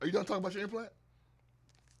you done talking about your implant?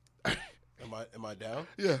 Am I down?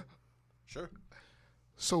 Yeah. Sure.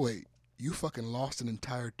 So wait, you fucking lost an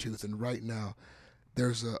entire tooth, and right now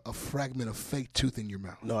there's a fragment of fake tooth in your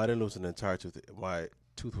mouth. No, I didn't lose an entire tooth. My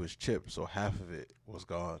tooth was chipped, so half of it was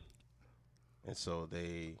gone. And so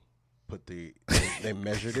they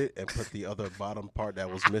measured it and put the other bottom part that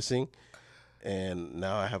was missing, and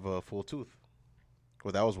now I have a full tooth.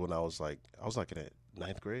 Well, that was when I was like in the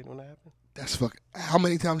 9th grade when that happened. That's fucking. How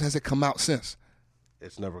many times has it come out since?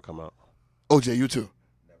 It's never come out. OJ, you too.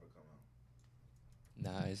 Never come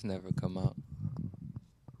out. Nah, it's never come out.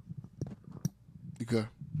 You good?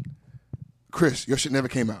 Chris, your shit never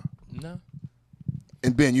came out. No.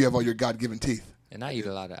 And Ben, you have all your God-given teeth. And I eat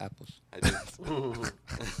a lot of apples. I do.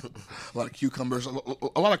 A lot of cucumbers, a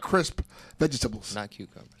lot of crisp vegetables. Not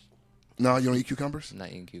cucumbers. No, you don't eat cucumbers? I'm not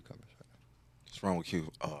eating cucumbers. What's wrong with you?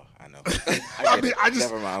 Oh, I know.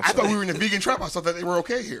 Never mind. I thought we were in a vegan trap. I thought that they were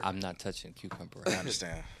okay here. I'm not touching cucumber. I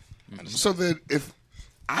understand. So then, if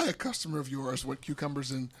a customer of yours want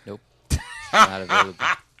cucumbers in, Nope. Not available.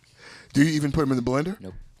 do you even put them in the blender?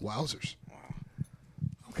 Nope. Wowzers. Wow.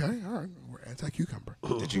 Okay, all right. We're anti-cucumber.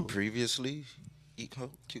 Did you previously eat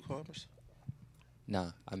cucumbers?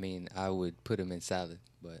 Nah, I mean, I would put them in salad,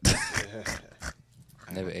 but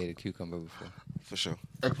I never ate a cucumber before. For sure.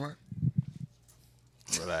 Eggplant?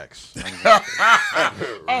 Relax. All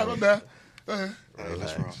right, my bad. Go ahead. Hey,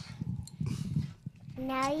 what's wrong?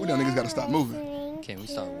 Now We know niggas gotta stop moving. Can we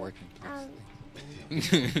start working, please?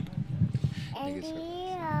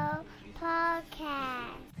 NDO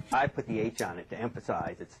podcast. I put the H on it to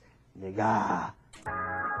emphasize it's nigga.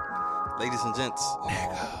 Ladies and gents.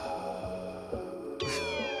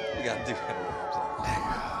 We gotta do that.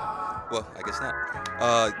 Well, I guess not.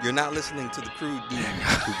 You're not listening to the crew dude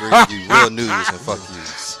who brings you real news and fuck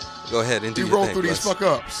yous. Go ahead and do We your roll thing, through these Russ. fuck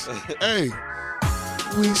ups. Hey.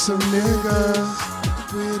 We some niggas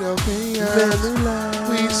with opinions.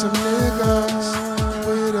 We some niggas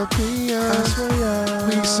with opinions.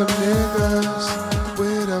 We some niggas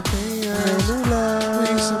with opinions.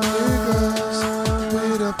 We some niggas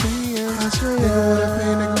with opinions.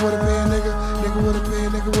 Nigga with a pen,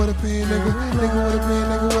 nigga with a pen, nigga. Nigga with a pen,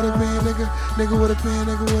 nigga. Nigga with a pen,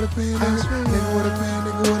 nigga with a pen, nigga. Nigga with a pen,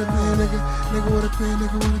 nigga with a pen, nigga. Nigga with a pen,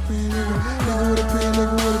 nigga with a pen, nigga. Nigga with a pen, nigga with a pen, nigga. Nigga with a pen,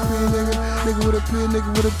 nigga with a pen, nigga. Nigga with a pen, nigga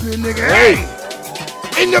with a pen, nigga. Hey!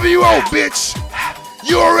 NWO, bitch!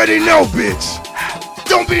 You already know, bitch!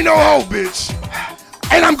 Don't be no hoe, bitch!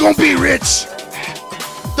 And I'm gonna be rich!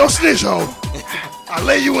 Don't snitch, hoe! I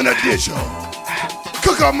lay you in a ditch, hoe!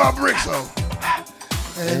 Cook up my bricks, hoe!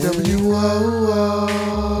 NWO,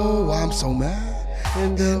 I'm so mad.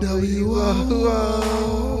 NWO,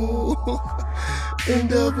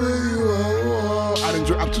 NWO.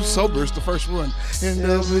 I'm too sober. It's the first one.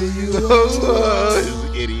 NWO. He's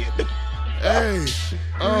an idiot. Hey,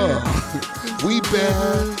 we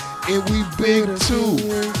better and we big too.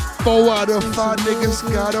 4 out of 5 niggas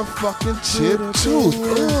got a fucking chip tooth.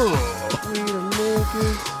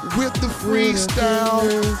 With the freestyle,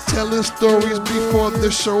 telling stories before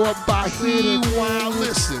the show up by he while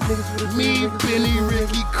listen. Me, Benny,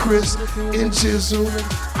 Ricky, Chris, and Jizzle.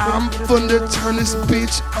 I'm finna turn this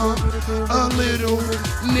bitch up a little.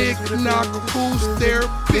 Nick knock, who's there,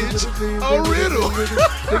 bitch? A riddle.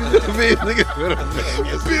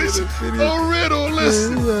 Bitch, a riddle,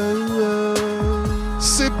 listen.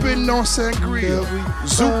 Sipping on sangria.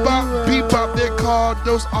 Zoop bop, beep bop, they call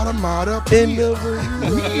those automata.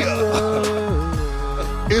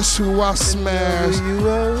 It's who I smash.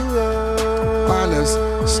 Finest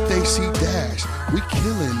Stacy Dash. We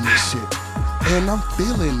killing this shit. And I'm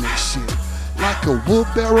feeling this shit. Like a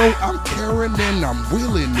wheelbarrow, I'm carrying and I'm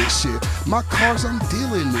wheeling this shit. My cars, I'm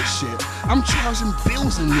dealing this shit. I'm charging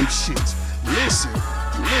bills in them shits. Listen.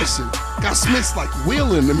 Got Smiths like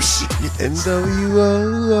wheeling them shit.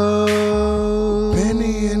 NWO.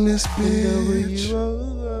 Benny in this bitch.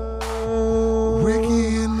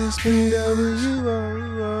 Ricky in this bitch.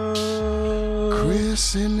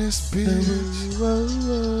 Chris in this bitch.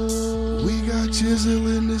 We got Jizzle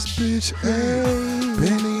in this bitch. Hey.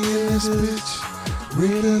 Benny in this bitch.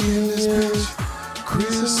 Ricky in this bitch.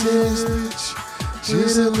 Chris in this bitch.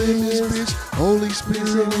 Jizzle in this bitch. Holy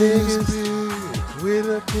Spirit in this bitch. With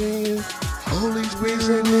opinions. Holy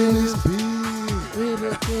Spirit in this bitch. With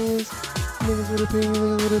opinions. Niggas with opinions,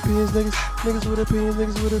 niggas with opinions, niggas with opinions,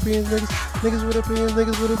 niggas with opinions, niggas with opinions,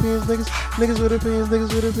 niggas with opinions, niggas with opinions, niggas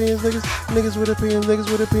with opinions, niggas with opinions,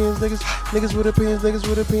 niggas with opinions, niggas with opinions, niggas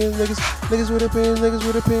with opinions, niggas with opinions, niggas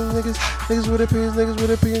with opinions, niggas with opinions, niggas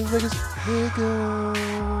with opinions, niggas nigga,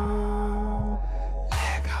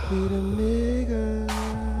 we the nigga,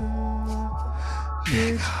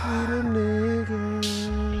 Bitch, we the niggas.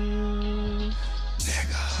 We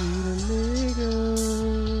the niggas.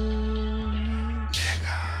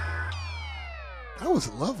 That was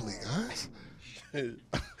lovely, guys.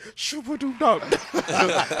 Shoo-ba-doo-dog.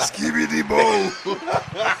 Skibidi boom.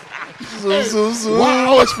 Why I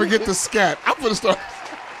always forget the scat? I'm gonna start.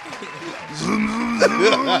 Zoom zoom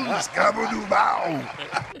zoom. Skabadoo bow.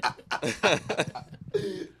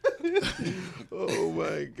 Oh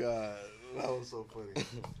my God. That was so funny.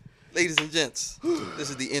 Ladies and gents, this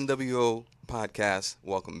is the NWO podcast.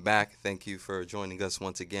 Welcome back. Thank you for joining us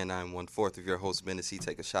once again. I'm 1/4 of your host, Benessy.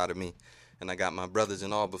 Take a shot at me. And I got my brothers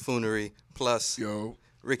in all buffoonery, plus Yo.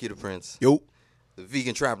 Ricky the Prince, Yo. the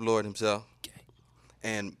vegan trap lord himself,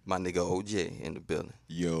 and my nigga OJ in the building.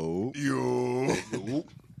 Yo.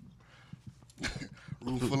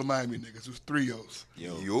 Room full of Miami niggas. It was 3 O's.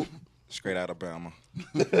 Yo. Straight out of Bama.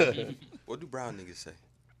 What do brown niggas say?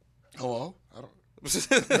 Hello? I don't.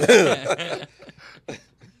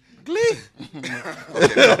 Glee. Okay,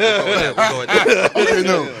 we'll go with that. Okay,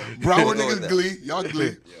 no. Broward We'll go with niggas that. Glee. Y'all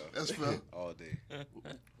Glee. That's fair. All day.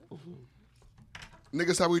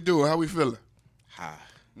 Niggas, how we doing? How we feeling? High.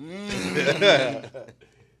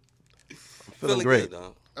 Feeling great. good,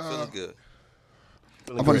 dog. Feeling good.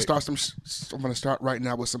 I'm gonna start right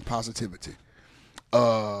now with some positivity.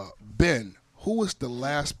 Ben, who was the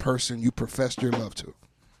last person you professed your love to?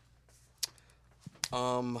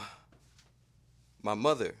 My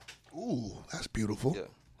mother. Ooh, that's beautiful. Yeah.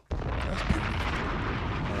 That's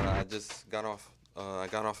beautiful. I just got off. I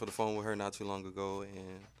got off of the phone with her not too long ago,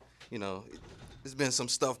 and you know, there's been some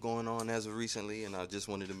stuff going on as of recently, and I just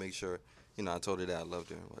wanted to make sure, you know, I told her that I loved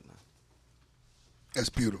her and whatnot. That's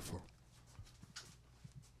beautiful.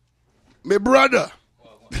 My brother,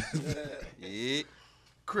 Yeah.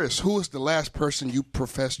 Chris, who was the last person you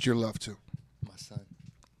professed your love to? My son.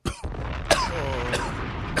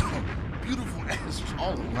 Beautiful answers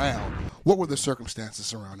all around. What were the circumstances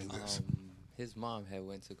surrounding this? His mom had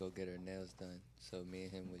went to go get her nails done, so me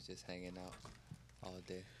and him was just hanging out all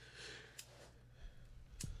day.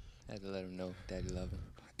 Had to let him know Daddy love him.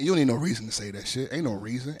 You don't need no reason to say that shit. Ain't no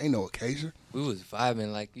reason. Ain't no occasion. We was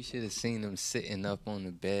vibing like you should have seen him sitting up on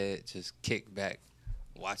the bed, just kicked back,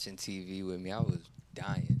 watching TV with me. I was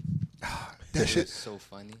dying. That It shit. was so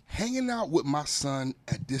funny. Hanging out with my son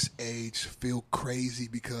at this age feel crazy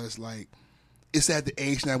because, like, it's at the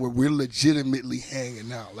age now where we're legitimately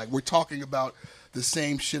hanging out. Like, we're talking about the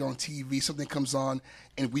same shit on TV. Something comes on,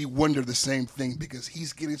 and we wonder the same thing because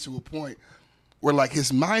he's getting to a point where, like,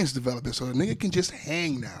 his mind's developing. So the nigga can just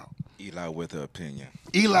hang now. Eli with an opinion.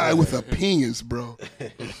 Eli with opinions, bro.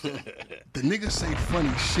 The nigga say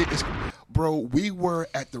funny shit. Bro, we were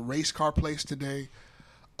at the race car place today,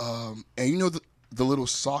 and you know the little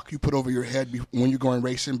sock you put over your head when you're going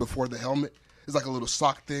racing before the helmet? It's like a little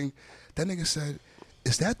sock thing. That nigga said,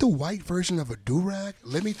 "Is that the white version of a do-rag?"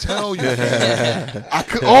 Let me tell you.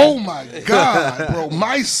 Oh, my God, bro.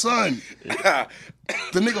 My son.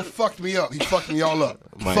 The nigga fucked me up. He fucked me all up.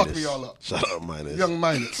 Fucked me all up. Shout out Minus. Young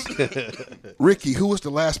Minus. Ricky, who was the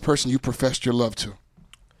last person you professed your love to?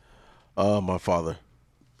 My father.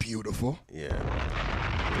 Beautiful. Yeah.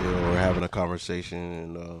 We're having a conversation,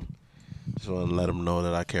 and just want to let him know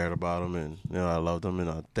that I cared about him, and I loved him, and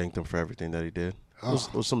I thanked him for everything that he did.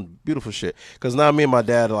 It was some beautiful shit. Because now me and my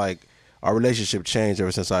dad, like, our relationship changed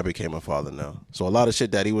ever since I became a father now. So a lot of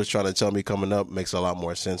shit that he was trying to tell me coming up makes a lot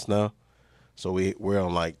more sense now. So we're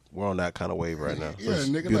on that kind of wave right now. So Yeah, it's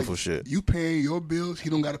nigga. beautiful like, shit. You paying your bills,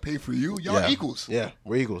 he don't got to pay for you. Y'all equals. Yeah,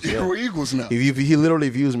 we're equals. Yeah, Yeah. we're equals now. He literally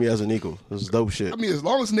views me as an equal. This is dope shit. I mean, as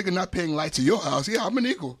long as nigga not paying light to your house, yeah, I'm an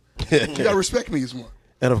equal. You got to respect me as one.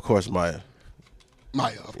 And of course, Maya.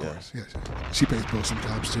 Maya, of course. Yes. She pays bills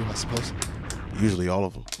sometimes too, I suppose. Usually all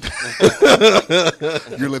of them.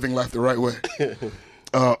 You're living life the right way.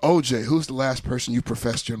 OJ, who's the last person you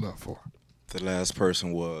professed your love for? The last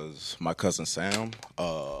person was my cousin Sam.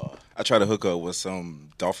 I tried to hook up with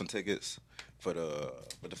some Dolphin tickets for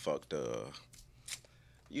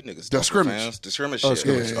you niggas. The Dolphin scrimmage. fans. The scrimmage Oh, shit.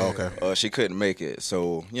 scrimmage. Yeah. Oh, okay. She couldn't make it,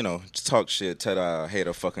 so just talk shit. Tell her I hate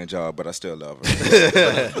her fucking job, but I still love her.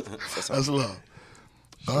 That's love.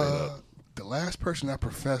 The last person I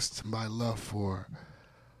professed my love for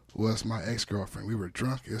was my ex-girlfriend. We were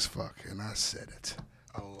drunk as fuck, and I said it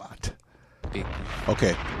a lot. Big.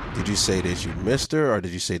 Okay. Did you say that you missed her, or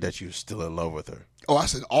did you say that you're still in love with her? Oh, I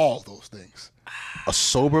said all those things. A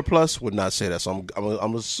sober plus would not say that. So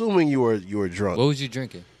I'm assuming you were drunk What was you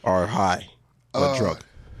drinking? or high, but drunk.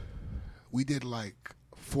 We did like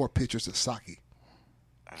 4 pitchers of sake.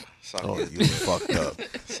 Sake. Oh, you fucked up.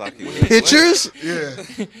 Sake. Pictures? Yeah.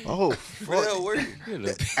 Oh, Where the hell were you?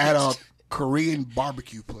 At Korean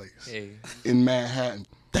barbecue place Hey, in Manhattan.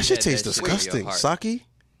 That shit had tastes that shit in your disgusting. heart. Sake?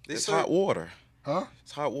 It's hot water. Huh?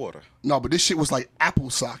 It's hot water. No, but this shit was like apple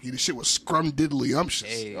sake. This shit was scrumdiddlyumptious.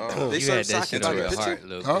 hey, They you serve had that sake shit by on the your picture? heart,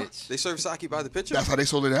 little Huh? bitch. They serve sake by the picture. That's how they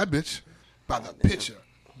sold it, that bitch. By the picture.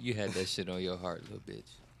 You had that shit on your heart, little bitch.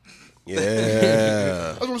 Yeah.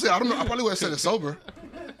 That's what I'm saying. I don't know. I probably would have said it sober.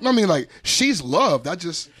 No, I mean, like, she's loved. I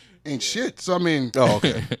just ain't shit. So, I mean, Oh,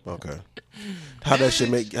 okay. Okay. How that shit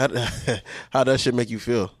make how that shit make you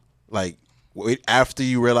feel? Like wait, after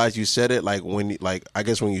you realize you said it, like when like I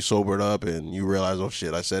guess when you sobered up and you realize, oh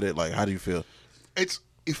shit, I said it, like how do you feel? it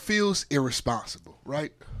feels irresponsible,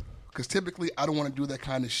 right? Because typically I don't want to do that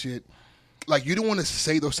kind of shit. Like, you don't want to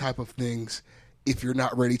say those type of things if you're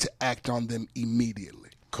not ready to act on them immediately.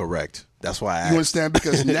 Correct. That's why I You asked. understand?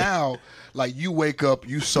 Because now, like, you wake up,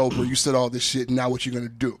 you sober, you said all this shit, now what you going to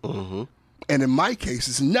do? Mm-hmm. And in my case,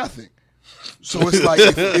 it's nothing. So it's like,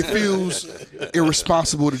 it feels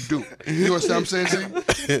irresponsible to do. You understand what I'm saying,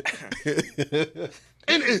 Z?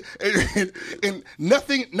 And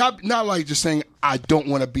nothing, not like just saying I don't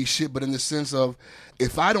want to be shit, but in the sense of,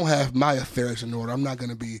 if I don't have my affairs in order, I'm not going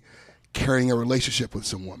to be carrying a relationship with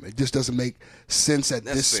some woman. It just doesn't make sense at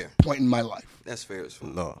That's this fair. point in my life. That's fair as fuck.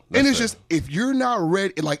 No. And that's it's fair. just, if you're not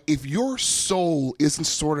ready, like, if your soul isn't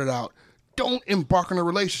sorted out, don't embark on a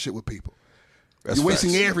relationship with people. That's You're wasting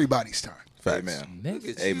facts. everybody's time. Facts. Amen. Look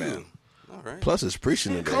at Amen. you. All right. Plus it's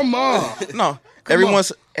preaching today. Come on. No, on.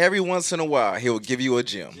 every once in a while he'll give you a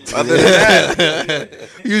gem. Other than that,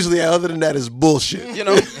 Usually other than that is bullshit. you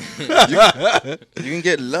know, you can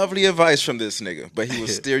get lovely advice from this nigga, but he will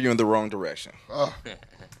steer you in the wrong direction.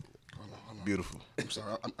 Beautiful. I'm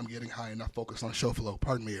sorry. I'm getting high and not focused on show flow.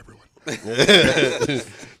 Pardon me, everyone.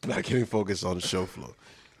 Not getting focused on the show flow.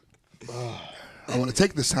 I want to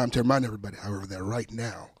take this time to remind everybody, however, that right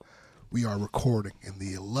now we are recording in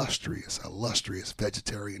the illustrious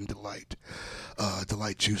Vegetarian Delight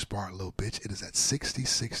Juice Bar, little bitch. It is at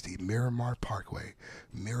 6060 Miramar Parkway,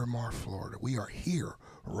 Miramar, Florida. We are here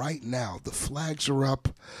right now. The flags are up,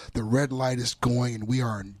 the red light is going, and we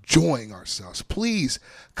are enjoying ourselves. Please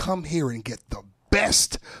come here and get the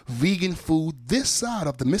best vegan food this side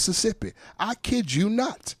of the Mississippi. I kid you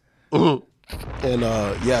not. And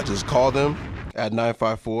yeah, just call them at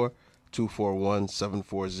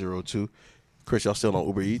 954-241-7402. Chris, y'all still on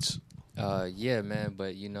Uber Eats? Yeah, man,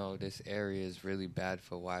 but you know this area is really bad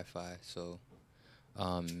for Wi-Fi, so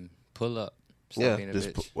pull up. Stop being a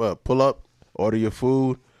just bitch. pull up, order your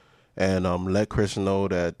food, and let Chris know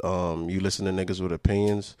that you listen to niggas with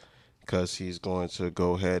opinions, because he's going to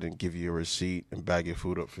go ahead and give you a receipt and bag your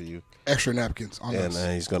food up for you, Extra napkins on and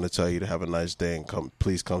us. he's going to tell you to have a nice day and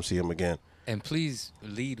please come see him again. And please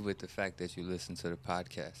lead with the fact that you listen to the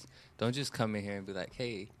podcast. Don't just come in here and be like,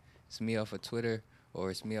 hey, it's me off of Twitter or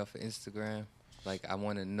it's me off of Instagram. Like, I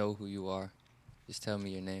want to know who you are. Just tell me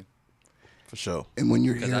your name. For sure. And when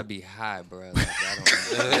you're Because here, I be high, bro. Like, I don't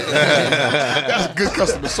that's good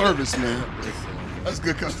customer service, man. That's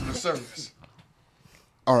good customer service.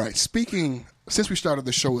 All right, since we started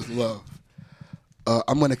the show with love,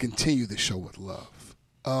 I'm going to continue the show with love.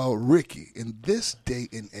 Ricky, in this day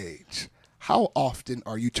and age, how often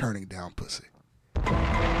are you turning down pussy?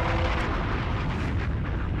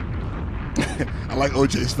 I like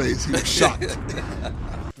OJ's face. He was shocked.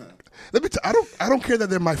 Let me I don't care that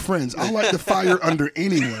they're my friends. I like the fire under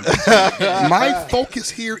anyone. My focus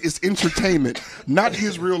here is entertainment, not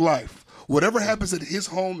his real life. Whatever happens at his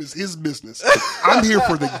home is his business. I'm here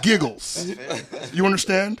for the giggles. You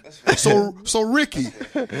understand? So Ricky,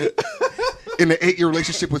 in an 8-year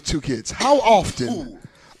relationship with 2 kids, how often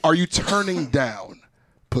are you turning down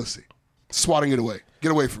pussy? Swatting it away.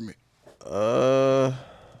 Get away from me. On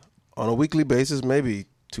a weekly basis, maybe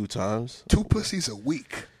 2 times. 2 pussies a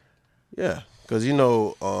week. Yeah, because you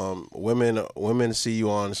know, women see you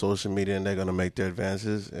on social media and they're gonna make their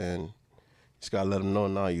advances, and you just gotta let them know,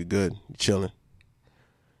 nah, you good, you chilling.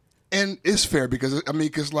 And it's fair because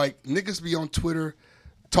like niggas be on Twitter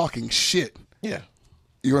talking shit. Yeah,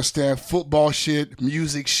 You understand? Football shit,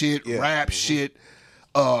 music shit, Yeah. rap shit,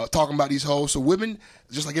 talking about these hoes. So women,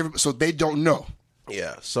 just like everybody, so they don't know.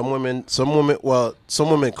 yeah. Some women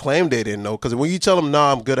claim they didn't know, because when you tell them,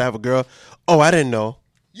 nah, I'm good, I have a girl. Oh, I didn't know.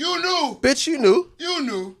 You knew. Bitch, you knew. You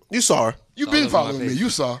knew. You saw her. You All been over my following me. page. You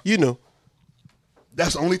saw. You knew.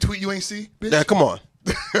 That's the only tweet you ain't see, bitch. Yeah, come on.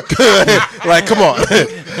 Like, come on.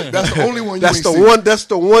 That's the only one you That's ain't the see. one. That's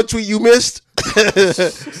the one tweet you missed.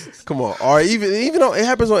 Come on. Or even though it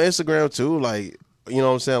happens on Instagram too. Like, you know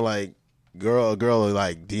what I'm saying? Like, a girl will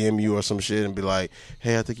like DM you or some shit and be like,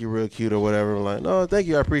 "Hey, I think you're real cute" or whatever. I'm like, "No, thank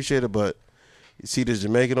you, I appreciate it, but you see this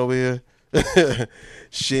Jamaican over here?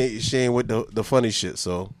 she ain't with the funny shit.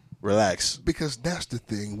 So relax. Because that's the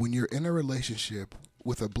thing. When you're in a relationship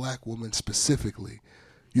with a black woman specifically,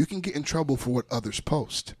 you can get in trouble for what others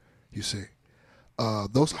post. You see,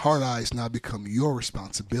 those hard eyes now become your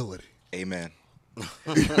responsibility. Amen.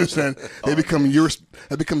 You understand? It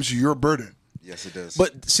becomes your burden. Yes, it does.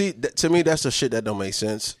 But see, to me, that's the shit that don't make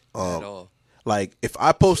sense. At all. Like if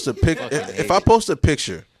I post a if I post a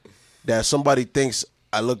picture that somebody thinks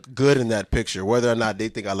I look good in that picture, whether or not they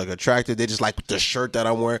think I look attractive, they just like the shirt that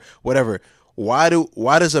I'm wearing, whatever. Why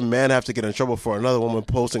does a man have to get in trouble for another woman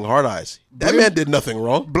posting hard eyes? That man did nothing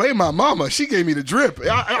wrong. Blame my mama. She gave me the drip.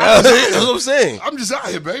 That's what I'm saying. I'm just out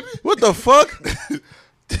here, baby. What the fuck?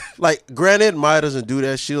 Like, granted, Maya doesn't do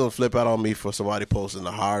that. She don't flip out on me for somebody posting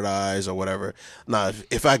the hard eyes or whatever. Now,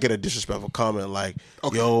 if I get a disrespectful comment like,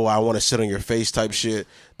 yo, I want to sit on your face type shit,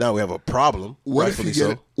 now we have a problem. What if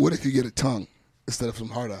you get a tongue instead of some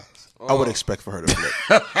hard eyes? I would expect for her to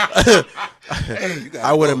flip.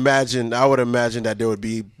 I would imagine that there would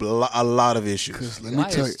be a lot of issues. Let me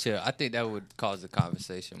tell you, chill. I think that would cause a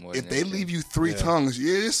conversation more. If they leave you three tongues,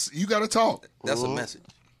 yes, you got to talk. That's a message.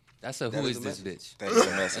 That's a who is this bitch? That is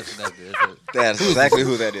a message. That's That's exactly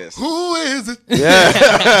who that is. Who is it?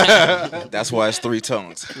 Yeah. That's why it's three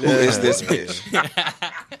tones. Who is this bitch?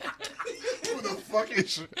 Who the fuck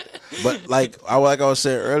is she? But like I was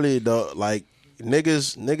saying earlier, though, like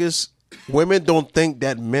niggas, women don't think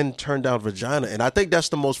that men turn down vagina, and I think that's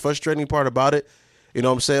the most frustrating part about it. You know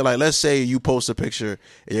what I'm saying? Like, let's say you post a picture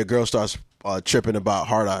and your girl starts tripping about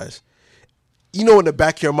hard eyes. You know in the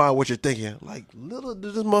back of your mind what you're thinking. Like, little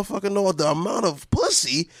does this motherfucker know the amount of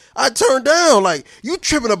pussy I turned down. Like, you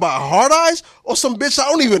tripping about hard eyes or some bitch I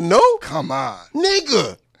don't even know? Come on.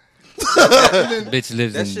 Nigga. bitch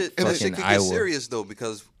lives That in shit fucking could get Iowa. serious though,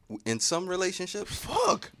 because in some relationships,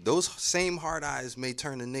 Fuck. those same hard eyes may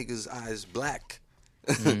turn a nigga's eyes black.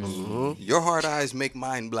 Your hard eyes make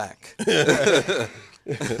mine black. And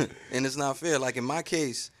it's not fair. Like in my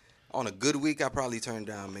case, on a good week, I probably turn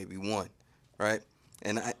down maybe one, right?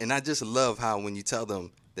 And I just love how when you tell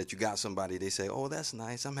them that you got somebody, they say, "Oh, that's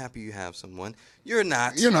nice. I'm happy you have someone." You're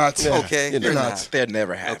not. You're not. Okay, You're you're not. not. That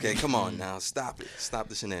never happened. Okay, come on now. Stop it. Stop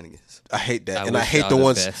the shenanigans. I hate that. I And I wish hate y'all the the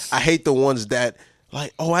ones best. I hate the ones that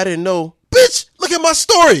like, "Oh, I didn't know." Bitch, look at my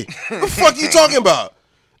story. What the fuck you talking about?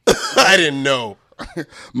 I didn't know.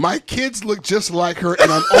 My kids look just like her,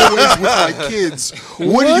 and I'm always with my kids.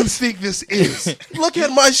 What do you think this is? Look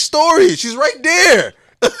at my story. She's right there.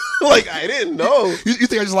 Like, I didn't know. You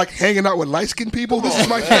think I just like hanging out with light-skinned people? This is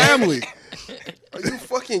my family. Are you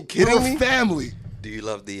fucking We're kidding a me? family. Do you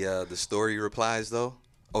love the story replies though?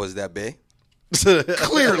 Oh, is that bae?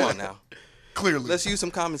 Clearly. Come on now. Clearly. Let's use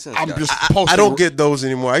some common sense. I'm guys. just posting. I don't get those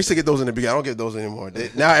anymore. I used to get those in the beginning. I don't get those anymore.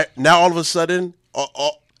 Now all of a sudden,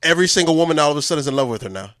 every single woman all of a sudden is in love with her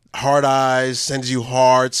now. Hard eyes, sends you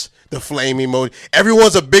hearts, the flame emoji.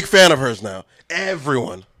 Everyone's a big fan of hers now.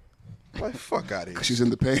 Everyone. Like, fuck out of here. She's in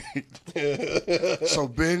the pain. So,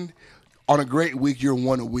 Ben, on a great week, you're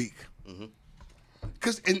one a week.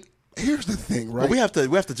 Because, and here's the thing, right? But we have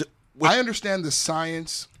to. I understand the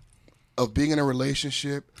science of being in a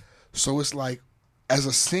relationship. So it's like, as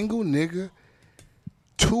a single nigga,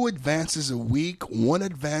 2 advances a week, 1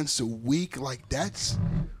 advance a week, like that's,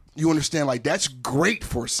 you understand, like that's great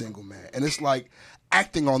for a single man. And it's like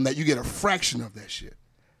acting on that, you get a fraction of that shit.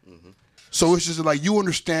 So it's just like, you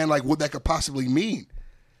understand like what that could possibly mean.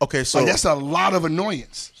 Okay, so Like that's a lot of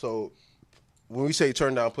annoyance. So when we say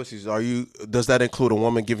turn down pussies, does that include a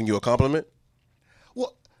woman giving you a compliment?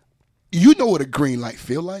 Well, you know what a green light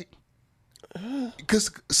feel like.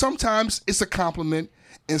 Because sometimes it's a compliment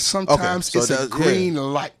and sometimes Okay, so it's a green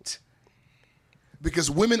light. Because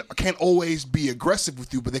women can't always be aggressive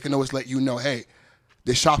with you, but they can always let you know, hey,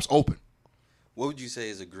 the shop's open. What would you say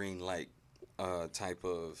is a green light type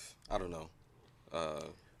of, I don't know.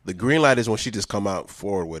 The green light is when she just come out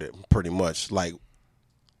forward with it, pretty much. Like,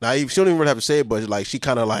 now she don't even really have to say it, but like she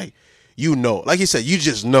kind of like, you know, like you said, you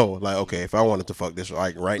just know, like, okay, if I wanted to fuck this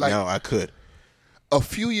like right now, I could. A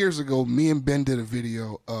few years ago, me and Ben did a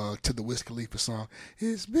video to the Wiz Khalifa song.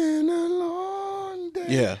 It's been a long day.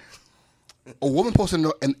 Yeah. A woman posted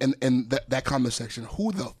in that comment section,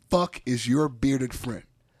 who the fuck is your bearded friend?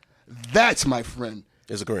 That's my friend.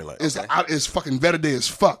 It's a green light. Is fucking Verde as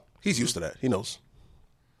fuck. He's used to that. He knows.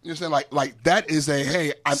 You understand? Like that is a,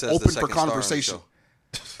 hey, I'm Says the open for second star on the conversation.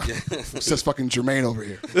 show. Says fucking Jermaine over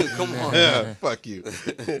here. Come on. Yeah, fuck you.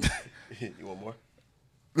 You want more?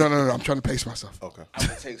 No, I'm trying to pace myself. Okay. I'm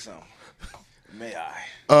gonna take some. May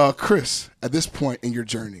I? Chris, at this point in your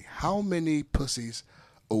journey, how many pussies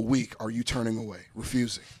a week are you turning away,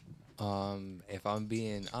 refusing? If I'm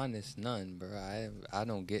being honest, none, bro. I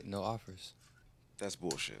don't get no offers. That's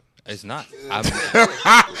bullshit. It's not. Turn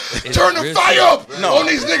the fire up on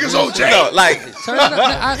these niggas, OJ. No, like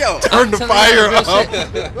Turn the fire up.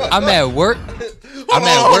 I'm at work.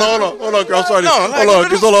 Hold on, girl. I'm sorry.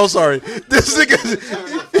 Hold on, I'm sorry. This nigga.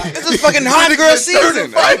 it's a fucking hot girl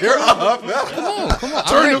season. Fire up. Come on.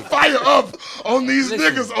 Turn the fire up on these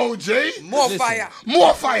niggas, OJ. More fire.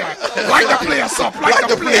 More fire. Light the place up. Light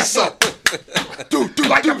the place up. Dude,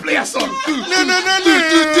 light the place up.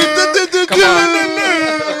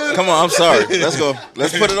 Come on, I'm sorry. Let's go.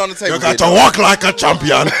 Let's put it on the table. You got to walk like a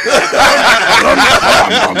champion.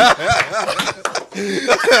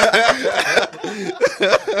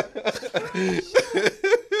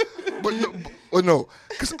 But no,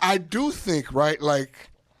 because I do think, right, like,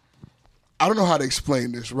 I don't know how to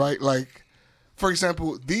explain this, right? Like, for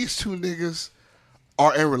example, these two niggas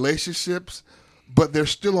are in relationships, but they're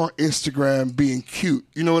still on Instagram being cute.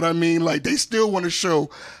 You know what I mean? Like, they still want to show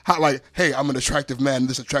how, like, hey, I'm an attractive man in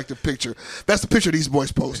this attractive picture. That's the picture these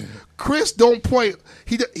boys post. Chris don't point,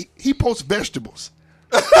 he posts vegetables.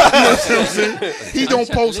 You know what I'm saying? He don't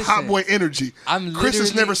post hot boy energy. Chris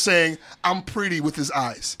is never saying, I'm pretty with his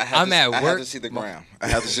eyes. I'm at work. I have to see the gram. I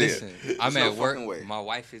have to see it. I'm There's at no work. fucking way. My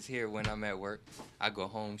wife is here when I'm at work. I go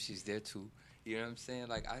home. She's there too. You know what I'm saying?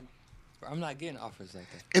 Like, I'm not getting offers like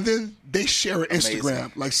that. And then they share an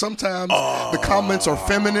Instagram. Like, sometimes the comments are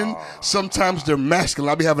feminine. Sometimes they're masculine.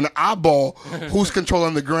 I'll be having an eyeball. Who's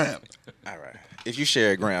controlling the gram? All right. If you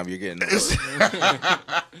share a gram, you're getting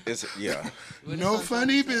it's yeah. No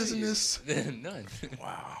funny business. None.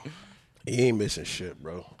 Wow. He ain't missing shit,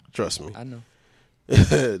 bro. Trust me. I know.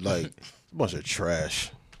 Like, a bunch of trash.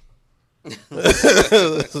 Like,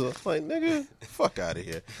 nigga, fuck out of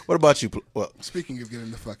here. What about you? Well, Speaking of getting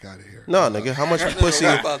the fuck out of here. no, nigga. How much pussy?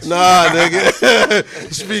 about you. Nah,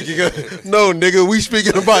 nigga. Speaking of, no, nigga. We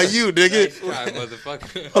speaking about you, nigga. Nice try,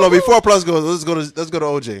 motherfucker. Hold on. Before Plus goes, let's go to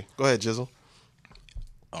OJ. Go ahead, Jizzle.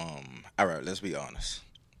 All right, let's be honest.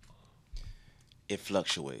 It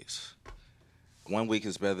fluctuates. 1 week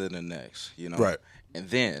is better than the next, you know? Right. And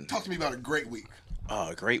then Talk to me about a great week.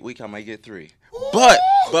 a great week I might get 3. But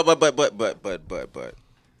out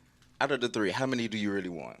of the 3, how many do you really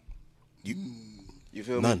want? You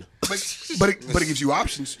feel me? None. But it gives you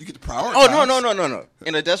options. You get to prioritize. Oh no.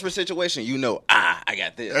 In a desperate situation, you know, I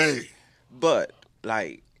got this. Hey. But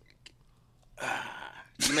like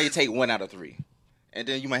you may take 1 out of 3. And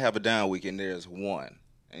then you might have a down week and there's 1.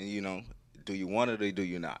 And you know, do you want it or do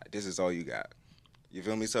you not? This is all you got. You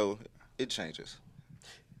feel me? So it changes.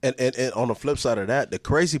 And on the flip side of that, the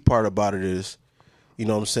crazy part about it is, you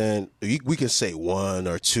know what I'm saying? We can say 1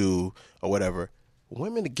 or 2 or whatever.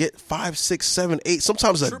 Women get 5, 6, 7, 8,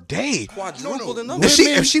 sometimes a day. Quadruple the number.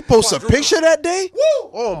 If she posts a picture that day,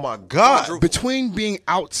 oh my God. Between being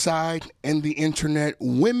outside and the internet,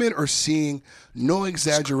 women are seeing, no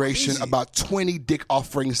exaggeration, about 20 dick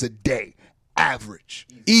offerings a day. Average.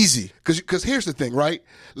 Easy. Because here's the thing, right?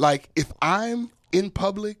 Like, if I'm in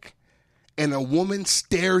public and a woman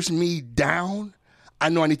stares me down, I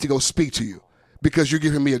know I need to go speak to you because you're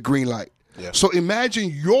giving me a green light. Yeah. So imagine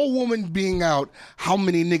your woman being out, how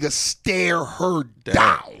many niggas stare her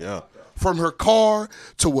down. Yeah. From her car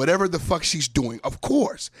to whatever the fuck she's doing. Of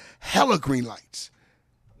course. Hella green lights.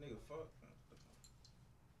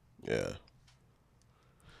 Yeah.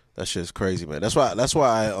 That shit's crazy, man. That's why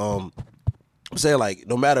I'm saying, like,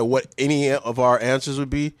 no matter what any of our answers would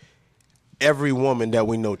be, every woman that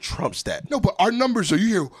we know trumps that. No, but our numbers are, you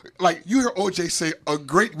hear OJ say a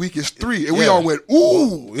great week is 3, and we all went,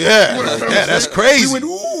 ooh. Yeah. You know what I'm Yeah, that's saying? crazy. We went,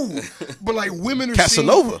 ooh. But like, women are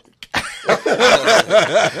Casanova.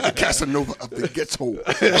 seeing Casanova of the ghetto.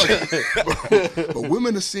 But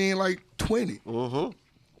women are seeing like 20. Mm-hmm.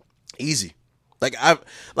 Easy.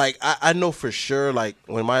 I know for sure, like,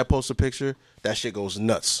 when Maya posts a picture, that shit goes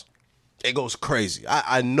nuts. It goes crazy.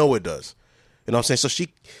 I know it does. You know what I'm saying? So she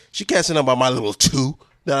can't say nothing about my little 2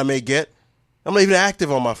 that I may get. I'm not even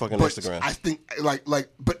active on my fucking Instagram. I think,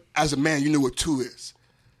 but as a man, you know what 2 is.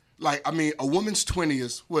 Like, I mean, a woman's 20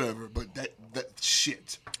 is whatever, but that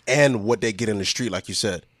shit. And what they get in the street, like you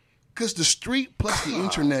said. Because the street plus the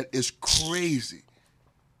internet is crazy.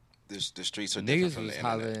 The streets are different Niggas from was the internet.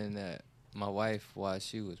 hollering at my wife while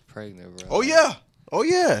she was pregnant, bro. Oh, yeah.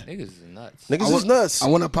 Niggas is nuts. Niggas is nuts. I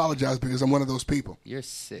want to apologize because I'm one of those people. You're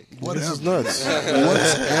sick. Niggas is nuts.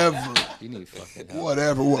 Whatever. You need fucking help.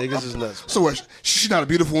 Whatever. Niggas is nuts. So what? She's not a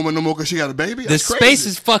beautiful woman no more because she got a baby? The That's space crazy.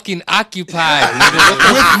 is fucking occupied.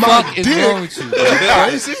 Nigga. What the fuck is wrong with you, bro?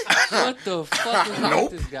 Crazy? What the fuck is wrong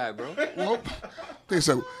with this guy, bro? Nope.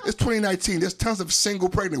 So it's 2019. There's tons of single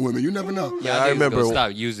pregnant women. You never know. Yeah, I remember.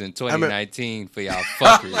 Stop using 2019 for y'all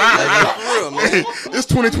fuckers. It's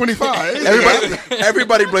 2025.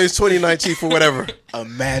 Everybody blames 2019 for whatever.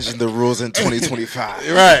 Imagine the rules in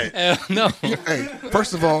 2025. Right. Hell no. Hey,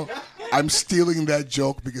 first of all, I'm stealing that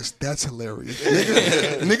joke because that's hilarious.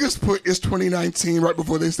 Niggas put it's 2019 right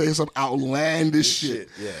before they say some outlandish shit.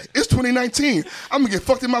 Yeah. It's 2019. I'm gonna get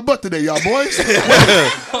fucked in my butt today, y'all boys.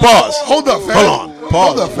 Pause. Hold up, fam. Hold on. Pause.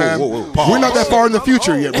 Hold up, fam. Whoa, pause. We're not that far in the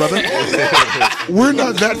future yet, brother. We're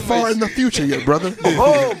not that far in the future yet, brother.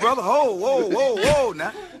 Oh, brother. Whoa.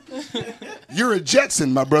 Now. You're a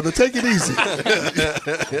Jetson, my brother. Take it easy.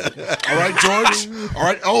 All right, George. All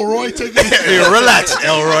right, Elroy. Take it easy. Hey, relax,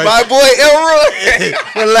 Elroy. My boy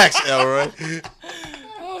Elroy. Relax, Elroy.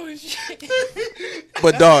 Oh shit.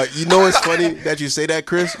 But dog, you know it's funny that you say that,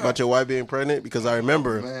 Chris, about your wife being pregnant, because I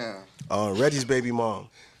remember Reggie's baby mom.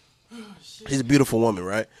 She's a beautiful woman,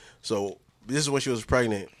 right? So this is when she was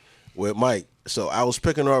pregnant with Mike. So I was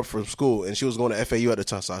picking her up from school, and she was going to FAU at the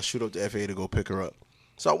time. So I shoot up to FAU to go pick her up.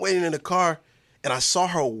 So I'm waiting in the car, and I saw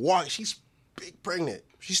her walk. She's big pregnant.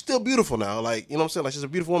 She's still beautiful now. Like, you know what I'm saying? Like, she's a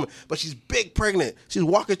beautiful woman, but she's big pregnant. She's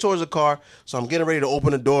walking towards the car, so I'm getting ready to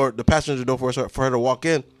open the door, the passenger door for her to walk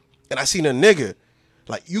in, and I seen a nigga.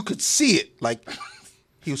 Like, you could see it. Like,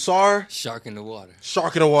 he saw her. Shark in the water.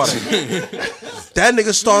 Shark in the water. That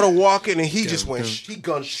nigga started walking, and he just went, he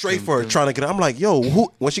gunned straight for her, trying to get her. I'm like, yo,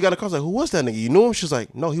 who? When she got in the car, I was like, who was that nigga? You knew him? She's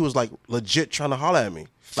like, no, he was like legit trying to holler at me.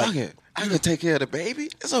 Fuck it. I can take care of the baby.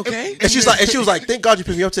 It's okay. And she was like, thank God you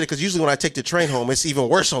picked me up today, because usually when I take the train home, it's even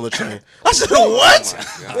worse on the train. I said, what?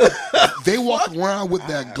 They walk around with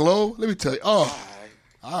that glow. Let me tell you. Oh,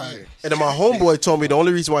 all right. And then my homeboy told me the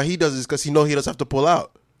only reason why he does it is because he know he doesn't have to pull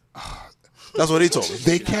out. That's what he told me.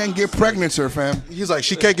 They can't get pregnant, sir, fam. He's like,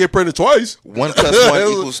 she can't get pregnant twice. 1 + 1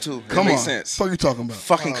 equals 2. Come makes on. sense. What are you talking about?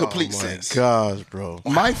 Fucking complete sense. Gosh, bro.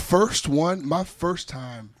 My first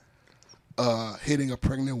time hitting a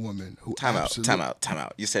pregnant woman who Time absolutely...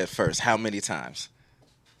 out. You said first. How many times?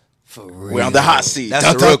 For real. We're on the hot seat.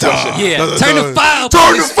 That's the real question. Yeah. Turn the fire up.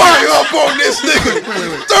 Turn the fire up on this nigga.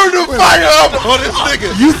 Turn the fire up on this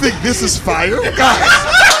nigga. You think this is fire?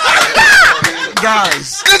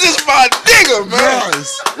 Guys. This is my nigga, man.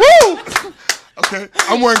 Guys. Woo! Okay,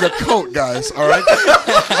 I'm wearing a coat, guys, all right?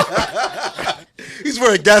 He's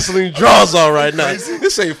wearing gasoline draws on right now.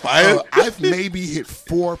 This ain't fire. I've maybe hit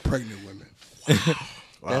 4 pregnant women.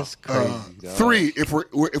 That's crazy. dog. 3 if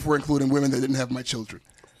we're including women that didn't have my children.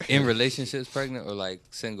 In relationships pregnant or like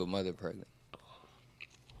single mother pregnant?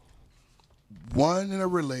 1 in a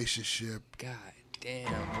relationship, God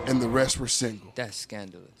damn. and the rest were single. That's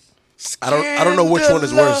scandalous. I don't know which one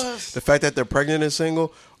is worse. The fact that they're pregnant and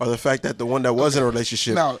single, or the fact that the one that was in a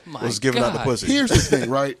relationship Now, was giving out the God. pussy. Here's the thing,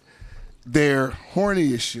 right? They're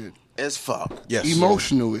horny as shit, As fuck. Yes.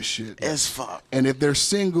 emotional as shit. As fuck. And if they're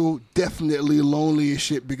single, definitely lonely as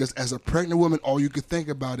shit, because as a pregnant woman, all you could think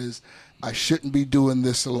about is, I shouldn't be doing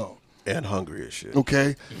this alone. And hungry as shit.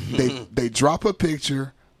 Okay? They drop a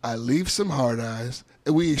picture, I leave some hard eyes,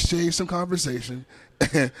 and we exchange some conversation.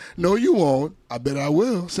 No, you won't. I bet I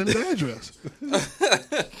will. Send the address.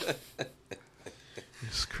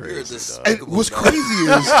 It's You're crazy. a Dog. And what's crazy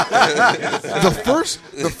is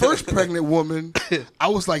the first pregnant woman, I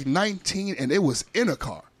was like 19 and it was in a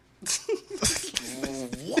car. That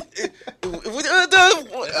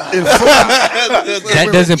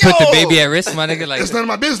doesn't put the baby at risk, my nigga. Like It's none of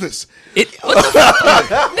my business. what the fuck,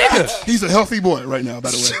 nigga? He's a healthy boy right now, by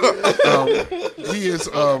the way. He is.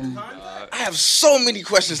 I have so many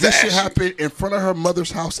questions to This ask shit you. happened in front of her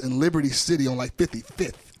mother's house in Liberty City on like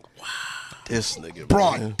 55th. This nigga,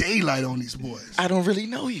 Broad man. daylight on these boys. I don't really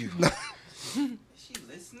know you.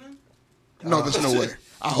 No, there's no way.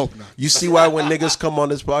 I hope not. You see why when niggas come on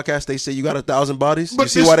this podcast, they say you got 1,000 bodies? But you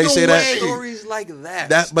see why they there's say no that? way. Stories like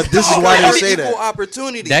that. But this is why they say Equal that.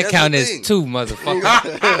 opportunity. That That's count the as thing. 2, motherfucker.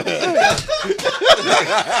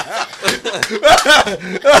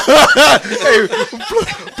 Hey,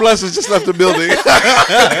 Plus has just left the building.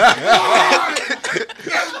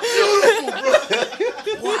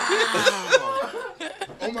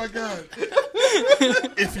 Oh my God.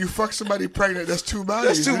 If you fuck somebody pregnant, that's 2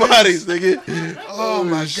 bodies. That's 2 man. bodies, nigga. Oh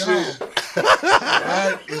my God.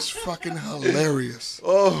 That is fucking hilarious.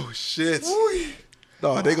 Oh, shit.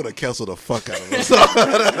 No, they're going to cancel the fuck out of us.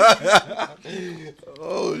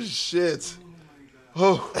 Oh, shit.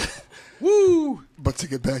 Oh, woo. But to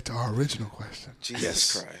get back to our original question,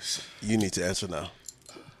 Jesus Christ. You need to answer now.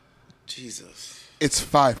 Jesus. it's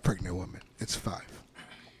 5 pregnant women. It's 5.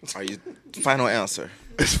 Are you final answer?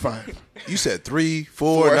 It's 5. You said 3,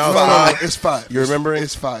 4, Four, now No, five. it's 5. You remembering?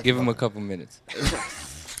 It's 5. Give him a couple minutes. Want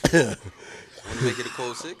to make it a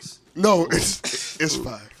cold 6? No, it's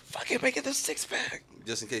 5. Fucking make it the 6-pack.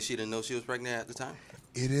 Just in case she didn't know she was pregnant at the time.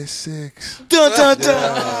 It is 6. Dun dun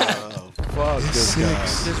dun. Oh, fuck It's this guy.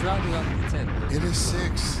 6. Just round it up to 10. It is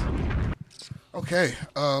 6. Okay,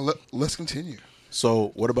 let's continue.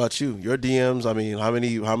 So what about you? Your DMs, I mean, how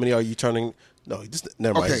many are you turning? No, just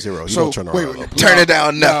never mind, Okay, 0. You so don't turn wait, around. wait, Turn it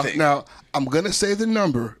down, nothing. Now, I'm gonna say the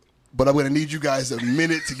number, but I'm gonna need you guys a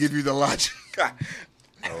minute to give you the logic.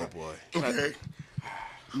 Oh boy. Okay.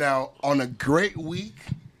 Now, on a great week,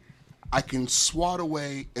 I can swat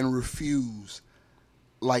away and refuse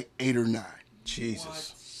like 8 or 9.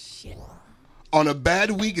 Jesus. On a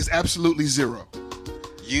bad week, it's absolutely 0.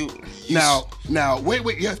 You Now, wait,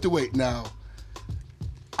 you have to wait. Now,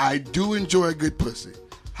 I do enjoy a good pussy.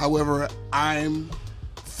 However, I'm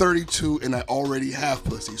 32 and I already have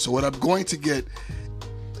pussy. So what I'm going to get,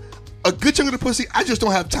 a good chunk of the pussy, I just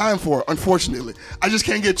don't have time for it, unfortunately. I just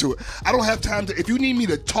can't get to it. I don't have time to, if you need me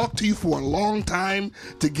to talk to you for a long time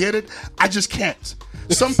to get it, I just can't.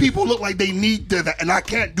 Some people look like they need that, and I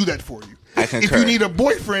can't do that for you. I concur. If you need a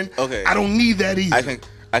boyfriend, Okay. I don't need that either.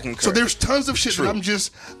 I concur. So there's tons of shit True. that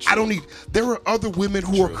I don't need. There are other women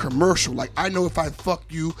who are commercial. Like, I know if I fuck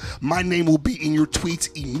you, my name will be in your tweets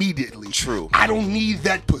immediately. True. I don't need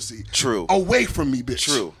that pussy. True. Away from me, bitch.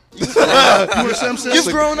 True. You understand what I'm saying? You've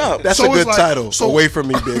grown up. That's So a it's good like- title. so- Away from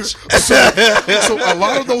me, bitch. So a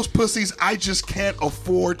lot of those pussies I just can't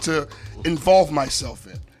afford to involve myself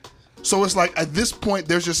in. So it's like, at this point,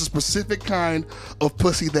 there's just a specific kind of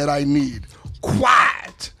pussy that I need.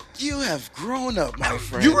 Quiet. You have grown up, my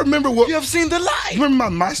friend. You remember what? You have seen the light. You remember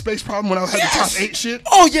my MySpace problem when I had Yes. the top 8 shit?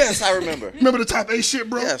 Oh yes, I remember. Remember the top 8 shit,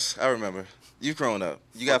 bro? Yes, I remember. You've grown up.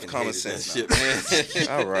 You got Fucking common hated that sense. shit,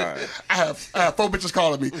 man. All right. I have 4 bitches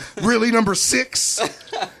calling me. Really, number 6?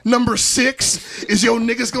 Number 6 is your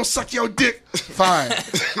niggas gonna suck your dick? Fine.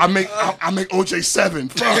 I make OJ 7.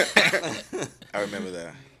 Fuck. I remember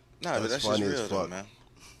that. Nah, but That's that's just funny real, as though, fuck. man.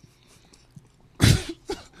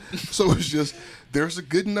 So it's just, there's a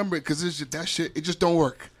good number because it's just that shit. It just don't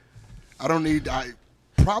work. I don't need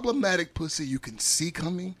problematic pussy you can see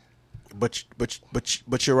coming. But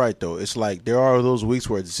you're right though. It's like there are those weeks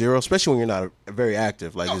where it's 0, especially when you're not very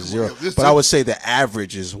active. Like it's 0. yeah, this- But I would say the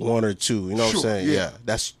average is 1 or 2. You know what I'm Sure, saying? yeah.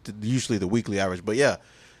 That's usually the weekly average. But yeah.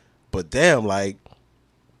 But damn, like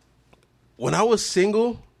when I was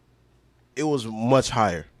single, it was much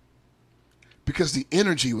higher. Because the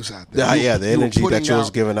energy was out there. The You were energy that putting you was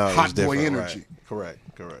out giving out hot was different. boy energy. Right.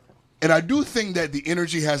 Correct. And I do think that the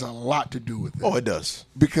energy has a lot to do with it. Oh, it does.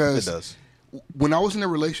 Because It does. when I was in a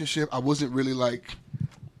relationship, I wasn't really like,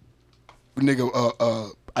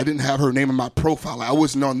 nigga, I didn't have her name in my profile. I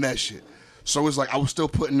wasn't on that shit. So it's like I was still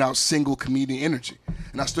putting out single comedian energy.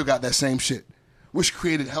 And I still got that same shit, which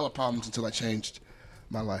created hella problems until I changed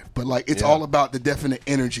my life. But like, it's all about the definite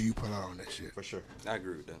energy you put out on that shit. For sure. I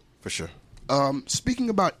agree with that. For sure. Speaking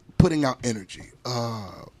about putting out energy,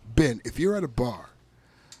 Ben, if you're at a bar,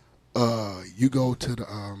 you go to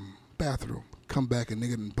the bathroom, come back, and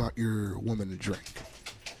nigga done bought your woman a drink.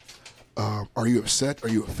 Are you upset? Are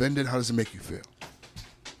you offended? How does it make you feel?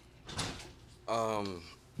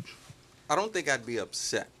 I don't think I'd be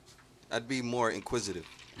upset. I'd be more inquisitive.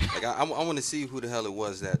 Like I want to see who the hell it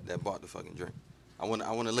was that bought the fucking drink. I want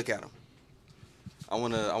to look at him. I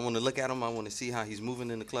want to look at him. I want to see how he's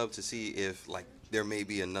moving in the club to see if like there may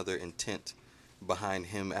be another intent behind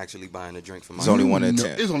him actually buying a drink for my. There's only one No,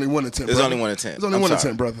 intent. There's only one intent. There's brother. only one intent. There's only I'm one sorry.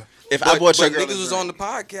 intent, brother. If I bought your girl a niggas was drink- on the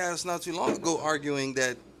podcast not too long ago arguing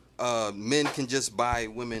that men can just buy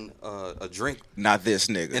women a drink Not this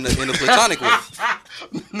nigga. in a platonic way.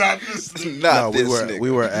 Not this. Not No, this nigga. we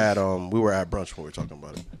were at brunch when we were talking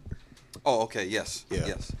about it. Oh, okay. Yes. Yeah.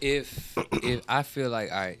 Yes. If I feel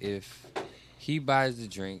like, all right, if he buys the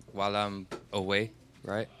drink while I'm away,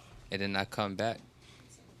 right, and then I come back,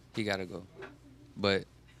 he gotta go. But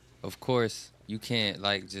of course, you can't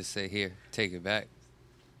like just say, here, take it back.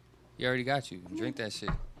 He already got you. Drink that shit.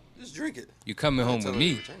 Just drink it. You coming home tell with him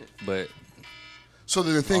to me, return it. but So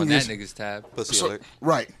the thing on is, that nigga's tab. Pussy so, alert.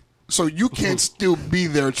 right. So you can't still be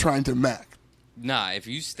there trying to mac. Nah, if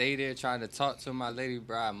you stay there trying to talk to my lady,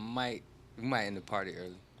 bro, we might end the party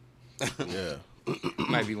early. Yeah. It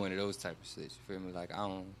might be one of those type of shit. You feel me? Like I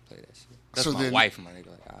don't play that shit. That's So my then- wife, my nigga.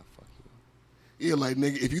 Like fuck you. Yeah, like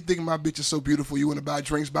nigga, if you think my bitch is so beautiful, you want to buy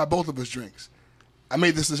drinks, buy both of us drinks. I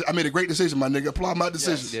made a great decision, my nigga. Applaud my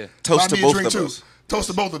decision. Yeah. Toast Buy to me a both drink, of too. us. Toast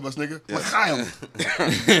to both of us, nigga. L'chaim.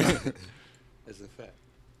 That's a fact.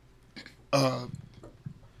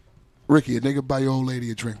 Ricky, a nigga buy your old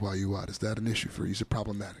lady a drink while you out. Is that an issue for you? Is it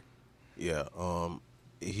problematic? Yeah.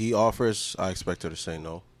 He offers, I expect her to say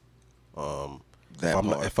no.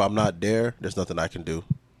 If I'm not there, there's nothing I can do.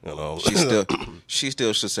 You know, she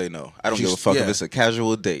still should say no. I don't give a fuck if it's a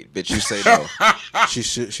casual date, bitch. You say no. She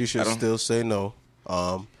should still say no.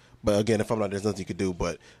 But again, if I'm not, there's nothing you can do.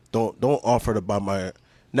 But don't offer to buy my.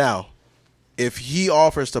 Now, if he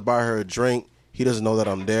offers to buy her a drink, he doesn't know that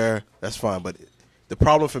I'm there. That's fine. But the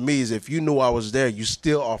problem for me is if you knew I was there, you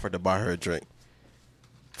still offered to buy her a drink.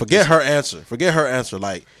 Forget her answer.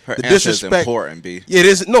 Like her the answer is disrespect. important, B. It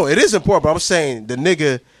is. No, it is important. But I'm saying the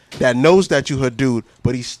nigga that knows that you her dude,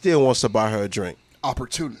 but he still wants to buy her a drink.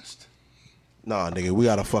 Opportunist. Nah, nigga, we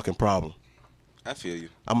got a fucking problem. I feel you.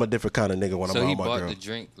 I'm a different kind of nigga when I'm So he around my bought girl. the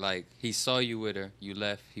drink. Like he saw you with her. You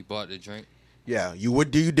left. He bought the drink. Yeah, you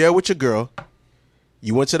there with your girl.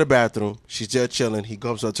 You went to the bathroom. She's just chilling. He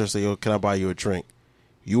comes up to her and says, yo, can I buy you a drink?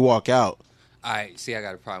 You walk out. All right. See, I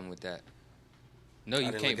got a problem with that. No, you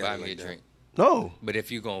didn't can't look at buy it me like a that. drink. No. But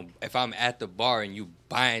if I'm at the bar and you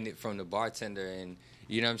buying it from the bartender, and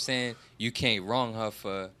you know what I'm saying, you can't wrong her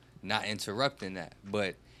for not interrupting that.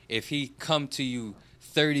 But if he come to you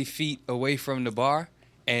 30 feet away from the bar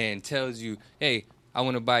and tells you, hey, I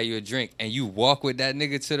want to buy you a drink, and you walk with that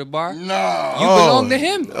nigga to the bar, No. you belong to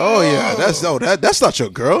him. Oh, yeah. That's not your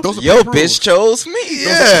girl. Those are Yo, big rules. bitch chose me.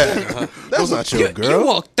 Yeah. That's not your girl. You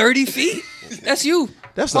walk 30 feet? That's you.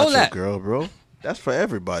 That's Hold not your that. girl, bro. That's for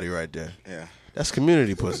everybody right there. Yeah. That's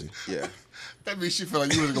community pussy. Yeah. That means she felt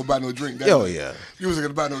like you wasn't gonna buy no drink. That Yo, night. yeah. You wasn't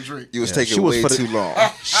gonna buy no drink. You was Yeah, taking she was way for the- too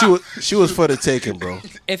long. She was for the taking, bro.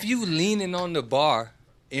 If you leaning on the bar,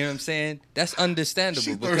 you know what I'm saying, that's understandable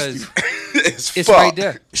She because thirsty. it's right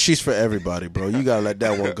there. She's for everybody, bro. You gotta let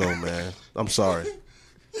that one go, man. I'm sorry.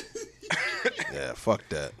 Yeah, fuck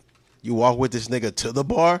that. You walk with this nigga to the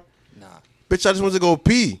bar? Nah. Bitch, I just want to go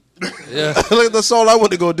pee. Yeah. Like, that's all I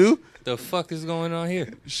want to go do. The fuck is going on here?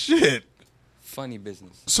 Shit. Funny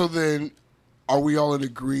business. So then, are we all in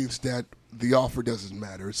agreement that the offer doesn't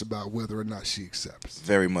matter? It's about whether or not she accepts.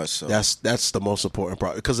 Very much so. That's the most important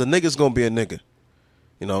part. Because a nigga's gonna be a nigga.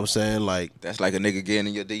 You know what I'm saying? Like, That's like a nigga getting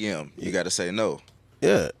in your DM. You got to say no.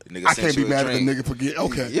 yeah. Nigga I sent can't be you a mad at the drink. nigga for getting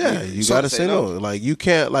okay. Yeah, you So- gotta say say no. no. Like, you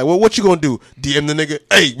can't, like, well, what you gonna do? DM the nigga,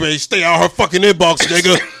 hey, man, stay out her fucking inbox,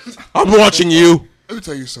 nigga. I'm watching you. Let me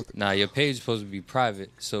tell you something. Nah, your page is supposed to be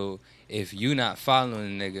private. So if you not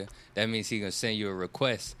following the nigga, that means he gonna send you a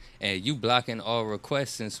request, and you blocking all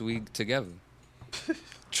requests since we together.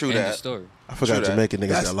 True End of that. story. I forgot True that. Jamaican niggas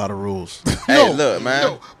That's- got a lot of rules. Hey, look, man.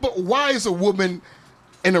 No, but why is a woman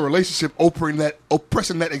in a relationship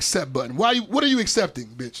oppressing that accept button? What are you accepting,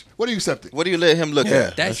 bitch? What are you accepting? What do you let him look Yeah.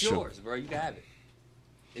 at? That's true. yours, bro. You can have it.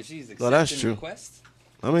 If she's accepting No, that's true. requests,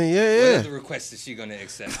 I mean, what yeah, is the request that she gonna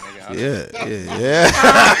accept, nigga? yeah.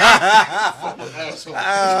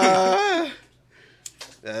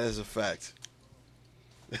 That is a fact.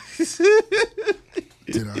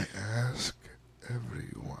 Did I ask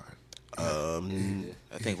everyone?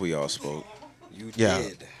 I think we all spoke. You Yeah.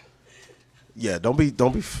 did. Yeah, don't be.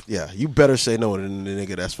 Yeah, you better say no to the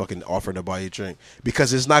nigga that's fucking offering to buy you a drink,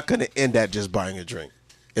 because it's not gonna end at just buying a drink.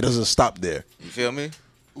 It doesn't stop there. You feel me?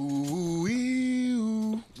 Ooh,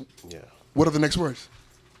 ooh. Yeah, What are the next words?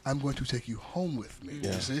 I'm going to take you home with me.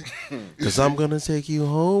 Yeah. You see? because I'm gonna take you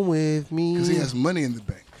home with me. Because he has money in the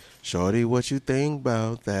bank. Shorty, what you think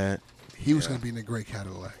about that? He was going to be in a great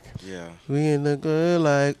Cadillac. Yeah. We in the good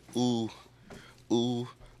like. Ooh. Ooh.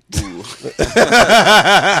 Ooh.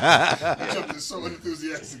 Jumped in so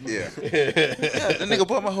enthusiastically. Yeah. The nigga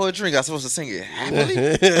bought my whole drink. I was supposed to sing it happily.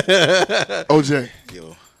 OJ,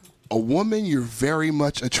 Yo. a woman you're very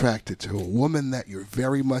much attracted to, a woman that you're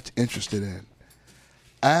very much interested in,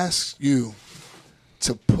 asks you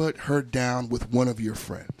to put her down with one of your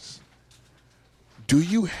friends. Do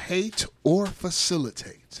you hate or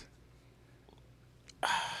facilitate?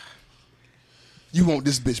 You want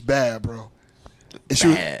this bitch bad, bro. And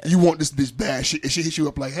Bad. you want this bitch bad. She hits you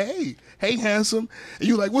up like, hey, handsome. And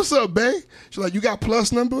you like, what's up, babe? She's like, you got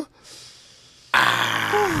plus number?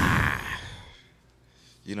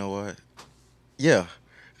 You know what? Yeah.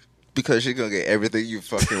 Because you're going to get everything you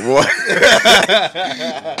fucking want.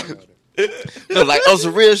 No, like, on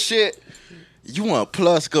some real shit, you want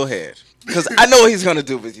plus, go ahead. Because I know what he's going to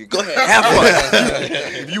do with you. Go ahead. Have fun.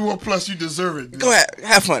 If you want plus, you deserve it. Go ahead.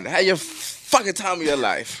 Have fun. Have your fucking time of your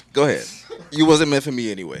life. Go ahead. You wasn't meant for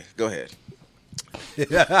me anyway. Go ahead.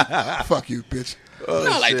 Fuck you, bitch. Oh,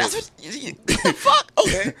 No, like, shit. that's what... fuck?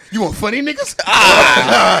 Okay. You want funny niggas?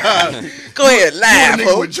 Go ahead. You Laugh, want a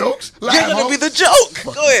nigga ho. with jokes? You're going to be the joke.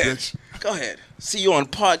 Go you, ahead. bitch. Go ahead. See you on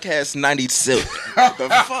podcast 97. The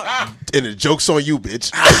fuck? And the joke's on you,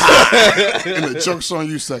 bitch. In the jokes on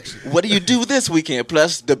you section. What do you do this weekend?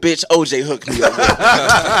 Plus, the bitch OJ hooked me up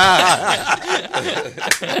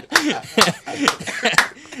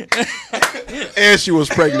with. And she was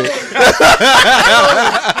pregnant.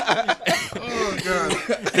 Oh, God.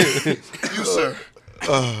 You, sir.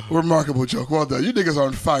 Remarkable joke. Well done. You niggas are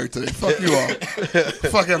on fire today. Fuck you all.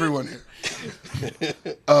 Fuck everyone here.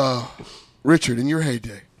 Richard, in your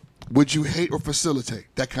heyday, would you hate or facilitate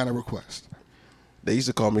that kind of request? They used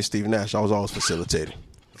to call me Steve Nash. I was always facilitating.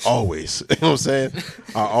 Always. You know what I'm saying?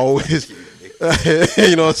 I always.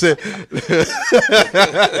 You know what I'm saying?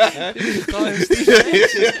 Call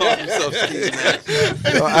himself Steve Nash.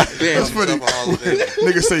 That's funny.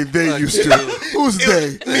 Niggas say they used to. Who's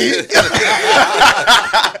they?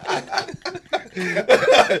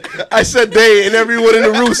 I said they, and everyone in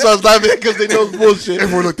the room starts laughing because they know it's bullshit.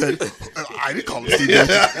 Everyone looked at it. I didn't call him Steve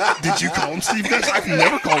Nash. Did you call him Steve Nash? I've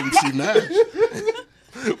never called him Steve Nash.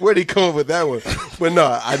 Where'd he come up with that one? But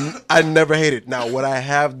no, I never hated. Now, what I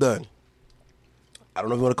have done, I don't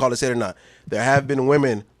know if you want to call it hate or not. There have been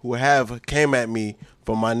women who have came at me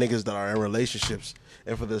for my niggas that are in relationships.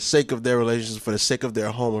 And for the sake of their relationships, for the sake of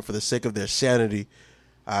their home, and for the sake of their sanity,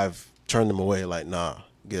 I've turned them away. Like, nah,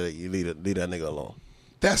 you leave that nigga alone.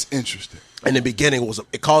 That's interesting. In the beginning,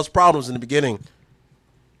 it caused problems in the beginning.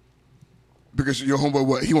 Because your homeboy,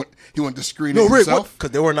 what? He went to screen No, it Rick, himself?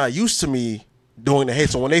 because they were not used to me doing the hate.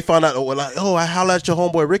 So when they found out, I hollered at your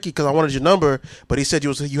homeboy Ricky because I wanted your number, but he said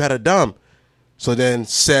you had a dumb. So then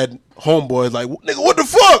said homeboy like, nigga, what the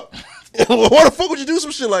fuck? Why the fuck would you do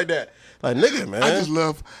some shit like that? Like, nigga, man. I just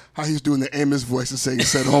love how he's doing the Amos voice and saying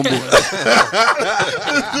said homeboy.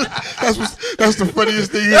 that's the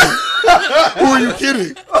funniest thing ever. Who are you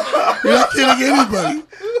kidding? You're not kidding anybody.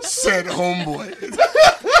 Said homeboy. Get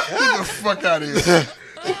the fuck out of here.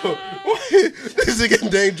 This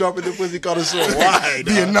nigga name dropping the pussy called us so wide.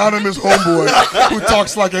 The anonymous homeboy who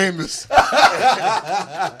talks like Amos.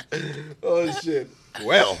 Oh, shit.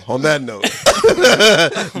 Well, on that note.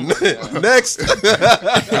 Next.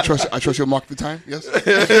 I trust you'll mark the time, yes? What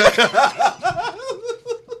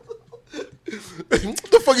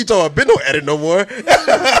the fuck you talking about? Been no edit no more.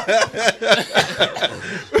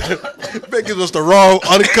 That gives us the wrong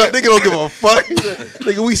uncut. Nigga don't give a fuck.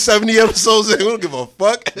 Nigga, we 70 episodes in. We don't give a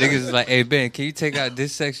fuck. Niggas is like, hey, Ben, can you take out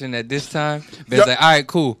this section at this time? Ben's like, all right,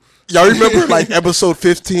 cool. Y'all remember like episode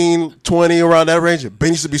 15, 20, around that range?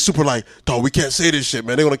 Ben used to be super like, dog, we can't say this shit,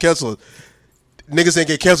 man. They're going to cancel it. Niggas ain't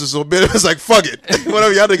get canceled, so Ben was like, fuck it.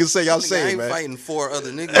 Whatever y'all niggas say, y'all say I it, ain't man. fighting 4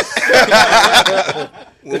 other niggas.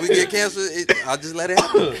 When we get canceled, I'll just let it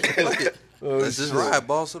happen. Fuck it. Let's just ride,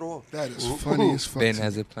 balls to the wall. That is funny as fuck. Ben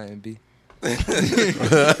has a plan B. He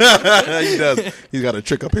does. He's got a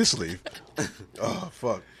trick up his sleeve. Oh,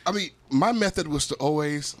 fuck. I mean, my method was to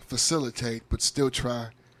always facilitate, but still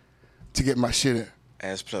try to get my shit in.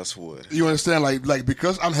 As plus would. You understand? Like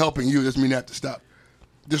because I'm helping you, doesn't mean I have to stop.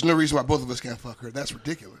 There's no reason why both of us can't fuck her. That's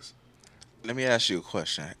ridiculous. Let me ask you a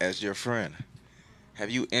question. As your friend,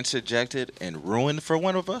 have you interjected and ruined for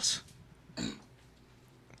one of us?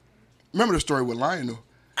 Remember the story with Lionel?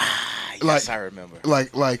 Yes, I remember.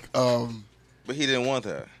 But he didn't want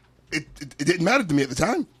that. it didn't matter to me at the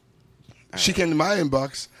time. She came to my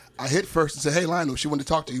inbox. I hit first and said, "Hey, Lionel, she wanted to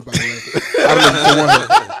talk to you, by the way." I don't even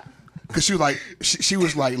want her. Because she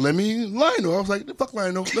was like, let me Lionel. I was like, fuck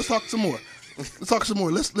Lionel. Let's talk some more.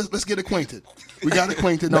 Let's get acquainted. We got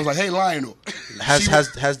acquainted, and I was like, hey, Lionel.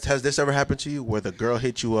 Has this ever happened to you where the girl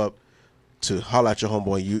hit you up to holler at your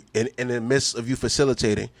homeboy, you in the midst of you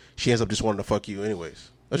facilitating, she ends up just wanting to fuck you anyways?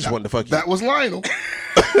 I just wanted to fuck you. That was Lionel.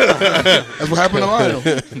 That's what happened to Lionel.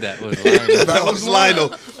 That was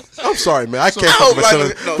Lionel. I'm sorry, man. I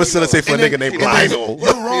can't facilitate for a nigga named Lionel.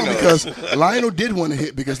 You're wrong because Lionel did want to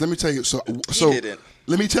hit because let me tell you. So didn't.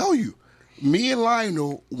 Let me tell you. Me and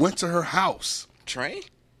Lionel went to her house. Train?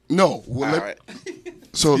 No. All right.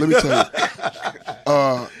 So let me tell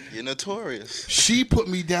you. You're notorious. She put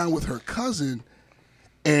me down with her cousin,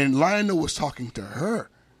 and Lionel was talking to her.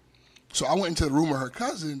 So I went into the room of her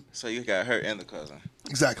cousin. So you got her and the cousin.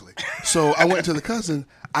 Exactly. So I went into the cousin.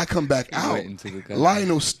 I come back out.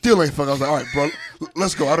 Lionel still ain't fucked. I was like, all right, bro,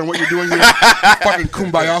 let's go. I don't know what you're doing here. Fucking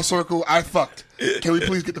kumbaya circle. I fucked. Can we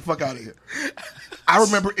please get the fuck out of here? I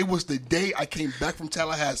remember it was the day I came back from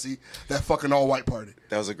Tallahassee, that fucking all-white party.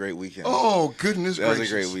 That was a great weekend. Oh, goodness That was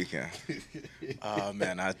gracious. a great weekend. Oh,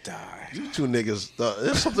 man, I died. You two niggas,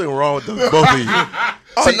 there's something wrong with both of you.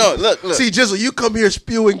 Oh, no, look. See, Jizzle, you come here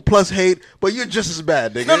spewing plus hate, but you're just as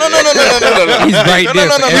bad, nigga. No. He's right there.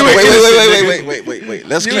 No. for every- Wait.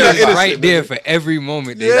 Let's He's clarify. right there for every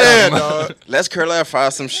moment. they Yeah, talking about. dog. Let's clarify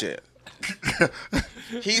some shit.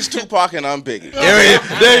 He's Tupac and I'm Biggie.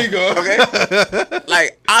 There you go. Okay?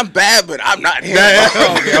 Like, I'm bad, but I'm not him.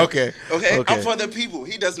 Okay. Okay? I'm for the people.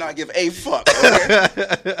 He does not give a fuck.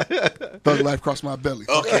 Okay? Thug life crossed my belly.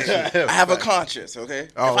 Okay. I have a conscience, okay?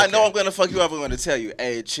 Oh, if I know okay. I'm gonna fuck you up, I'm gonna tell you,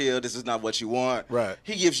 hey, chill, this is not what you want. Right.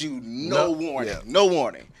 He gives you No, warning. yeah. No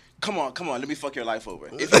warning. Come on, let me fuck your life over.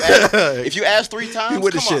 If you ask 3 times,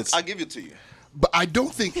 with the come on, shits. I'll give it to you. But I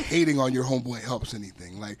don't think hating on your homeboy helps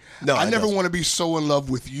anything. Like, No, I it never doesn't. want to be so in love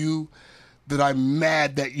with you that I'm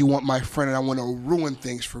mad that you want my friend and I want to ruin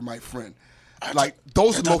things for my friend. Like,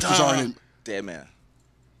 those emotions aren't in. Dead man.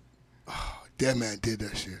 Dead man did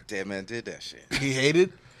that shit. Dead man did that shit. He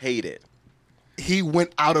hated? Hate it. He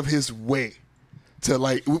went out of his way to,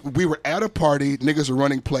 like, we were at a party, niggas are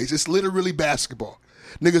running plays. It's literally basketball.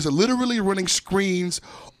 Niggas are literally running screens.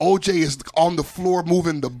 OJ is on the floor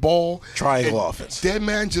moving the ball. Triangle And offense. Dead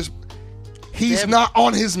man he's not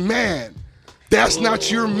on his man. That's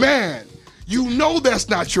not your man. You know that's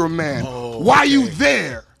not your man. Why you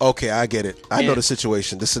there? Okay, I get it. I know And- the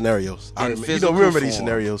situation, the scenarios. I In remember, physical remember these form.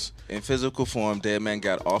 scenarios. In physical form, Dead Man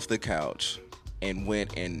got off the couch and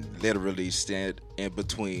went and literally stood in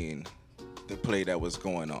between the play that was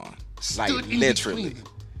going on. Like, Stood in literally. between.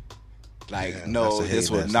 Like, Yeah, no, that's a this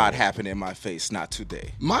hate, will that's not a- happen in my face. Not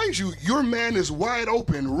today. Mind you, your man is wide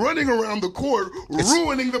open, running around the court,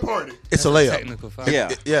 ruining the party. It's a That's layup. technical foul. Yeah.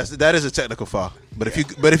 Yes, that is a technical foul. But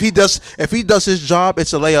if he does his job,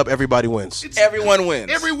 it's a layup. Everybody wins. Everyone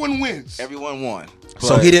wins. Everyone wins. Everyone won.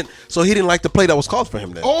 So But he didn't like the play that was called for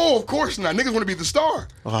him then. Oh, of course not. Niggas want to be the star.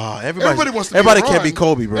 Everybody wants to everybody be can't LeBron. be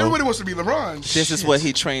Kobe, bro. Everybody wants to be LeBron. This is what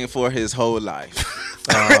he trained for his whole life.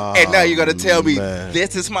 And now you're going to tell me man.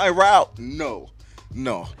 this is my route? No.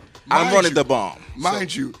 I'm Mind running you- the bomb.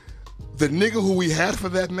 Mind you, the nigga who we had for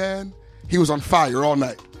that man, he was on fire all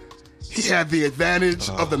night. He had the advantage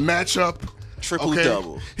of the matchup.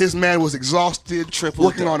 Triple-double. His man was exhausted, working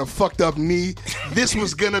Triple-double. on a fucked up knee. This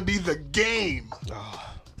was gonna be the game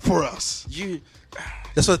for us.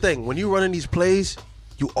 That's the thing. When you're running these plays,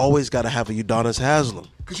 you always got to have a Udonis Haslam.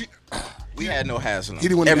 Cause We had no Haslam. He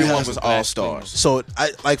didn't want to be Everyone Haslam. was all stars. So,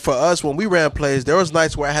 like for us, when we ran plays, there was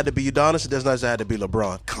nights where I had to be Udonis, and there's nights I had to be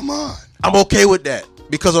LeBron. come on. I'm okay with that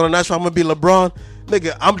because on the nights where I'm gonna be LeBron,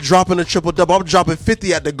 nigga, I'm dropping a triple double. I'm dropping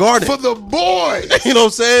 50 at the Garden. For the boy. You know what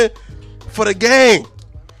I'm saying? For the gang.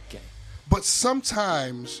 But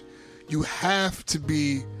sometimes you have to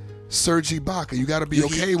be Serge Ibaka. You got to be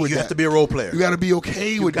okay with that. You have to be a role player. You got to be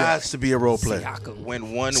okay You with got that. to be a role player.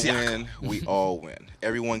 When one win, we all win.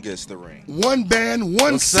 Everyone gets the ring. One band,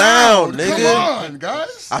 one sound, sound. nigga. Come on,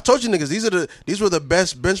 guys. I told you niggas, these were the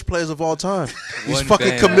best bench players of all time. These One fucking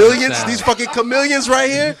band, one chameleons, sound. these fucking chameleons right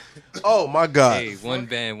here. Oh my God. Hey, one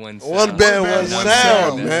band, one sound. One band, one one sound,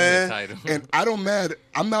 sound, man. That's the title. And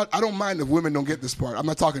I don't mind if women don't get this part. I'm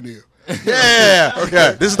not talking to you. Yeah.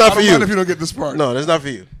 Okay. This is not I for don't you. mind if you don't get this part. No, this is not for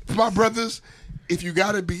you. For my brothers, if you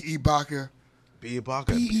gotta be Ibaka, Be Ibaka.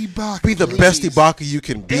 be Ibaka. Be the please. best Ibaka you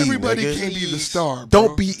can be. Everybody nigga. can't be the star. Bro.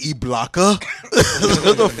 Don't be Ibaka.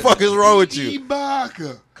 What the fuck is wrong with you?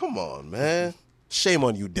 Ibaka. Come on, man. Shame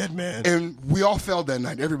on you, dead man. And we all failed that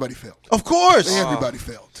night. Everybody failed. Of course. Everybody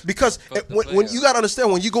failed. Because Fuck the when playoffs. you gotta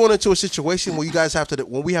understand, when you going into a situation where you guys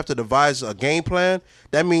when we have to devise a game plan,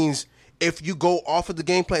 that means if you go off of the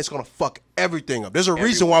game plan, it's gonna fuck everything up. There's a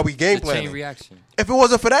reason why we game The chain plan. reaction. If it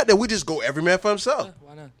wasn't for that, then we just go every man for himself. Yeah,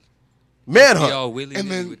 why not? Manhunt. We all willy And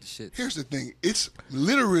nilly then with the shit. here's the thing. It's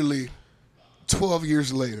literally 12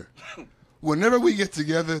 years later. Whenever we get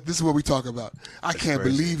together, this is what we talk about. I can't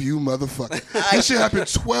believe you, motherfucker. This shit happened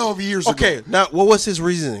 12 years ago. Okay, now what was his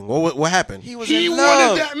reasoning? What happened? He was He in wanted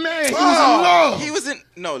love. that man. He was in love. He was in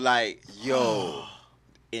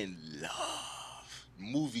in love.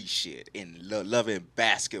 Movie shit. In love, loving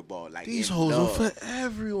basketball. Like These in hoes are love. for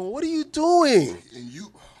everyone. What are you doing? And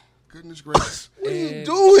you, goodness gracious, What are you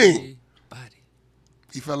doing? Everybody.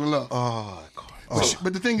 he fell in love. Oh,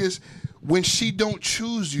 But the thing is, when she don't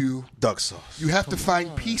choose you, duck sauce. you have to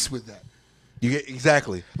find peace with that. You get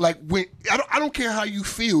exactly. Like when I don't care how you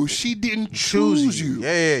feel, she didn't choose you.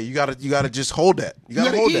 Yeah. You gotta just hold that. You You gotta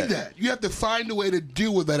gotta hold eat that. that. You have to find a way to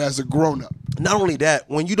deal with that as a grown up. Not only that,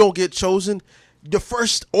 when you don't get chosen, your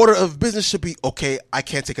first order of business should be, okay, I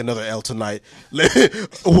can't take another L tonight.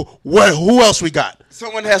 Who else we got?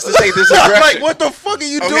 Someone has to take this aggression. Like, what the fuck are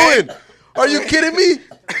you doing? Are you kidding me?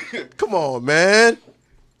 Come on, man.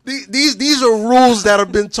 These are rules that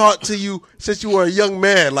have been taught to you since you were a young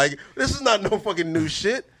man. Like, this is not no fucking new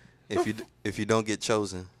shit. If you don't get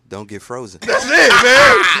chosen, don't get frozen. That's it,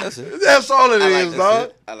 man. That's it. That's all it is,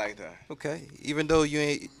 dog. I like that. Okay. Even though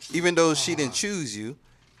she didn't choose you,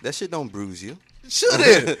 that shit don't bruise you.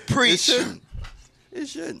 Shouldn't. Preach. It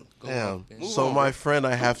shouldn't. Damn. So, my friend,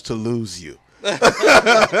 I have to lose you. The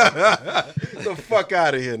fuck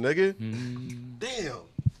out of here, nigga. Damn.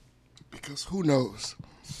 Because who knows?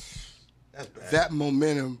 That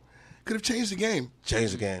momentum could have changed the game.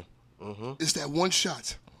 Change the game. It's that one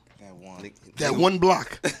shot. That one. That one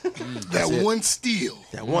block. That one steal.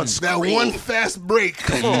 That one That one fast break.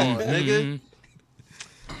 Come on, nigga.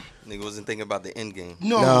 Nigga wasn't thinking about the end game.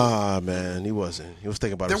 No. Nah, man, he wasn't. He was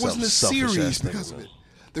thinking about There himself. wasn't a Selfish series ass nigga, because of man. it.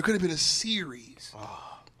 There could have been a series.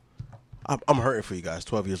 I'm hurting for you guys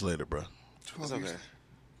 12 years later, bro. 12 It's years. okay.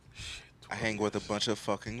 I hang with a bunch of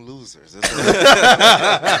fucking losers. It's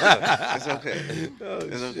okay.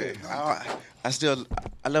 It's okay.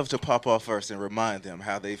 I love to pop off first and remind them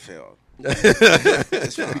how they felt.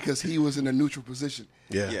 Because he was in a neutral position.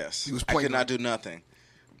 Yeah. Yes. He was I playing could not do nothing.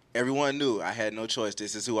 Everyone knew I had no choice.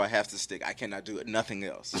 This is who I have to stick. I cannot do nothing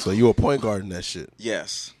else. So you a point guard in that shit.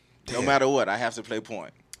 Yes. No Damn. matter what, I have to play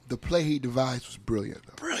point. The play he devised was brilliant,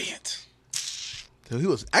 though. Brilliant. He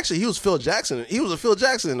was Phil Jackson. He was a Phil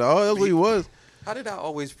Jackson, dog. That's what he was. How did I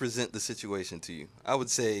always present the situation to you? I would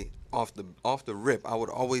say off the rip, I would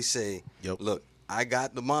always say, Yep. look, I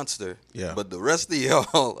got the monster, Yeah. but the rest of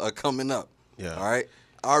y'all are coming up. Yeah. All right?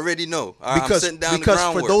 I already know. I'm Because sitting down the for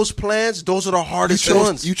groundwork. those plans, those are the hardest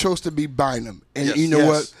ones. You chose to be Bynum. And Yes. you know Yes.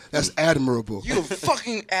 what? That's admirable. You're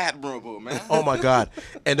fucking admirable, man. Oh my God.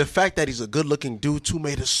 And the fact that he's a good looking dude too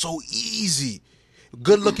made it so easy.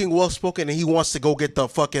 Good looking, well spoken, and he wants to go get the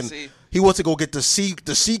fucking he wants to go get the sea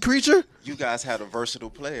creature? You guys had a versatile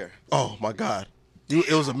player. Oh my God.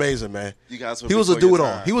 It was amazing, man. You guys were He was a before your do it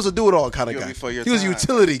all. time. He was a do it all kind of You were guy. before your He was a time.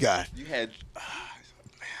 utility guy. You had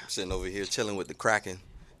sitting over here chilling with the Kraken.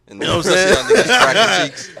 And You know what I'm saying? y'all niggas cracking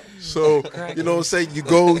cheeks. So, you know what I'm saying? You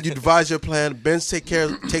go, you devise your plan. Benz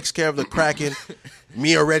takes care of the Kraken.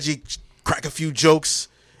 Me or Reggie crack a few jokes.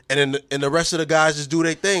 And then the rest of the guys just do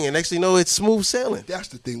their thing. And next thing you know, it's smooth sailing. That's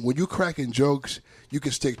the thing. When you're cracking jokes, you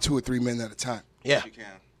can stick 2 or 3 men at a time. Yeah. you can.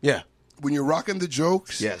 Yeah. When you're rocking the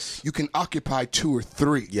jokes, Yes. you can occupy 2 or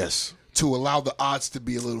 3 Yes. to allow the odds to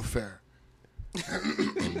be a little fair. Man,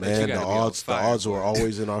 gotta the be on odds fire, were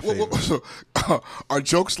always in our favor. So, are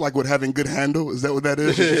jokes like with having good handle? Is that what that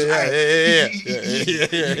is? Yeah. You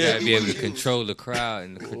gotta be able to control the crowd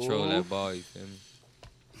and control that ball. You feel me?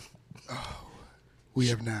 We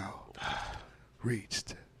have now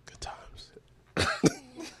reached Good times.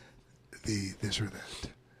 the this or that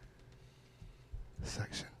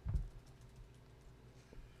section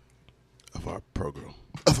Of our program.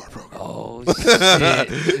 of our program. Oh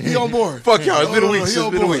shit! He on board. Fuck y'all. It's been No, weeks. he It's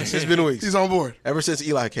on been board. weeks. It's been weeks. He's on board. Ever since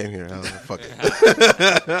Eli came here, I was like, fuck it.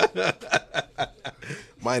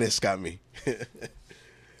 Minus got me.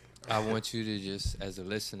 I want you to just, as a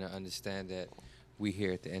listener, understand that we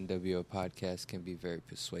here at the NWO podcast can be very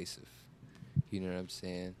persuasive. You know what I'm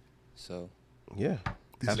saying? So Yeah.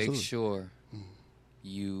 make sure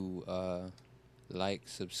you like,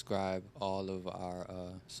 subscribe all of our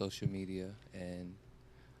social media and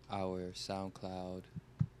our SoundCloud,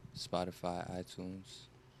 Spotify, iTunes,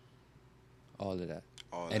 all of that.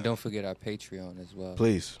 And don't forget our Patreon as well.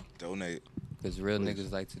 Please. Donate. Because real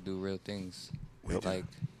niggas like to do real things. Like,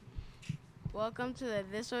 Welcome to the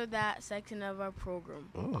This or That section of our program.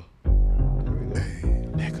 Oh.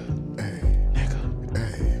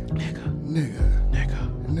 Nigga.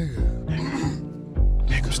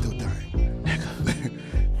 I'm still dying.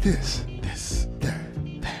 This, that,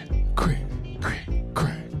 crack,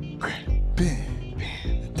 Ben,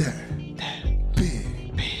 that,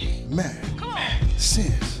 big, mad,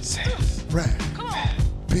 sense, rap,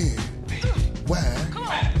 big, wag,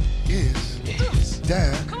 is,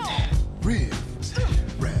 that, rib,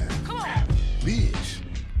 rap, bitch,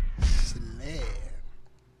 slam.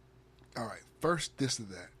 All right, first this or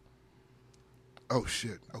that. Oh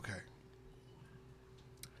shit. Okay.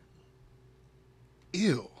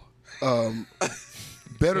 Ew.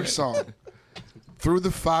 Better song. Through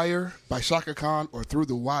the Fire by Shaka Khan or Through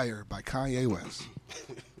the Wire by Kanye West.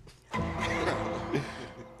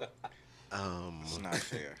 It's not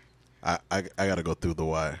fair. I gotta go through the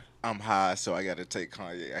wire. I'm high, so I got to take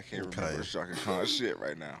Kanye. I can't remember Kanye. Shaka Khan shit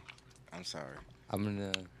right now. I'm sorry. I'm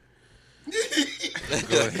gonna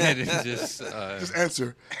Go ahead and just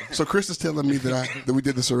answer. So Chris is telling me that we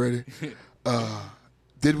did this already.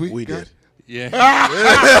 Did we? We guys? did. yeah.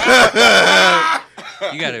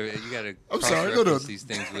 You gotta. I'm sorry. No. These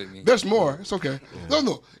things with me. There's more. It's okay.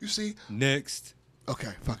 No. You see? Next.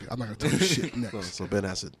 Okay, fuck it. I'm not gonna tell you shit next. So Ben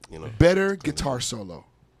has to, Better guitar solo.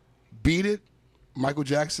 Beat It, Michael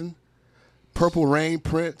Jackson. Purple Rain,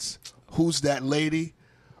 Prince. Who's That Lady?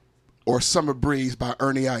 Or Summer Breeze by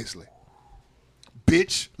Ernie Isley.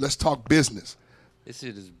 Bitch, let's talk business. This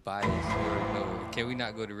shit is biased. You already know it. Can we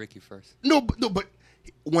not go to Ricky first? No, but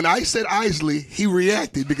when I said Isley, he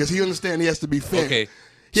reacted because he understands he has to be fair. Okay.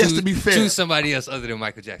 He has to be fair. Choose somebody else other than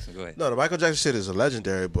Michael Jackson. Go ahead. No, the Michael Jackson shit is a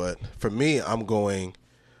legendary, but for me, I'm going,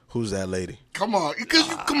 Who's That Lady? Come on.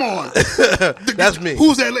 Come on. That's me.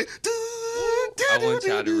 Who's That Lady? I want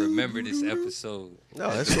y'all to remember this episode. No,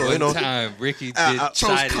 that's cool. One time, Ricky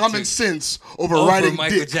chose common sense over over writing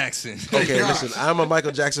Michael dick. Jackson. Okay, Gosh. listen, I'm a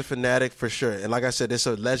Michael Jackson fanatic for sure. And like I said, it's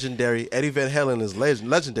a legendary, Eddie Van Halen is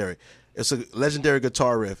legendary. It's a legendary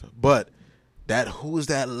guitar riff. But that Who's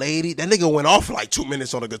That Lady? That nigga went off for like 2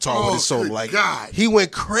 minutes on the guitar with his solo. Good Like, God. he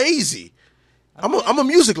went crazy. I'm a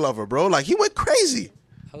music lover, bro. Like, he went crazy.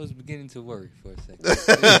 I was beginning to worry for a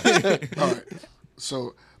second. All right.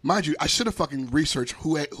 So, mind you, I should have fucking researched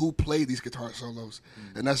who played these guitar solos,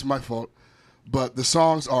 and that's my fault. But the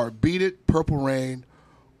songs are Beat It, Purple Rain,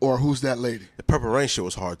 or Who's That Lady? The Purple Rain shit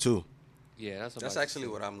was hard, too. Yeah, That's actually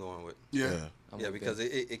what I'm going with. Yeah. Yeah, because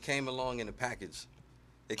it came along in the package.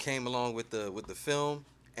 It came along with the film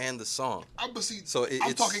and the song. I'm it's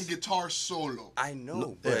talking guitar solo. I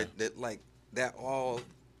know, but that all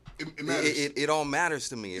It matters. it all matters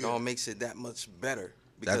to me. It all makes it that much better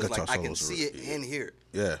because guitar like I can solo's see it and hear it.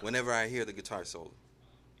 Yeah. Whenever I hear the guitar solo,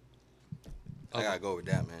 I gotta go with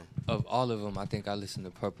that, man. Of all of them, I think I listen to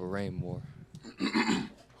Purple Rain more,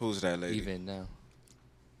 Who's That Lady? even now.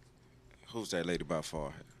 Who's That Lady by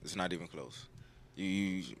far? It's not even close.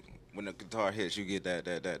 You when the guitar hits, you get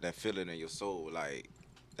that feeling in your soul. Like,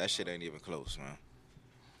 that shit ain't even close, man.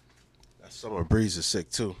 That Summer Breeze is sick,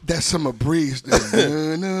 too. That Summer Breeze.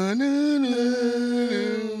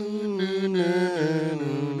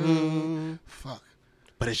 Fuck.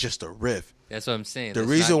 But it's just a riff. That's what I'm saying. The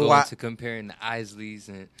Let's reason not go why- into comparing the Isleys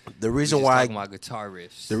and The we reason just why talking about guitar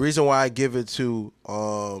riffs. the reason why I give it to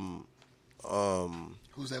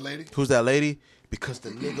Who's That Lady? Who's That Lady? Because the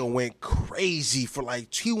nigga went crazy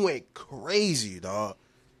he went crazy, dog.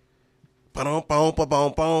 Ba-dum, boom,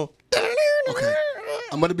 ba-boom, boom. Okay.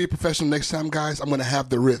 I'm going to be professional next time, guys. I'm going to have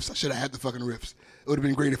the riffs. I should have had the fucking riffs. It would have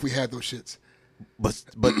been great if we had those shits.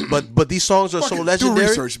 But these songs are so Fucking legendary. Do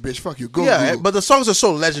research, bitch. Fuck you. Go Yeah, Google. but the songs are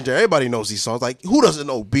so legendary. Everybody knows these songs. Like, who doesn't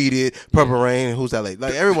know Beat It, Purple Rain, Who's That Lady?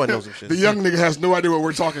 Like, everyone knows them shit. The young nigga has no idea what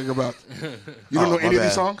we're talking about. You don't know my any of these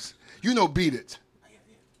bad. songs? You know Beat It.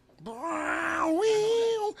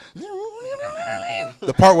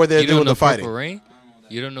 The part where they're you don't doing know the fighting. Purple Rain?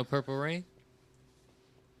 You don't know Purple Rain?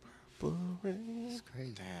 It's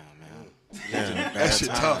crazy. That shit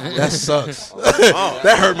tough. That sucks.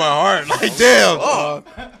 That hurt my heart. Like, damn.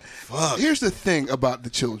 Fuck. Here's the thing about the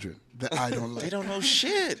children that I don't like. They don't know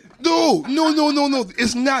shit. No.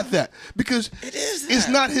 It's not that. Because it's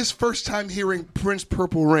not his first time hearing Prince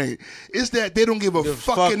Purple Rain. It's that they don't give a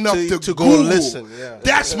fuck fuck enough to to go Google. listen, yeah.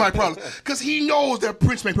 That's my problem. Because he knows that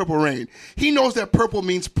Prince made Purple Rain. He knows that purple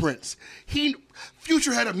means Prince.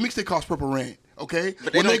 Future had a mixtape called Purple Rain. Okay?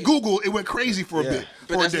 But When they they don't- Google, it went crazy for a bit.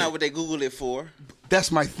 But for a that's day. not what they Google it for.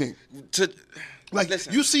 That's my thing. Like,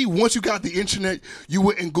 Listen. you see, once you got the internet, you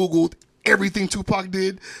went and Googled everything Tupac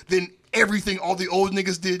did, then everything all the old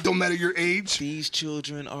niggas did, don't matter your age. These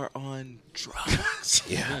children are on drugs.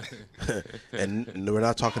 Yeah. And we're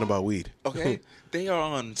not talking about weed. Okay? They are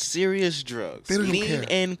on serious drugs. They don't Lean care.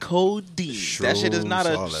 and codeine. That shit is not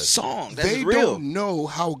Shrooms, a all that. song. That's They real. don't know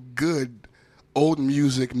how good old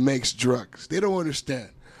music makes drugs. They don't understand.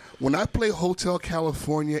 When I play Hotel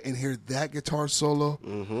California and hear that guitar solo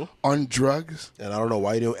on drugs, And I don't know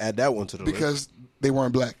why you didn't add that one to the list. because they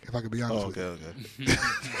weren't black, if I could be honest Oh, with okay, you. okay.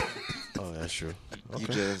 Oh, that's true. You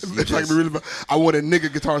Okay. just, If I could be really, I wanted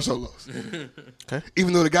nigga guitar solos. Okay.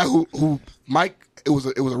 Even though the guy who Mike, it was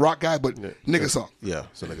a rock guy, but nigga song. Yeah,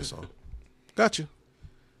 it's a nigga song. Got you.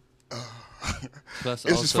 Plus,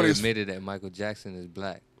 It's just funny also as- admitted that Michael Jackson is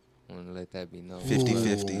black. I want to let that be known.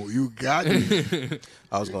 50-50. Ooh, you got me.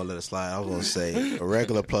 I was gonna let it slide. I was gonna say a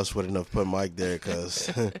regular plus wouldn't have put Mike there because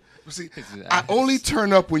See, I only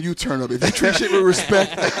turn up when you turn up. If you treat shit with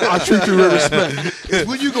respect, I treat you with respect. If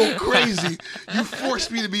when you go crazy, you force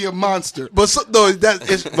me to be a monster. but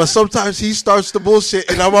but sometimes he starts the bullshit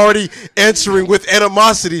and I'm already answering with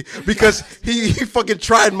animosity because he fucking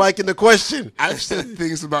tried Mike in the question. I've said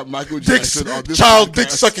things about Michael Dick, Jackson on this child podcast. dick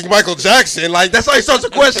sucking Michael Jackson. Like that's how he starts a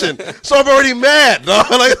question. So I'm already mad. Dog.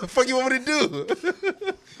 Like what the fuck you want me to do?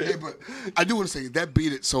 Hey, but I do want to say that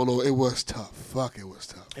Beat It solo, it was tough. Fuck, it was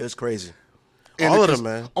tough. It was crazy. And All of because-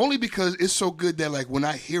 them, man. Only because it's so good that like when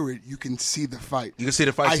I hear it, you can see the fight. You can see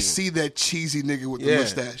the fight I scene. see that cheesy nigga with the Yeah.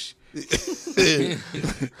 mustache.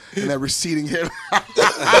 And that receding hair.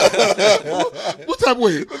 what type?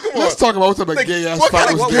 Wait, let's talk about what type of gay ass what fight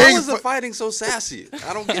kind of- was Why gay. was the fighting so sassy?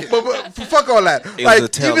 I don't get it. But fuck all that. It Like was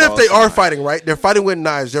a even tell-all if they are sign. fighting, right? They're fighting with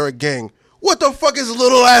knives. They're a gang. What the fuck is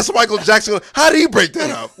little ass Michael Jackson? How did he break that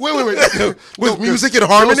up? Wait. With music and There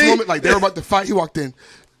was harmony? a moment, like they were about to fight. He walked in.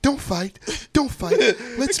 Don't fight.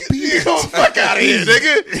 Let's beat You it. go fuck out of here,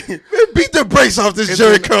 nigga. Man, beat the brakes off this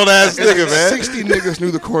Jerry curl ass nigga, man. 60 niggas knew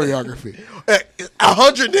the choreography.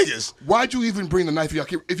 100 niggas. Why'd you even bring the knife?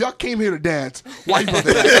 If y'all came here to dance, why you brought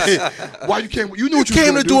the knife? Why you came? You knew what you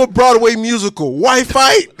Came was to gonna do a Broadway musical. Why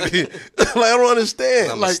fight? Like I don't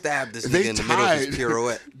understand. I'm Like gonna stab this they nigga in the middle of his tied.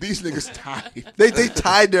 pirouette. These niggas tied. they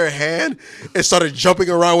tied their hand and started jumping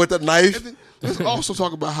around with the knife. Let's also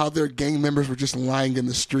talk about how their gang members were just lying in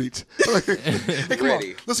the streets. Hey, come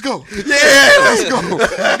Ready. on, let's go. Yeah. Let's go.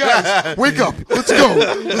 Hey, guys, wake up. Let's go.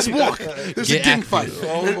 Let's walk. There's Get a gang active. fight.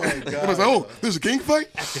 Oh my I god. was like, oh, there's a gang fight?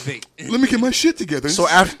 Activate. Let me get my shit together. So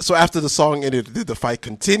after the song ended, did the fight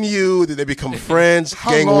continue? Did they become friends?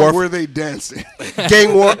 how Gang long warfare. were they dancing?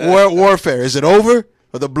 Gang warfare. Is it over?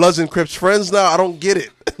 Are the Bloods and Crips friends now? I don't get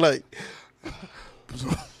it. Like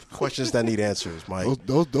questions that need answers, Mike.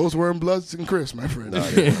 Those weren't Bloods and Chris, my friend.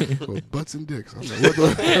 Well, butts and dicks. I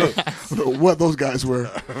don't know what those guys were,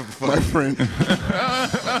 my friend.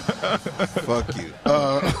 Fuck you.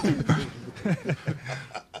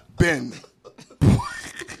 Ben,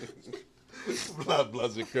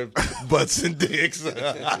 Bloods and Crips, butts and dicks.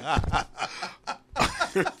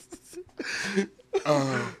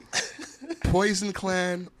 Poison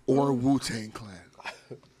Clan or Wu Tang Clan?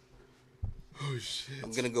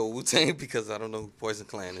 I'm gonna go Wu Tang because I don't know who Poison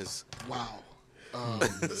Clan is. Wow.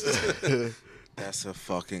 That's a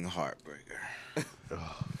fucking heartbreaker.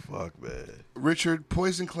 Fuck, man. Richard,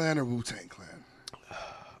 Poison Clan or Wu Tang Clan?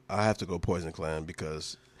 I have to go Poison Clan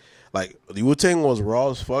because, like, the Wu Tang was raw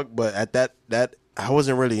as fuck, but at that I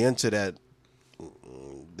wasn't really into that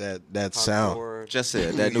sound. Hardcore. Just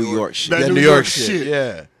said that New York shit. That That New New York York shit. shit.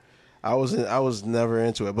 Yeah. I was never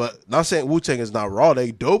into it. But not saying Wu Tang is not raw,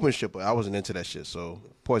 they dope and shit, but I wasn't into that shit. So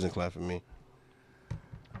Poison Clan for me.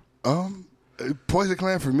 Poison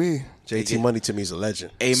Clan for me. JT Money to me is a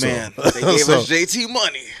legend. Amen. So, They gave so- us JT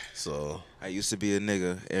money. So I used to be a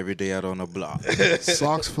nigga every day out on the block.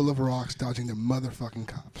 Socks full of rocks, dodging the motherfucking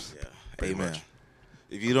cops. Yeah. Amen.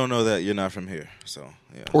 If you don't know that, you're not from here. So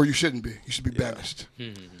yeah. Or you shouldn't be. You should be banished.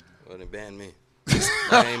 Well, they banned me.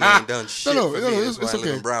 Miami ain't done shit. No, for me. it's That's why I live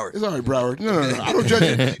okay. in Broward. It's all right, Broward. No. I don't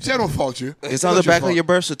judge you. See, I don't fault you. It's on the not back fault. of your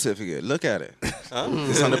birth certificate. Look at it. It's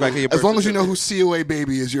on the back of your birth As long as you know certificate. who COA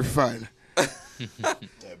baby is, you're fine.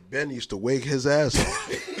 Ben used to wake his ass off.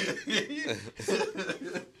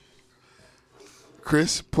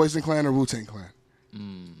 Chris, Poison Clan or Wu Tang Clan? I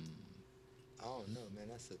don't know, man.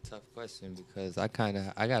 That's a tough question because I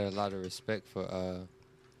got a lot of respect for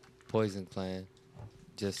Poison Clan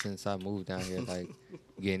just since I moved down here, like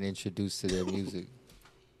getting introduced to their music.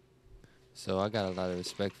 So I got a lot of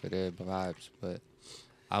respect for their vibes, but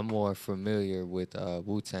I'm more familiar with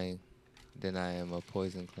Wu Tang than I am a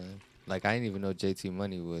Poison Clan. Like I didn't even know JT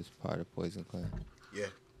Money was part of Poison Clan. Yeah.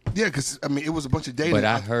 Yeah, because, I mean, it was a bunch of dating. But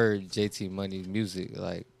I heard JT Money's music,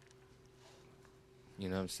 like, you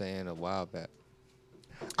know what I'm saying, a while back.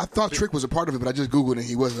 I thought Trick was a part of it, but I just Googled and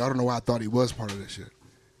he wasn't. I don't know why I thought he was part of this shit.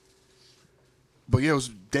 But yeah, it was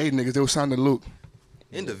dating niggas. They were sounding Luke.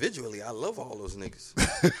 Individually, I love all those niggas.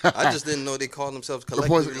 I just didn't know they called themselves The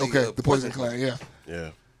collectively. the Poison Clan, yeah. Yeah.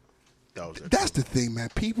 That was it. That's the thing, man.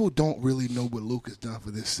 People don't really know what Luke has done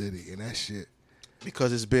for this city, and that shit.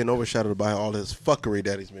 Because it's been overshadowed by all this fuckery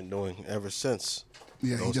that he's been doing ever since.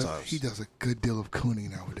 Yeah, Those times. he does a good deal of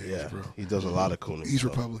cooning nowadays, Yeah. bro. He does a lot of cooning. He's so.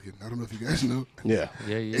 Republican. I don't know if you guys know. Yeah.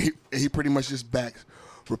 Yeah. He pretty much just backs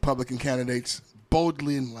Republican candidates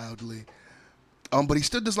boldly and loudly. But he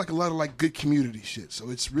still does like a lot of like good community shit,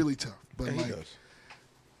 so it's really tough. But Yeah, he like,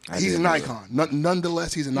 does. he's an icon.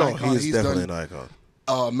 Nonetheless, he's an No, icon. he is He's definitely done an icon.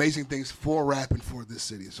 amazing things for rap and for this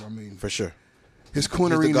city. So I mean, For sure. his He's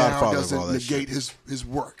coonery the now godfather of all doesn't that negate his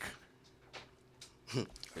work.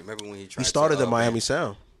 Remember when he tried He started to, the Miami ban,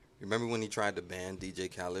 sound. Remember when he tried to ban DJ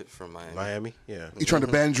Khaled from Miami? Miami, yeah. He trying to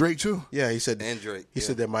ban Drake too. Yeah, he said And Drake, He yeah.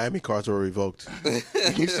 said that Miami cards were revoked.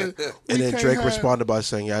 He said, And "We then can't Drake have-" responded by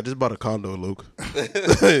saying, "Yeah, I just bought a condo, Luke."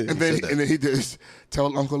 And then he did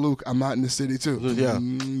tell Uncle Luke, "I'm out in the city too." Yeah.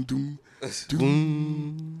 Doom,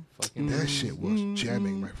 doom, Fucking That shit was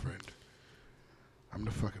jamming, my friend. I'm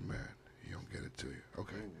the fucking man. He don't get it to you.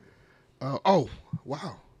 Okay. Oh,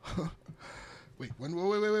 wow. Wait.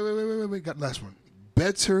 Got the last one.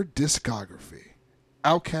 Better discography.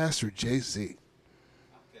 Outkast or Jay-Z?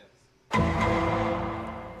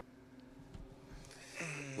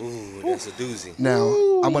 Ooh, that's a doozy. Now,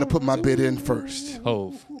 I'm going to put my bid in first.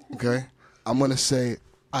 Hove. Okay? I'm going to say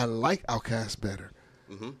I like Outkast better.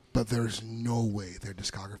 But there's no way their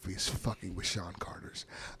discography is fucking with Sean Carter's.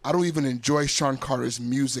 I don't even enjoy Sean Carter's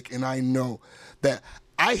music, and I know that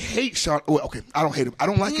I hate Sean. Well, okay, I don't hate him. I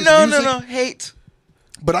don't like his music. hate.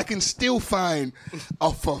 But I can still find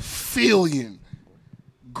a fulfilling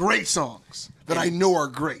great songs that I know are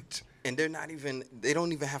great. And they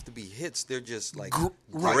don't even have to be hits. They're just like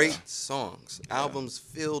Right. great songs. Albums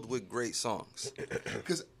filled with great songs.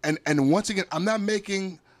 And once again, I'm not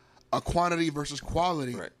making a quantity versus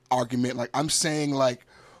quality Right. argument. Like, I'm saying, like,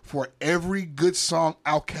 for every good song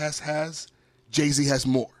Outkast has, Jay-Z has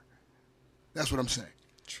more. That's what I'm saying.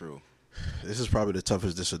 True. This is probably the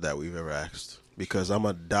toughest this or that we've ever asked because I'm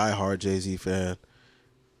a diehard Jay-Z fan,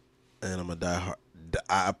 and I'm a diehard.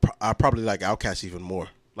 I probably like Outkast even more.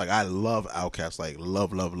 Like, I love Outkast, like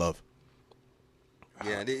love.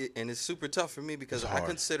 Yeah, and it's super tough for me because It's I hard.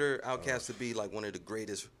 consider Outkast to be like one of the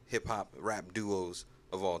greatest hip hop rap duos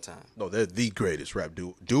of all time. No, they're the greatest rap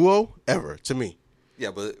duo ever to me.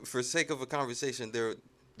 Yeah, but for sake of a conversation,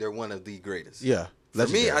 they're one of the greatest. Yeah, For me,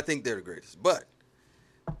 legendary. I think they're the greatest. But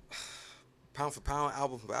pound for pound,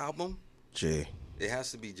 album for album, Jay. it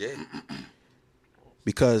has to be Jay.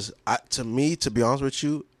 Because to me, to be honest with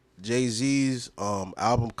you, Jay-Z's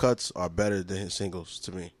album cuts are better than his singles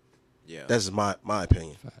to me. Yeah. That's my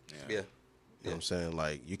opinion. Yeah. You know what I'm saying?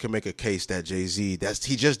 Like, you can make a case that Jay-Z,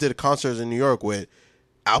 he just did a concert in New York with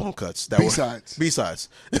album cuts. B-sides. B-sides.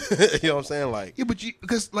 You know what I'm saying? Like, Yeah, but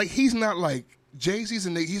because like he's not like Jay-Z's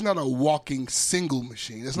he's not a walking single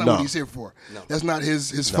machine. That's not No. what he's here for. No. That's not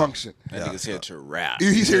his function. That nigga's here to rap.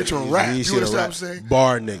 He's here to rap. he's You here to understand what rap. I'm saying?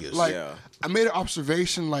 Bar niggas. Like, Yeah. I made an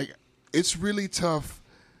observation, like, it's really tough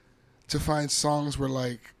to find songs where,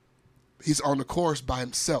 like, he's on the chorus by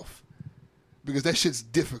himself. Because that shit's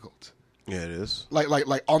difficult. yeah, it is. Like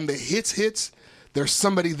on the hits, there's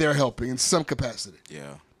somebody there helping in some capacity.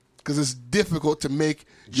 Yeah. Because it's difficult to make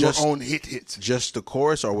Just- your own hits. Just the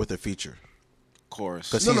chorus or with a feature?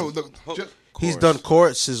 Chorus. 'Cause No, he's- no. He's done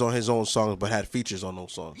choruses on his own songs, but had features on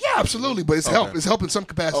those songs. Yeah, absolutely. But it's Okay. It's helping some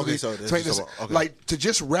capacity. Okay, so to this make is this, about- okay. like, to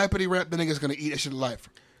just rapidy rap, the nigga's going to eat that shit alive.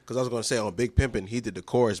 Because I was going to say, on Big Pimpin', he did the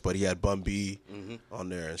chorus, but he had Bun B on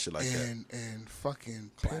there and shit like that. And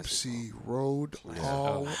fucking Pimp C rode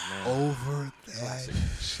all over that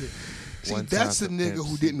shit. See, One that's the time for nigga Pimp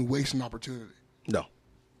who C. didn't waste an opportunity. No.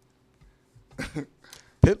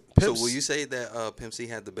 So Pimps, will you say that Pimp C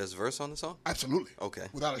had the best verse on the song? Absolutely. Okay.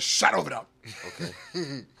 Without a shadow of a doubt.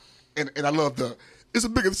 Okay. And I love it's a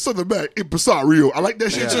bigger Southern man impresario. I like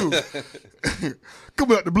that shit too.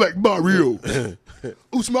 Coming out the black barrio.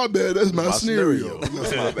 Oops, my bad. That's my scenario.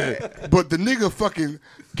 That's my bad. But the nigga fucking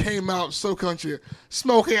came out so country.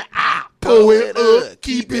 Smoking, pour it up,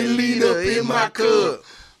 keep it lean up in my cup.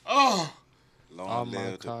 Oh, All Long my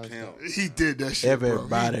live the cars pimp. he did that shit, bro. He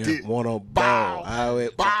everybody did. want to bow.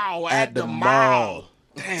 Bow at the mall.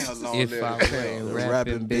 Damn, long If live I the pimp. wasn't Rapping,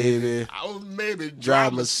 rapping, baby. baby. I was maybe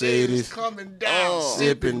Drive Mercedes. coming down,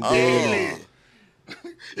 Sipping daily. daily.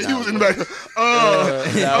 He was in the back.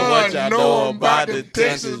 Now what y'all know about the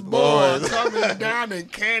Texas boys? coming down in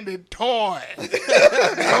candy toy.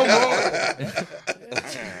 Come on.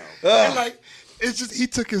 And like, it's just he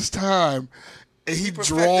took his time and he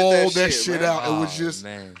perfected drawled that that shit, shit man. out. It was Oh, just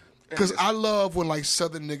man. because I love when like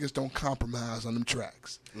Southern niggas don't compromise on them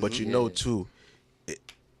tracks. But you know, too,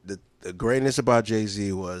 the greatness about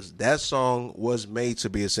Jay-Z was that song was made to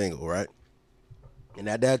be a single, right? And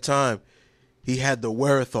at that time, he had the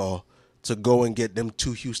wherewithal to go and get them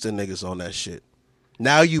two Houston niggas on that shit.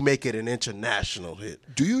 Now you make it an international hit.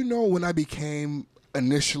 Do you know when I became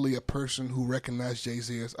initially a person who recognized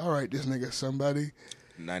Jay-Z as, all right, this nigga somebody?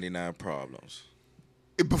 99 Problems.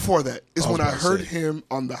 Before that, it's when I about to heard say. him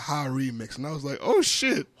on the High remix, and I was like, "Oh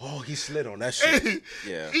shit!" Oh, he slid on that shit. Hey,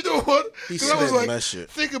 Yeah. you know what? He 'Cause I was slid on like, that shit.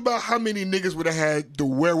 think about how many niggas would have had the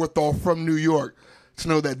wherewithal from New York to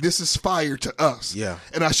know that this is fire to us. Yeah.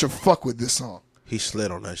 and I should fuck with this song He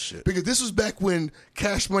slid on that shit. because this was back when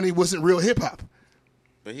Cash Money wasn't real hip hop.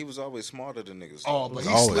 But he was always smarter than niggas. Oh, though. but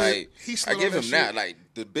Always. he slid I on give that him that. shit. Like,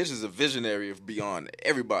 the bitch is a visionary beyond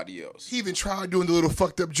everybody else. He even tried doing the little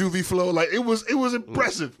fucked up juvie flow. Like it was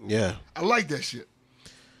impressive. Yeah. I like that shit.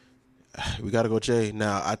 We got to go Jay.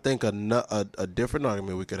 Now, I think a different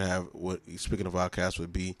argument we could have, speaking of Outkast,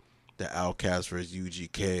 would be the Outkast versus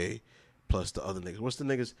UGK plus the other niggas. What's the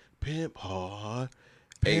niggas? Pimp Hard.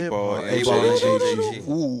 Pimp A-Ball, Hard, A-Ball, A-Ball, MJG.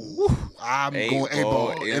 Ooh, I'm going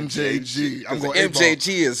A-Ball, MJG. I'm going A-Ball. MJG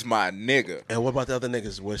is my nigga. And what about the other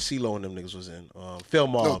niggas where CeeLo and them niggas was in? Phil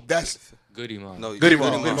Mob. No, that's Goody Mob. No, Goody Goody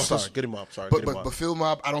Mob. Mob. Sorry. Goody Mob. Sorry. but Goody but Mob. but Phil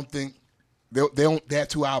Mob. I don't think they had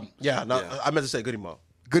two albums. Yeah, no, Yeah. I meant to say Goody Mob.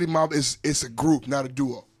 Goody Mob is a group, not a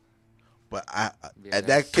duo. But Yeah, at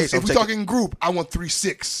that case, If I'm we taking, talking group, I want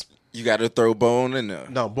 3-6. You got to throw Bone in there.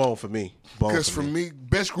 no, Bone for me. Bone Because for for me,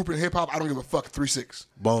 best group in hip hop, I don't give a fuck. 3-6.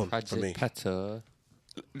 Bone Project for me. Petter.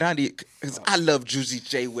 'Cause I love Juicy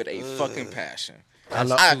J with a fucking passion. I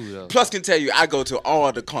love. True, though. Plus, can tell you, I go to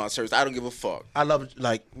all the concerts. I don't give a fuck. I love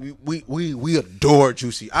like we adore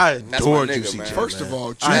Juicy. I That's adore my nigga, Juicy. man. J, First man. of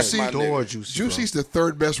all, I Juicy, adore Juicy. Juicy's the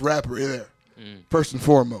third best rapper in there. First and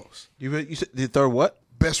foremost, You said the third what?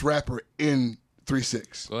 best rapper in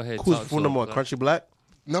 3-6. Go ahead. Who's talk for to number him, one? bro. Crunchy Black.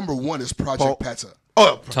 Number one is Project Paul- Pata.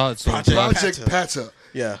 Oh, Talk to him. Project Pata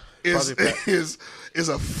Yeah. is Project Pat. is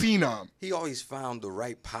a phenom. He always found the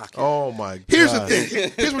right pocket. Oh my god. Here's the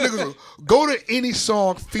thing. Here's what niggas do. Go to any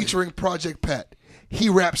song featuring Project Pat. He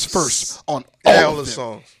raps first on all All of the them.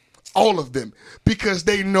 songs. All of them. Because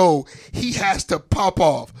they know he has to pop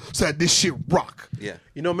off so that this shit rock. Yeah.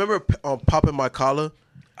 You know, remember Popping My Collar?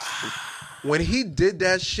 When he did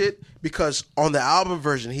that shit, because on the album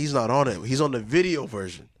version, he's not on it. He's on the video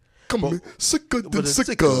version. Come on, sicker than it's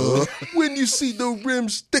sicker. when you see the rim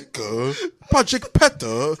sticker, Project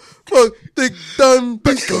Petter, thick done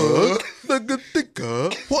thicker, thicker.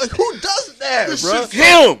 What? Who does that, This bro? shit's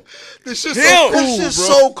Him! This shit's Him! so cool, This shit's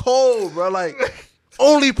bro. so cold, bro. Like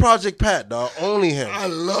only Project Pat, dog. Only him, I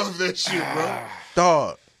love that shit, bro.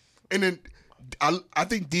 dog. And then I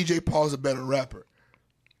think DJ Paul's a better rapper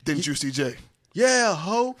than Juicy J. Yeah,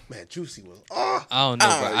 ho. Man, Juicy was. I don't know,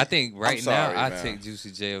 bro. I think I'm right sorry, now I man. take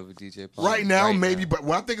Juicy J over DJ Paul. Right now, maybe, but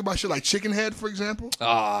when I think about shit like Chicken Head, for example,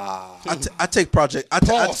 I take Project.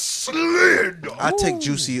 Paul slid. I take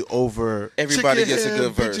Juicy over. Everybody Chicken gets a Head,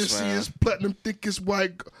 good bitches verse, see man. his platinum thickest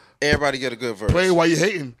white. Everybody get a good verse. Play while you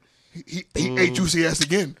hating. He ate Juicy ass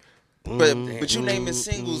again. But you naming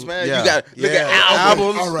singles, man. Yeah. You got look Yeah. at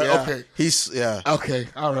albums. All right, Yeah. okay. He's Okay,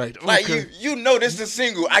 all right. Like okay. you know this is a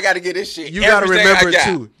single. I got to get this shit. You got to Everything I remember got.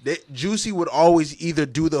 too. That Juicy would always either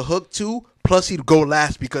do the hook too, plus he'd go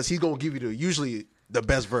last because he's gonna give you usually the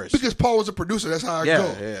best verse. Because Paul was a producer, that's how I yeah,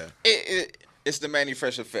 go. yeah. It's the Manny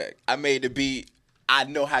Fresh effect. I made the beat. I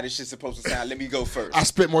know how this shit's supposed to sound. Let me go first. I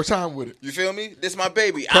spent more time with it. You feel me? This my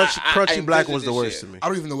baby. Crunchy I Black envisioned was the this worst shit. to me. I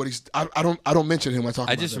don't even know what he's. I don't mention him when I talk.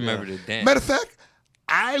 I about just that. remember the dance. Matter of fact,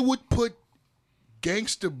 I would put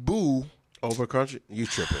Gangsta Boo Over Crunchy, you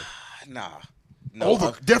tripping? Nah. No.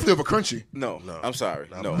 definitely over Crunchy. No. I'm sorry.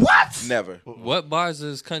 No. What? Never. What bars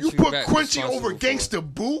is Country You put Black Crunchy responsible over for?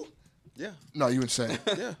 Gangsta Boo? Yeah. No, you insane.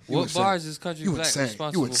 Yeah. What insane. bars is Country You Black insane.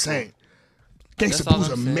 responsible You insane. for? Gangsta That's all Boo's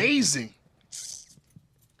I'm saying. amazing.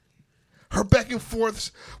 Her back and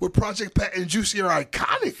forths with Project Pat and Juicy are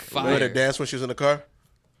iconic. Remember Fire. the dance when she was in the car?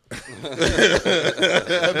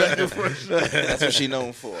 That's what she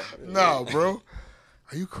known for. No, bro.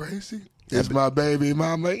 Are you crazy? It's my baby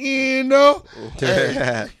mama, you know.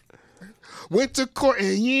 Hey, went to court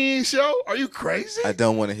and you ain't show. Are you crazy? I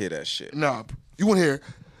don't want to hear that shit. Nah, you want to hear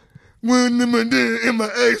when I'm in my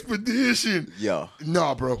expedition? Yo.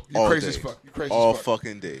 Nah, bro. You All crazy day. as fuck. You crazy All as fuck.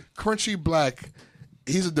 fucking day. Crunchy Black,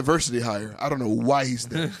 he's a diversity hire. I don't know why he's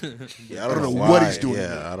there. Yeah, I don't know what he's doing Yeah,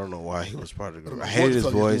 there. I don't know why he was part of the group. I what hated the his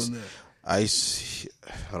fuck he's voice. doing there.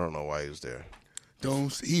 I don't know why he was there.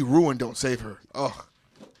 He ruined Don't Save Her. Oh,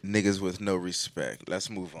 Niggas with no respect. Let's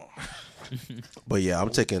move on. But yeah, I'm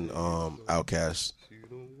taking Outkast.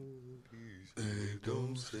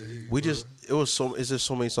 It's just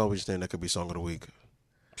so many songs we just think that could be song of the week.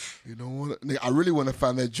 you know what? Nigga, I really want to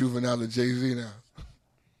find that Juvenile and Jay-Z now.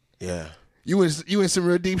 Yeah. You in some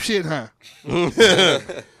real deep shit, huh?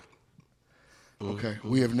 Okay,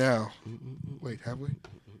 we have now. Wait, have we?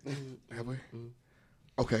 Have we?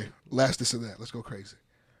 Okay, last this or that. Let's go crazy.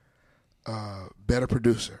 Better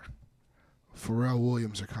producer. Pharrell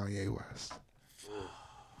Williams or Kanye West?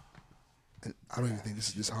 And I don't even think this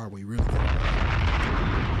is this hard when you really think about it.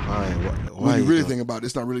 Why When you you really doing- think about it,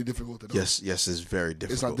 it's not really difficult at all. Yes, it's very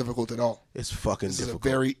difficult. It's not difficult at all. It's fucking This difficult.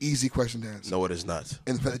 is a very easy question to answer. No, it is not.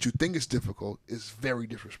 And the fact that you think it's difficult is very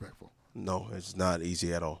disrespectful. No, it's not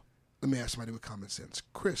easy at all. Let me ask somebody with common sense.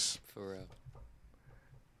 Chris, Pharrell.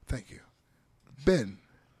 thank you. Ben.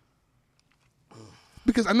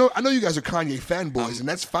 Because I know you guys are Kanye fanboys, and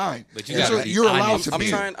that's fine. But you And gotta so be you're allowed honest. to I'm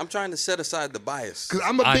be. trying to set aside the bias. Because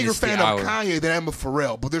I'm a bigger Honesty fan hour. of Kanye than I am of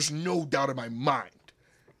Pharrell, but there's no doubt in my mind.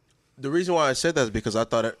 The reason why I said that is because I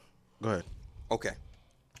thought it. Go ahead. Okay.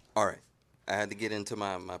 All right. I had to get into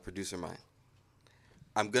my producer mind.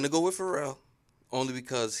 I'm going to go with Pharrell only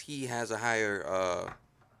because he has a higher,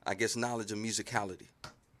 knowledge of musicality.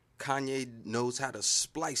 Kanye knows how to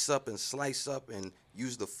splice up and slice up and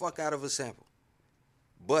use the fuck out of a sample.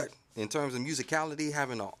 But in terms of musicality,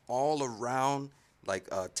 having an all-around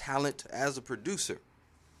talent as a producer,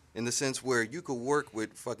 in the sense where you could work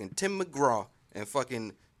with fucking Tim McGraw and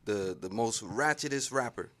fucking the most ratchetest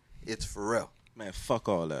rapper, it's Pharrell. Man, fuck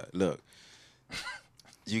all that. Look,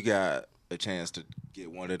 you got a chance to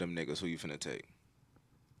get one of them niggas. Who you finna take?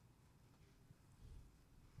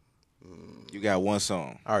 You got one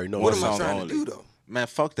song. I already know What one am I song trying only. to do, though? Man,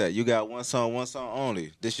 fuck that. You got one song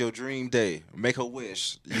only. This your dream day. Make a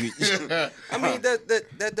wish. I mean,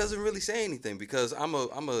 that doesn't really say anything because I'm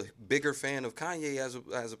a bigger fan of Kanye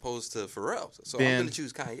as opposed to Pharrell. So I'm Ben, going to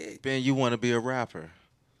choose Kanye. Ben, you want to be a rapper.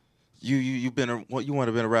 You want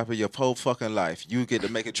to be a rapper your whole fucking life. You get to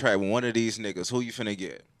make a track with one of these niggas. Who you finna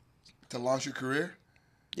get? To launch your career,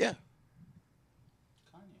 Yeah.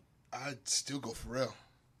 I'd still go Pharrell.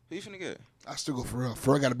 Who you finna get? I still go Pharrell.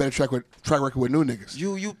 Pharrell got a better track record with new niggas.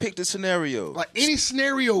 You pick the scenario. Like any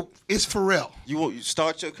scenario is Pharrell. You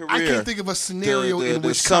start your career. I can't think of a scenario in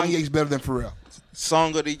which Kanye's better than Pharrell.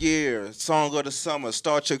 Song of the year, song of the summer.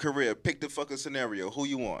 Start your career. Pick the fucking scenario. Who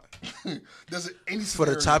you want? Does it any For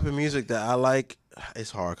scenario? the type of music that I like,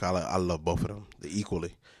 it's hard. 'Cause I love both of them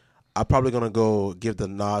equally. I'm probably gonna go give the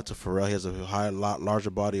nod to Pharrell. He has a lot larger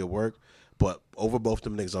body of work, but over both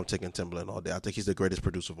them niggas, I'm taking Timbaland all day. I think he's the greatest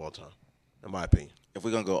producer of all time, in my opinion. If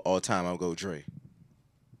we're gonna go all time, I'll go Dre.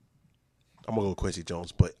 I'm gonna go with Quincy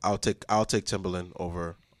Jones, but I'll take Timbaland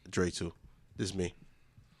over Dre too. This is me.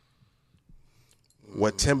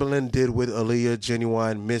 What Timbaland did with Aaliyah,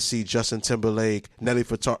 Genuine, Missy, Justin Timberlake, Nelly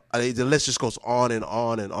Furtado, the list just goes on and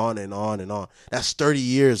on and on and on and on. That's 30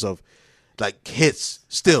 years of hits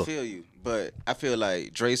still. I feel you, but I feel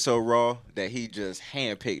like Dre so raw that he just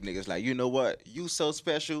handpicked niggas. Like, you know what? You so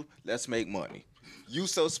special, let's make money. You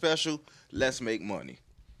so special, let's make money.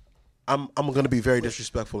 I'm gonna be very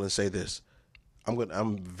disrespectful and say this. I'm gonna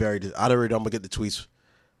get the tweets.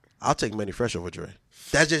 I'll take Manny Fresh over Dre.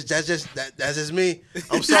 That's just me.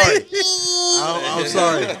 I'm sorry. I'm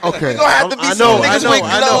sorry. Okay. I know. Okay.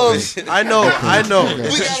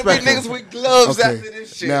 We gotta be niggas with gloves Okay. after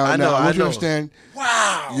this shit. Now, I know, I want I you to know. understand.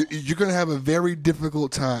 Wow. You're going to have a very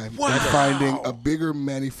difficult time in finding a bigger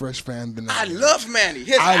Manny Fresh fan than I am. love Manny.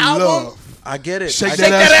 His I album. love. I get it. Shake I that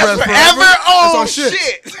get ass it. forever. That's all our shit.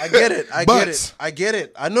 shit. I get it. I But- get it. I get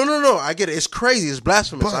it. No. I get it. It's crazy. It's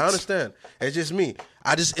blasphemous. But- I understand. It's just me.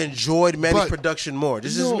 I just enjoyed Manny's But- production more.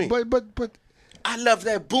 This is me. But I love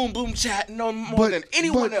that boom boom chat no more than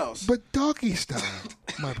anyone else. But doggy style,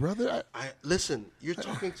 my brother. Listen. You're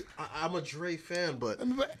talking. I'm a Dre fan, but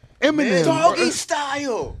Eminem. Doggy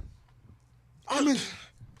Style. I mean,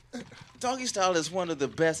 Doggy Style is one of the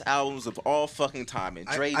best albums of all fucking time, and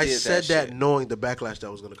Dre I did said that that shit. knowing the backlash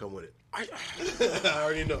that was going to come with it. I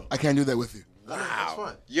already know. I can't do that with you. That's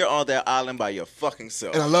fine. You're on that island by your fucking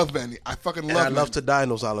self. And I love Manny. I fucking And love I love Manny. to die in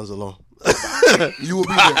those islands alone. You will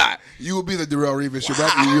be there. You will be the Darrell Reeves.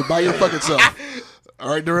 You're by your fucking self.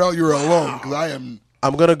 All right, Darrell, you're alone because I am.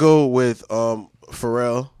 I'm gonna go with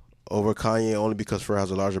Pharrell over Kanye only because Pharrell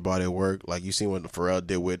has a larger body of work. Like you seen what Pharrell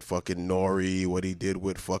did with fucking Nori, what he did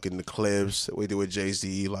with fucking the Clips, what he did with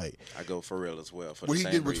Jay-Z. Like I go for real as well. For What the he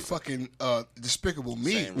same did with reason. fucking Despicable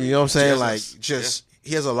Me. Same you know what I'm saying? Jesus. Like just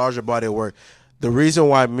he has a larger body of work. The reason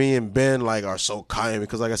why me and Ben are so Kanye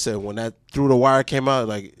because like I said, when that Through the Wire came out,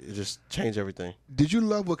 it just changed everything. Did you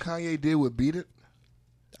love what Kanye did with Beat It?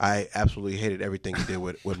 I absolutely hated everything he did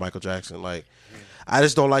with Michael Jackson. Like, I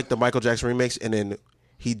just don't like the Michael Jackson remix. And then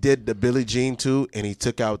he did the Billie Jean too, and he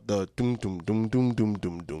took out the doom doom doom doom doom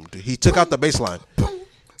doom doom. He took out the bass line.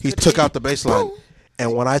 He took out the bass line.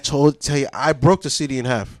 And when I tell you, I broke the CD in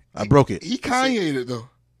half. I broke it. He Kanye'd it though.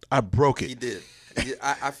 I broke He it. did.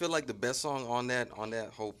 I feel like the best song on that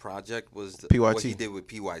whole project was PYT. what he did with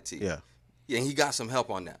PYT. Yeah. Yeah, and he got some help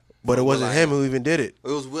on that. But it wasn't him who even did it. It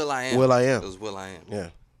was Will I Am. Will I Am. It was Will I Am. Yeah.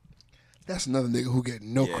 That's another nigga who get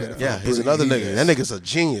no credit. Yeah, for he's another nigga. That nigga's a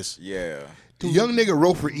genius. Yeah. The young nigga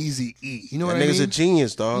wrote for Eazy-E. You know what I mean? That nigga's a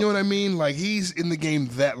genius, dog. You know what I mean? Like, he's in the game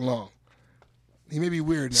that long. He may be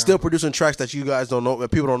weird now. Still producing tracks that you guys don't know,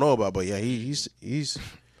 that people don't know about. But yeah, he's.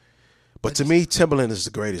 But to me, Timbaland is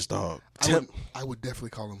the greatest, dog. I would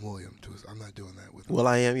definitely call him William, too. I'm not doing that with him. Will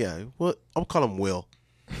I Am, yeah. Well, I'm calling him Will.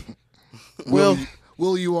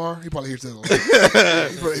 Will you are? He probably hears that a lot.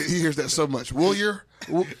 he hears that so much. Will you?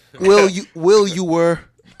 Will you were?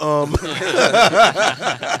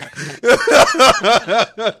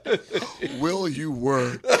 Will you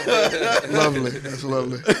were? Lovely. That's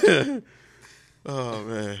lovely. Oh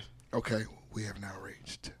man. Okay, we have now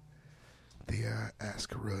reached the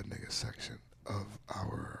Ask a Real Nigga section of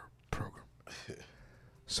our program.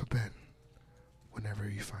 So Ben, whenever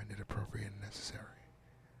you find it appropriate and necessary,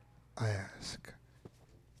 I ask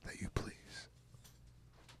that you please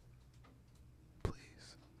play.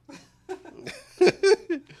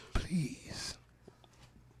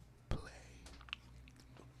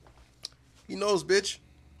 He knows, bitch.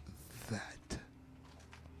 That.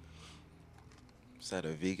 Is that a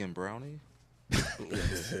vegan brownie?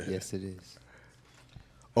 Yes, it is.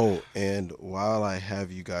 Oh, and while I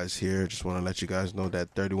have you guys here, just want to let you guys know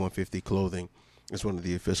that 3150 Clothing is one of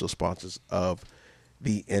the official sponsors of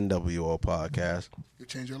the NWO podcast. You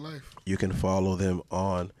change your life. You can follow them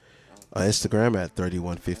on Instagram at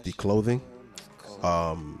 3150 Clothing.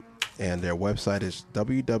 And their website is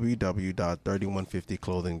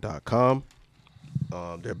www.3150clothing.com.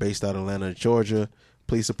 They're based out of Atlanta, Georgia.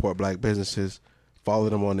 Please support black businesses. Follow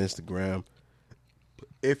them on Instagram.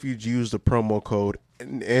 If you use the promo code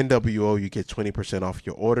NWO, you get 20% off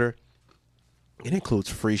your order. It includes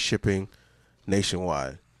free shipping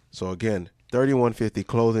nationwide. So again, 3150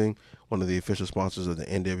 Clothing, one of the official sponsors of the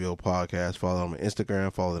NWO podcast. Follow them on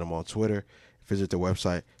Instagram. Follow them on Twitter. Visit their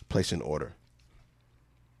website. Place an order.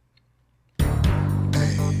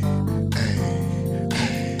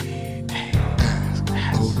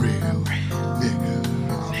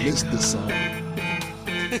 I missed this song.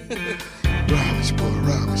 Ride with your boy,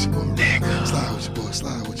 ride with your boy, ride. Slide with your boy,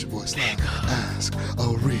 slide with your boy, slide. Ask a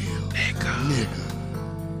real nigga.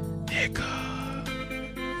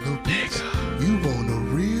 No bitch, you want a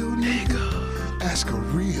real nigga? Ask a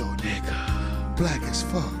real nigga. Black as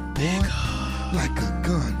fuck, boy. Like a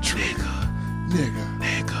gun trigger. Nigga.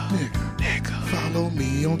 Follow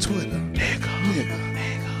me on Twitter. Nigga.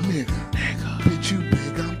 Bitch, you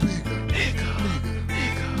big, I'm bigger.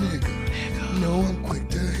 Nigga. No, I'm quick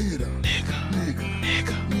to hit her. Nigga.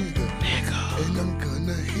 And I'm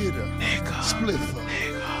gonna hit her. Split her.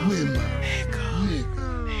 With my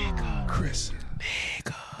nigga. Chris.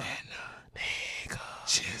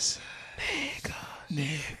 Jizzle.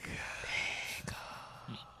 Nigga.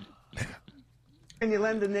 Can you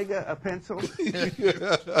lend a nigga a pencil?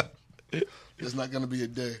 There's not gonna be a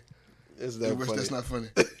day. Is that funny? That's not funny.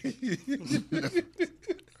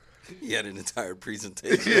 He had an entire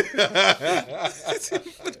presentation.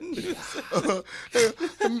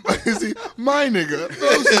 See, my nigga,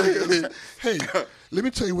 those niggas. Hey, let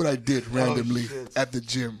me tell you what I did randomly at the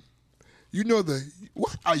gym. You know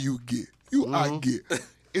what are you get? I get.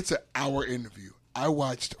 It's an hour interview. I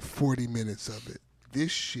watched 40 minutes of it.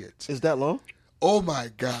 This shit. Is that long? Oh my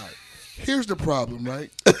God. Here's the problem, right?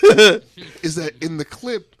 Is that in the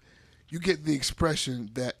clip, you get the impression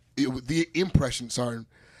that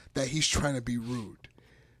he's trying to be rude.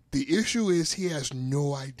 The issue is he has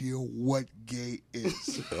no idea what gay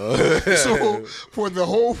is. So for the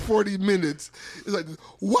whole 40 minutes, it's like,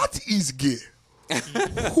 what is gay?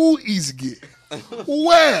 Who is gay?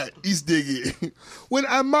 Where is the gay? When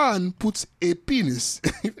a man puts a penis,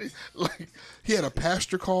 like he had a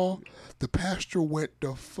pastor call, the pastor went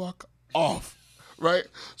the fuck off. Right?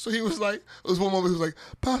 So he was like, it was one moment he was like,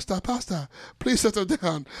 Pastor, please settle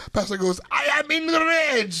down. Pastor goes, I am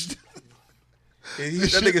enraged.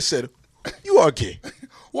 That nigga said, you are gay.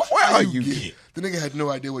 Why are you gay? The nigga had no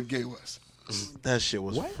idea what gay was. That shit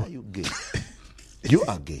was Why are you gay? You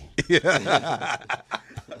are gay.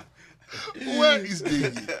 Where is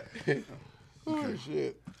the gay? Oh,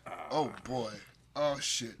 shit. Oh, boy. Oh,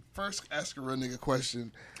 shit. First, ask a real nigga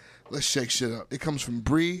question. Let's shake shit up. It comes from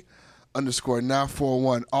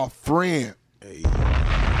Bree_941, our friend. Hey.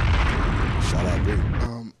 Shout out, Bree.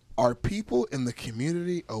 Are people in the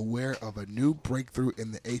community aware of a new breakthrough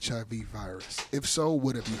in the HIV virus? If so,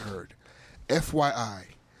 what have you heard? FYI,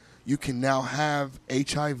 you can now have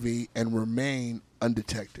HIV and remain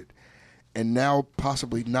undetected, and now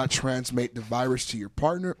possibly not transmit the virus to your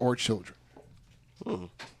partner or children.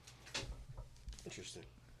 Interesting.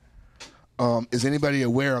 Is anybody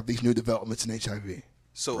aware of these new developments in HIV?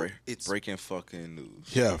 So it's breaking fucking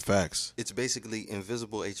news. Yeah, facts. It's basically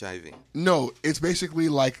invisible HIV. No, it's basically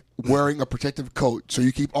like wearing a protective coat, so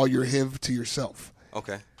you keep all your HIV to yourself.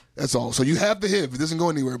 Okay. That's all. So you have the HIV; it doesn't go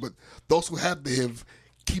anywhere. But those who have the HIV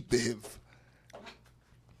keep the HIV.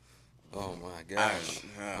 Oh my gosh.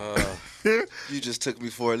 You just took me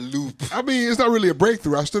for a loop. I mean, it's not really a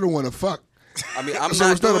breakthrough. I still don't want to fuck. I mean, I'm So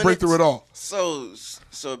not it's not doing a breakthrough at all. So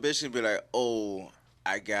a bitch can be like, "Oh,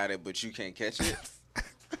 I got it, but you can't catch it."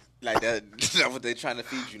 Like that. That's what they're trying to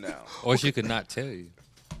feed you now. Or she could not tell you.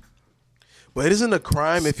 But it isn't a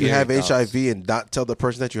crime if you Scary have thoughts. HIV and not tell the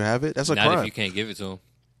person that you have it. That's a Not crime. if you can't give it to them.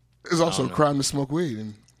 It's also a I don't know. crime to smoke weed.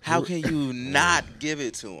 And How can you not give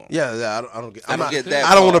it to him? Yeah, I don't get. I don't get that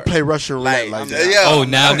I don't want to part. play Russian roulette like that. Yeah. Oh,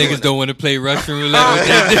 now niggas don't want to play Russian roulette with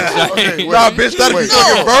that Okay, bitch. wait. Nah, bitch, that'd be Wait.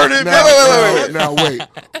 fucking burning. Now wait.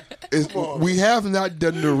 We have not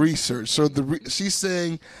done the research. So she's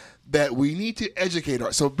saying that we need to educate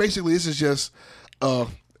our. So basically, this is just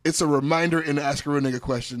it's a reminder in the Ask a Real Nigga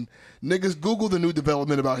question. Niggas, Google the new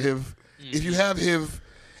development about HIV. If you have HIV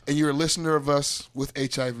and you're a listener of us with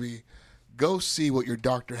HIV, go see what your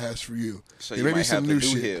doctor has for you. So There you may be might some have the new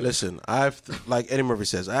new shit. HIV. Listen, like Eddie Murphy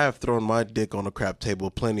says, I have thrown my dick on the crap table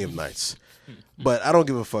plenty of nights. But I don't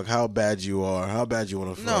give a fuck how bad you are, how bad you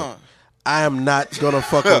want to fuck. No. I am not going to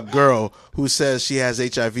fuck a girl who says she has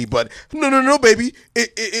HIV, but no, baby.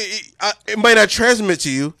 It might not transmit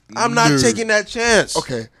to you. I'm not No. taking that chance.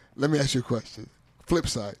 Okay, let me ask you a question. Flip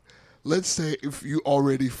side. Let's say if you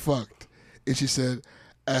already fucked and she said,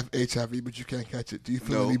 I have HIV, but you can't catch it. Do you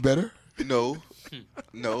feel No. any better? No.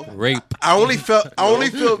 No. Rape. I only feel better.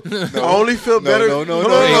 No, Hold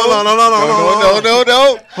on.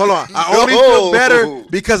 no. Hold on. I only feel better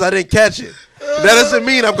because I didn't catch it. That doesn't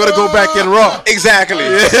mean I'm gonna go back in raw. Exactly.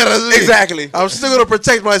 Yeah, that doesn't mean- Exactly. I'm still gonna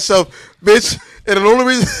protect myself, bitch. And the only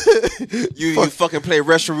reason You fucking play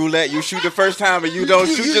Russian roulette. You shoot the first time and you don't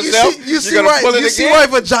shoot yourself. You see You're gonna why? pull it You see again.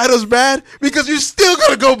 why vagina's bad? Because you're still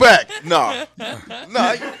gonna go back. No.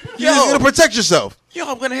 You're gonna protect yourself. Yo,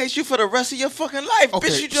 I'm gonna hate you for the rest of your fucking life, Okay,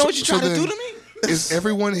 bitch. You know what you trying to then do to me? Is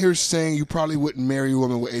everyone here saying you probably wouldn't marry a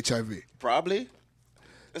woman with HIV? Probably.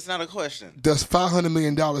 That's not a question. Does $500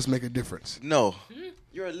 million make a difference? No.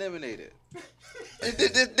 You're eliminated.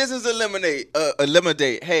 This is eliminate.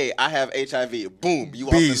 Hey, I have HIV. Boom, you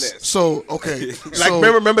off the Beast. list. So, okay. Like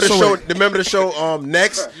remember the show? wait. Remember the show?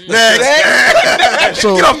 Next.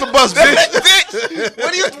 So, Get off the bus, bitch.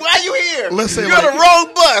 Bitch, why are you here? Let's say you're on like- the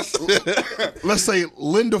wrong bus. let's say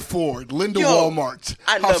Linda Ford, Linda Yo, Walmart.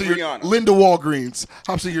 I hops love in your- Rihanna. Linda Walgreens.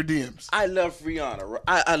 Hops in your DMs. I love Rihanna.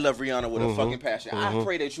 I love Rihanna with a fucking passion. I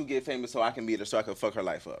pray that you get famous so I can meet her so I can fuck her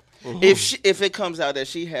life up. If it comes out that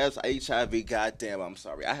she has HIV, goddamn, I'm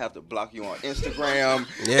sorry. I have to block you on Instagram.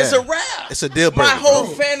 Yeah. It's a wrap. It's a deal breaker. My whole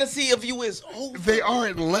bro. fantasy of you is over. They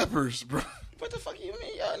aren't lepers, bro. What the fuck you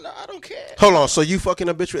mean? Yo, no, I don't care. Hold on. So you fucking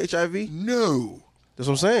a bitch with HIV? No. That's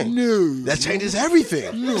what I'm saying. No. That changes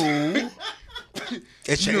everything. No.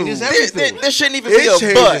 It changes This, everything. this shouldn't even be It a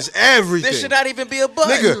changes butt. everything. This should not even be a butt.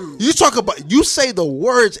 Nigga, you talk about, you say the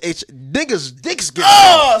words niggas dicks get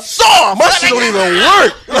soft. My shit don't even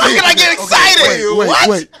work. How can I get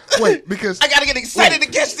excited? Wait, because I gotta get excited to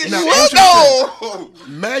catch this Now, shit. answer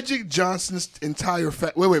Magic Johnson's entire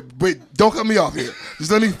wait, don't cut me off here.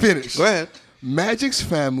 Just let me finish. Go ahead. Magic's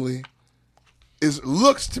family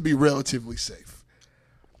looks to be relatively safe,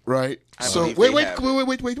 right? So believe wait. they have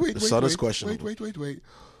The son is questionable. Wait.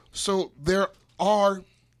 So there are,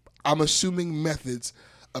 I'm assuming, methods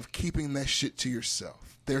of keeping that shit to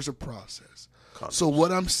yourself. There's a process. So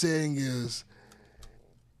what I'm saying is,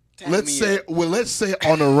 let's say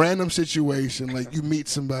on a random situation, like you meet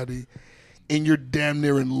somebody and you're damn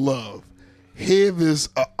near in love. HIV is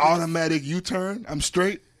an automatic U-turn. I'm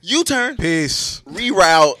straight. U-turn. Peace.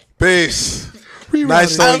 Reroute. Peace. Rerouted.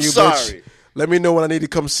 Nice knowing I'm you, sorry. bitch. Let me know when I need to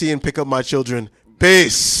come see and pick up my children.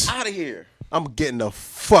 Peace. Out of here. I'm getting the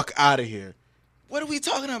fuck out of here. What are we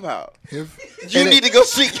talking about? HIV. You need to go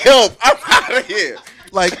seek help. I'm out of here.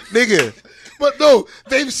 Like, nigga, But no,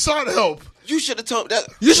 they've sought help. You should have told that.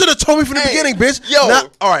 you should have told me from the Hey, beginning, bitch. yo.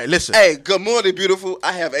 All right, listen. Hey, good morning, beautiful.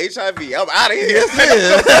 I have HIV. I'm out of here.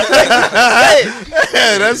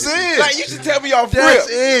 Yeah, that's it. Like, you should tell me off That's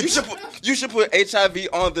rip. it. You should put HIV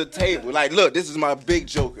on the table. Like, look, this is my big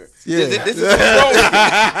joker. Yeah. This is what's wrong with me.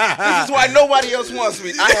 This is why nobody else wants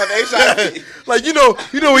me. I have HIV. Like, you know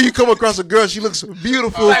when you come across a girl, she looks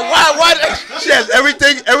beautiful. Like, why? She has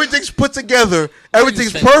everything's put together.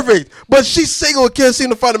 Everything's say? perfect. But she's single and can't seem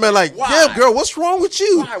to find a man. Like, Why? damn, girl, what's wrong with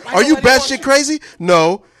you? Why? Why Are you nobody want batshit you? crazy?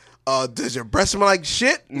 No. Does your breast smell like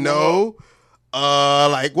shit? No.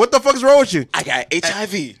 like, what the fuck's wrong with you? I got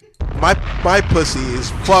HIV. My pussy is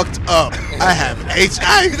fucked up. I have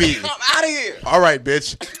HIV. I'm out of here. All right,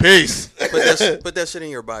 bitch. Peace. Put that shit in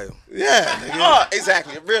your bio. Yeah. Oh,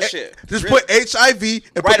 exactly. Real shit. Just Real. put HIV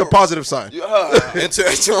and Right put the positive sign. Enter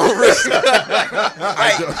at your own risk.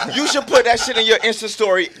 Right. You should put that shit in your Insta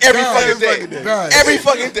story every fucking day. Guys, Every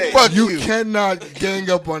fucking day. Fuck you cannot gang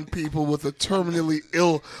up on people with a terminal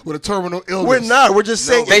illness. We're not. We're just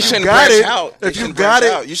saying They if you shouldn't got branch it. out. They If you shouldn't got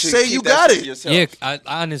branch it, out. You should say keep you that got shit it. to yourself. Yeah,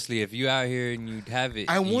 honestly, if you out here and you have it,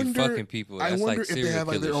 I and wonder. you fucking people. I That's wonder like if they serial have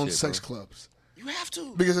like their killer own shit, sex bro. clubs. You have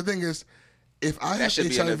to. Because the thing is, if I That have should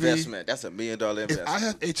be an HIV, investment. That's $1 million if investment. I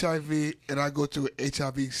have HIV and I go to an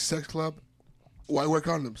HIV sex club, why wear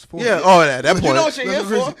condoms? For Yeah. it? Oh, at that point. You know what you're here That's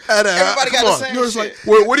the for? reason. Everybody Come got the on. same You know, it's shit.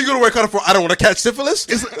 like- What are you gonna wear condom for? I don't want to catch syphilis.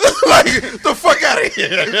 Like the fuck out of here.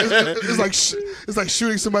 it's like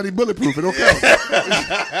shooting somebody bulletproof. It don't count.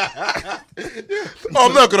 Oh,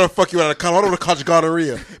 I'm not gonna fuck you out of condom. I don't want to catch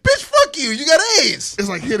gonorrhea. Bitch, fuck you. You got AIDS. It's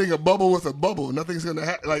like hitting a bubble with a bubble. Nothing's gonna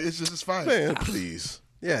happen. Like it's fine. Man, please.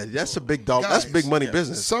 Yeah, that's a big dollar. Guys, That's big money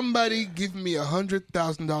business. Somebody give me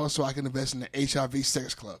 $100,000 so I can invest in the HIV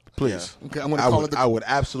sex club. Please. Okay, I'm gonna call it. I would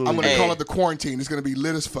absolutely. I'm gonna Hey. call it the quarantine. It's gonna be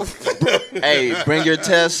lit as fuck. Hey, bring your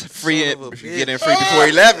test free. Son of a Get in bitch. free before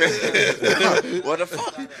 11. What the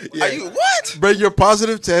fuck? Are you what? Bring your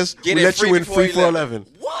positive test. Get We in let free you in before free for 11.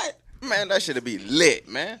 What? Man, that should be lit,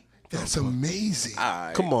 man. That's amazing. All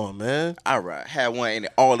right. Come on, man. All right. Had one in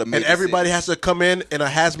all the And everybody has to come in a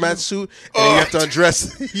hazmat suit, and you have to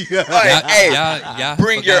undress. Yeah. Hey, Y'all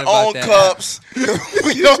bring your forgot about own that cups.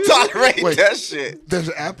 We don't tolerate Wait. that shit. There's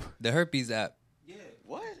an app. The herpes app.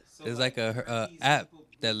 What? It's like a app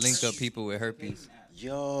that link up people with herpes.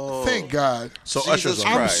 Yo. Thank God. So Jesus Usher's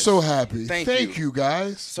on. I'm Christ. so happy. Thank you. you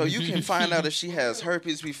guys. So you can find out if she has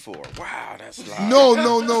herpes before. Wow, that's live.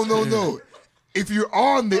 No. If you're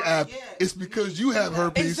on the app, it's because you have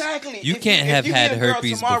herpes. Exactly. You If can't if have you had meet a girl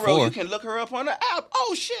herpes tomorrow, before. You can look her up on the app.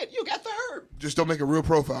 Oh shit, you got the herb. Just don't make a real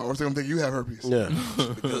profile, or they're gonna think you have herpes. Yeah.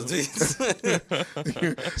 Because these Make,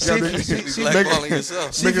 blackballing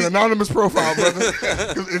yourself. make an anonymous profile, brother.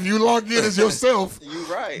 'Cause if you log in as yourself, You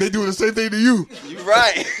right. they doing the same thing to you. You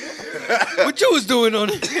right. What you was doing on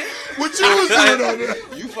it? What you was doing on there?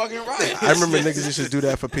 You fucking right. I remember niggas used to do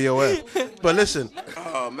that for POF. But listen,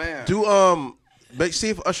 Oh man. see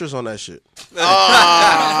if Usher's on that shit.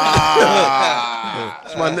 Ah.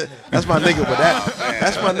 That's my nigga with that.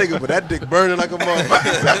 That's my nigga with that dick burning like a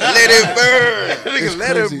motherfucker. Let it burn. Nigga,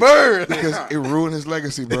 let crazy. it burn. Because it ruined his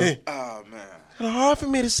legacy, bro. Oh man. It's hard for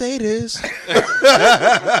me to say this.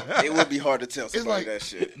 It would be hard to tell It's somebody like that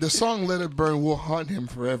shit. the song "Let It Burn" will haunt him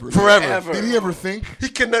forever. Forever. Did he ever think? He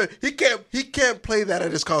can't play that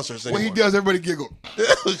at his concerts anymore. When he does, everybody giggle.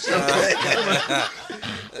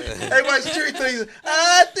 Everybody's cheering things.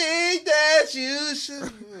 I think that you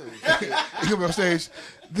should. He come on stage.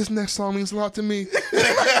 This next song means a lot to me.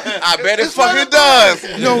 I bet it fucking does.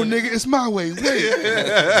 No, nigga, it's my way. Wait.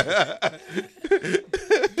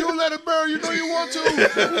 You let it burn. You know you want to.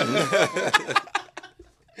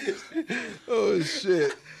 Oh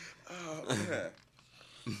shit.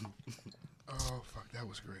 Oh fuck, that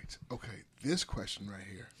was great. Okay, this question right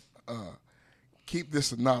here. Keep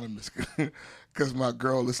this anonymous because my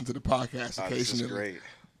girl listens to the podcast Oh, this is occasionally.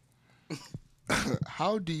 great.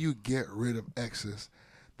 How do you get rid of exes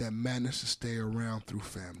that manage to stay around through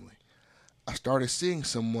family? I started seeing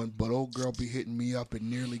someone, but old girl be hitting me up and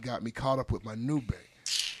nearly got me caught up with my new bae.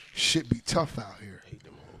 Shit be tough out here.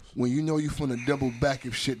 When you know you finna double back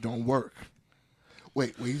if shit don't work.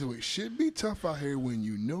 Wait. Shit be tough out here when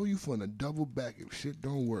you know you finna double back if shit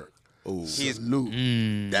don't work. Ooh. Salute.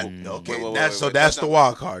 Wait, That's the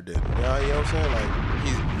wild card then. You know what I'm saying?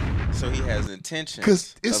 Like, So he has intentions.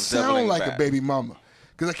 Because it of sounds doubling like back. a baby mama.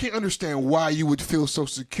 Because I can't understand why you would feel so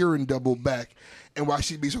secure and double back, and why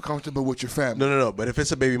she'd be so comfortable with your family. no. But if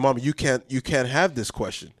it's a baby mama, you can't have this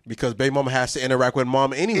question because baby mama has to interact with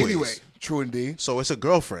mom anyways. Anyway, true indeed. So it's a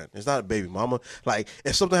girlfriend. It's not a baby mama. Like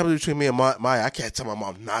if something happens between me and Maya, I can't tell my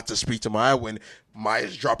mom not to speak to Maya when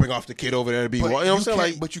Maya's dropping off the kid over there to be. You know what I'm saying?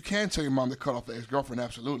 Like, But you can tell your mom to cut off the ex-girlfriend,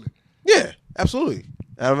 absolutely. yeah, absolutely.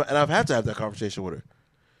 And I've had to have that conversation with her.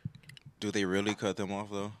 Do they really cut them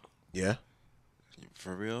off though? Yeah,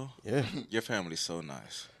 For real? yeah. Your family's so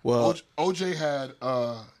nice. Well, OJ had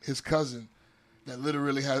his cousin that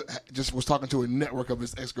literally just was talking to a network of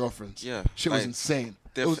his ex-girlfriends. Yeah, Shit was like, insane.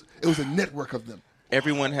 they're It was a network of them.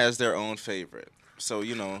 Everyone has their own favorite. So,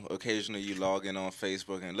 occasionally you log in on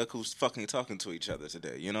Facebook and look who's fucking talking to each other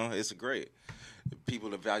today. It's great.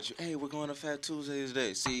 People invite you, hey, we're going to Fat Tuesday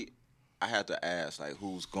today. See, I had to ask, like,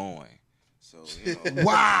 who's going? So, you know.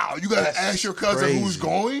 Wow, you gotta ask your cousin crazy. who's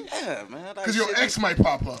going? Yeah, man. Like, Because your shit ex might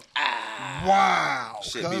pop up. Wow,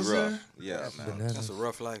 Shit cousin. be rough. Yeah, man. That's a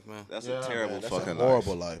rough life, man. That's a terrible That's fucking a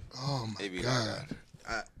horrible life. Oh my Maybe God.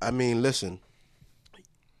 I mean, listen.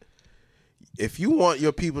 If you want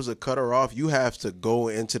your people to cut her off, you have to go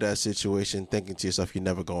into that situation thinking to yourself, you're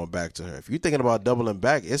never going back to her. If you're thinking about doubling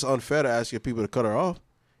back, it's unfair to ask your people to cut her off.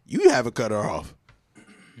 You haven't cut her off.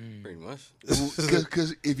 Pretty much.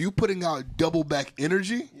 Because if you putting out double back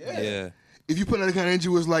energy, Yeah. if you put out that kind of energy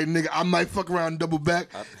was like, nigga, I might fuck around and double back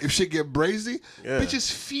if shit get brazy, Yeah.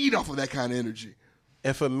 bitches feed off of that kind of energy.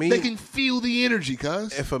 And for me, They can feel the energy,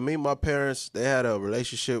 cuz. and for me, my parents, they had a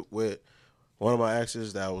relationship with one of my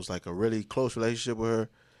exes that was like a really close relationship with her.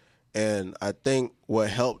 And I think what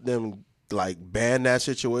helped them like ban that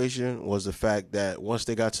situation was the fact that once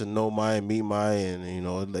they got to know Maya, meet Maya, and, you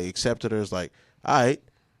know, they accepted her, it's like, all right,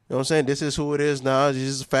 you know what I'm saying? This is who it is now. This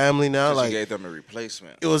is family now. Like, Like, you gave them a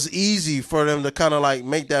replacement. it was easy for them to kind of like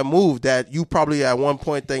make that move that you probably at one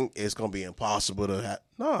point think it's going to be impossible to have.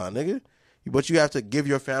 Nah, nigga. But you have to give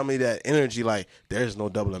your family that energy like there's no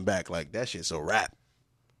doubling back. Like, that shit's a wrap.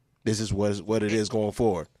 This is what it is going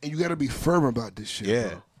forward. And you got to be firm about this shit, Yeah.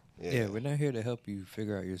 bro. Yeah, we're not here to help you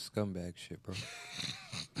figure out your scumbag shit, bro.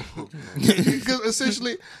 Because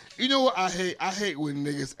essentially, you know what I hate? I hate when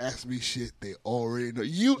niggas ask me shit they already know.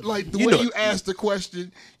 You like the You way know- you asked the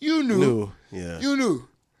question, you knew. Yeah. You knew.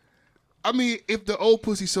 I mean, if the old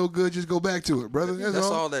pussy's so good, just go back to it, brother. That's, That's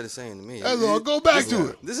all. all that is saying to me. That's all. Go back to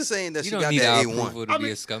it. This is saying that You she don't got need our that approval A1. to I be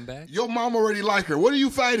mean- a scumbag. Your mom already like her. What are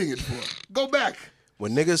you fighting it for? Go back.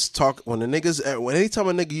 When niggas talk, when anytime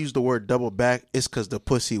a nigga use the word double back, it's because the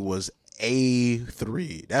pussy was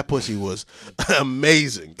A3. That pussy was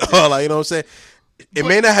amazing. Like, you know what I'm saying? It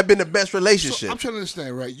may not have been the best relationship. So I'm trying to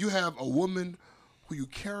understand, right? You have a woman who you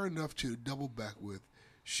care enough to double back with.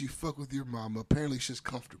 She fuck with your mama. Apparently, she's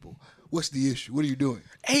comfortable. What's the issue? What are you doing?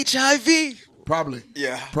 HIV. Probably.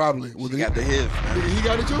 Yeah. Probably. Well, She got the HIV. Man. He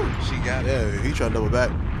got it too. She got it. Yeah, if he trying to double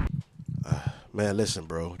back. Man, listen,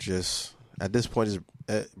 bro. Just at this point, just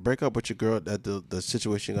break up with your girl. That the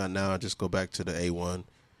situation you got now. Just go back to the A1.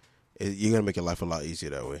 You're gonna make your life a lot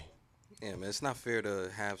easier that way. Yeah, man, it's not fair to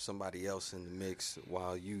have somebody else in the mix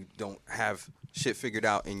while you don't have shit figured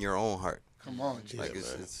out in your own heart. Come on, G. Like,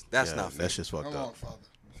 that's Yeah, not fair. That's just fucked Come on, up. father.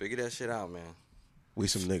 Figure that shit out, man. We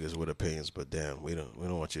some niggas with opinions, but damn, we don't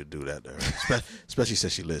want you to do that to her. Especially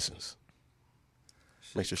since she listens.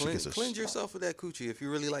 Make sure she gets a Cleanse yourself of that coochie if you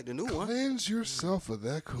really like the new one. Cleanse yourself of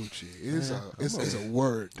that coochie. It's a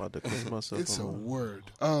word. About to cleanse myself. It's a I'm word.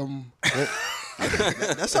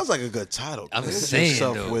 that sounds like a good title. I'm Cleanse saying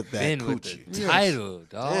yourself though, with that Ben with coochie. the title,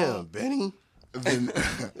 dog. Damn, Benny.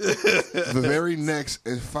 The very next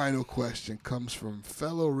and final question comes from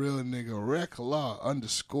fellow real nigga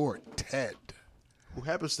RecLaw_Ted Who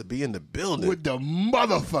happens to be in the building? with the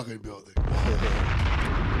motherfucking building.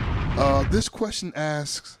 This question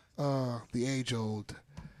asks the age-old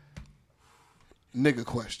nigga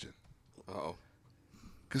question. Uh-oh.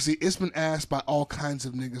 Because, see, it's been asked by all kinds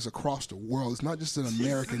of niggas across the world. It's not just an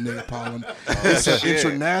American nigga problem. It's an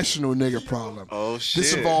international nigga problem. Oh, shit.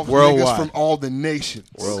 This involves Worldwide. niggas from all the nations.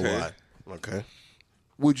 Worldwide. Okay.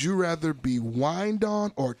 Would you rather be whined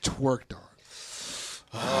on or twerked on?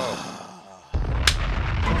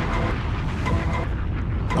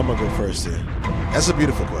 I'm going to go first here. That's a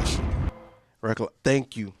beautiful question.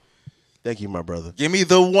 Thank you. Thank you, my brother. Give me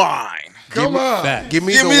the wine. Come on. Fact. Give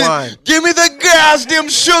me the wine. Give me the goddamn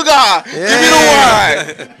sugar. Give me the wine.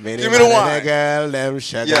 Give me the wine. Girl, them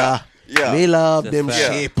sugar. Yeah. Yeah. Me love That's them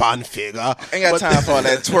fact. shape and figure. Ain't got time for all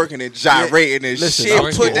that twerking and gyrating and Listen, shit.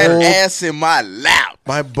 I'm Put too that old. ass in my lap.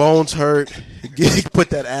 My bones hurt. Put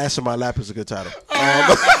that ass in my lap is a good title.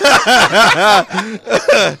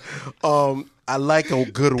 I like a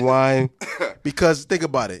good wine because think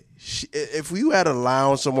about it. If you had a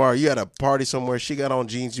lounge somewhere, you had a party somewhere, she got on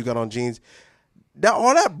jeans, you got on jeans.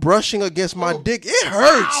 All that brushing against my dick, it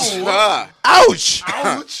hurts. Ouch.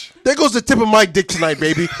 Ouch. There goes the tip of my dick tonight,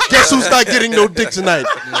 baby. Guess who's not getting no dick tonight?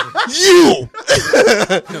 You.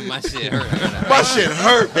 My shit hurt. My shit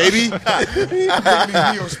hurt, baby.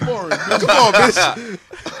 Neosporin. Come on,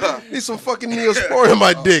 bitch. Need some fucking Neosporin in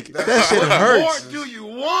my dick. That shit hurts. What do you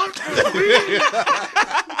want?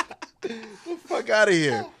 Fuck out of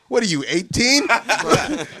here. What are you, 18?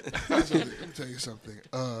 Let me tell you something.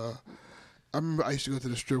 I remember I used to go to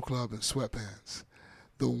the strip club in sweatpants.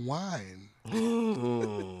 The wine.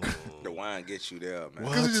 The wine gets you there, man.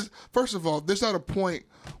 Because it's just, first of all, there's not a point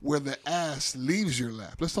where the ass leaves your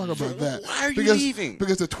lap. Let's talk about that. Why are you leaving?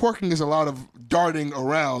 Because the twerking is a lot of darting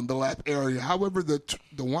around the lap area. However, the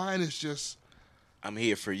wine is just I'm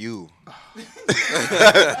here for you.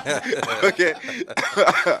 Okay.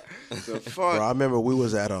 The fuck? Bro, I remember we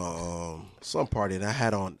was at some party and I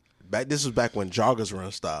had on this was back when joggers were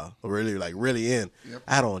in style, really in. Yep.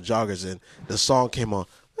 I had on joggers and the song came on.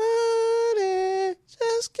 "Honey,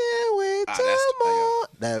 just can't wait tomorrow."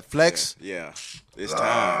 That flex. Yeah. It's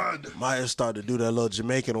time. Maya started to do that little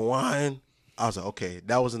Jamaican wine. I was like, okay,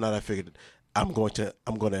 that was the night I figured I'm going to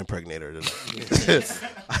impregnate her tonight.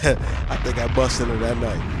 I think I busted her that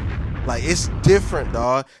night. Like, it's different,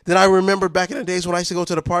 dog. Then I remember back in the days when I used to go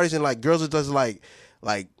to the parties and like girls would just like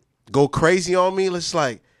go crazy on me. It's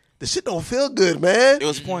like, this shit don't feel good, man. It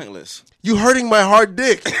was pointless. You hurting my hard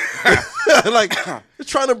dick. Like, you're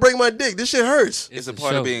trying to break my dick. This shit hurts. It's a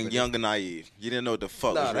part of being young and naive. You didn't know what the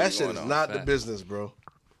fuck was Nah, really that shit going is on. not the business, bro.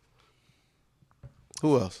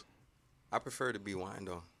 Who else? I prefer to be whined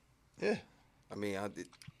on. Yeah. I mean,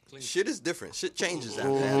 shit is different. Shit changes at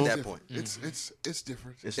that point. It's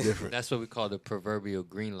different. It's different. That's what we call the proverbial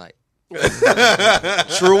green light.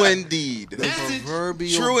 True indeed.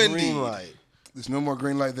 Proverbial True green indeed. light. There's no more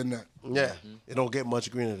green light than that. Yeah. It don't get much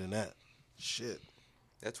greener than that. Shit.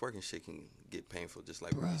 That twerking shit can get painful, just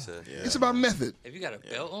like what he said. Yeah. It's about method. If you got a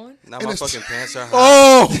belt on, Now And my it's- fucking pants are high.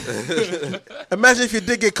 Oh! Imagine if your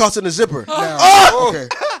dick get caught in the zipper. Now, okay.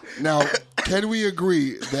 Now, can we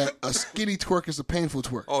agree that a skinny twerk is a painful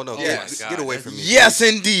twerk? Oh no, Yes. get away from me. Yes,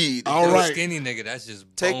 indeed. All you're a right. skinny nigga, that's just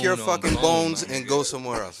Take bone your on fucking bone, bones my and nigga. go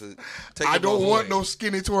somewhere else. Take I your don't bones want away. no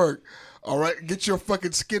skinny twerk. All right, get your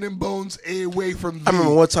fucking skin and bones away from me. I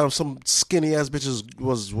remember one time some skinny ass bitches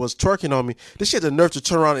was twerking on me. This shit had the nerve to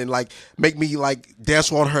turn around and like make me like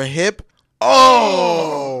dance on her hip.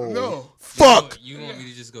 Oh No. fuck. You want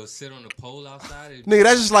me to just go sit on the pole outside? Nigga,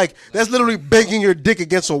 that's literally banging your dick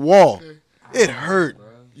against a wall. It hurt.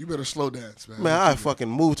 You better slow dance, man. Man, I fucking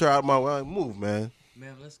moved her out of my way. Move, man.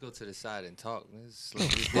 Man, let's go to the side and talk. This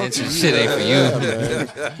dancing shit ain't for you.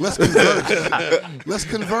 Let's converse. Let's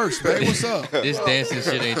converse, man. What's up? This dancing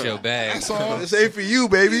shit ain't your bag. That's all. This ain't for you,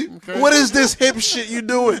 baby. What is this hip shit you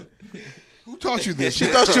doing? Who taught you this? She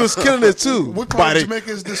thought she was killing it too. What part of Biting, Jamaica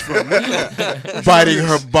is this from? biting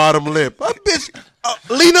her bottom lip. Bitch,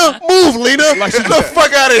 Lena, move, Lena. Get the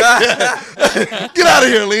fuck out of here. Get out of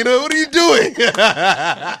here, Lena. What are you doing?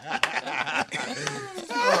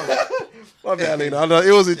 My bad, Lena. I know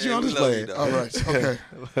it wasn't you. I'm just we love playing. you, All right. Okay.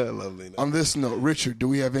 I love Lena. On this note, Richard, do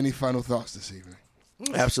we have any final thoughts this evening?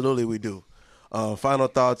 Absolutely, we do. Final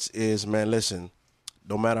thoughts is, man, listen.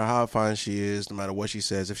 No matter how fine she is, no matter what she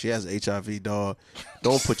says, if she has HIV, dog,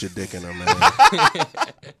 don't put your dick in her, man.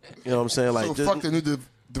 You know what I'm saying? Like, So just, fuck the new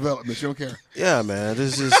developments. You don't care. yeah, man.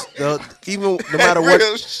 This is even no matter what,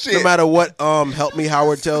 Real shit. no matter what. Help me,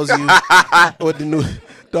 Howard tells you what the new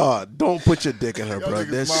dog. Don't put your dick in her, bro. niggas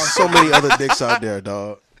There's monsters. so many other dicks out there,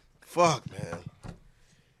 dog. Fuck,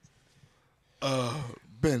 man.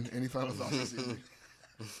 Ben, any final thoughts this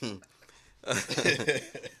evening?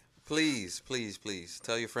 Please, please, please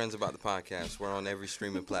tell your friends about the podcast. We're on every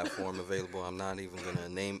streaming platform available. I'm not even gonna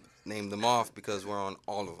name them off because we're on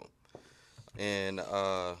all of them. And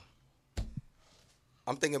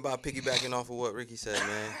I'm thinking about piggybacking off of what Ricky said,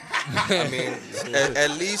 man. I mean,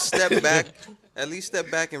 at least step back. At least step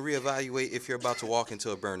back and reevaluate if you're about to walk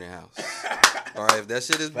into a burning house. All right, if that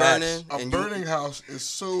shit is burning, A and burning house is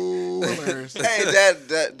so hilarious. Hey,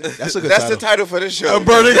 That's a good that's title. the title for the show. A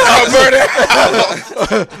burning house.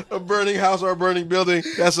 A burning house or a burning building.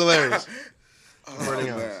 That's hilarious. Burning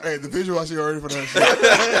house. Hey, the visual I see already for that shit.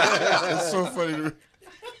 It's so funny to me.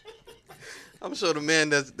 I'm sure the man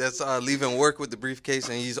that's leaving work with the briefcase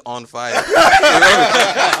and he's on fire.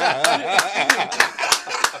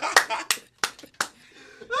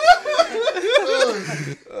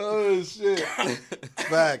 Oh shit!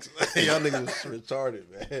 Facts. Y'all niggas retarded,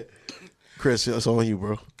 man. Chris, it's on you,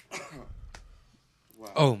 bro.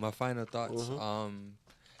 Oh, my final thoughts.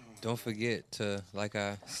 Don't forget to, like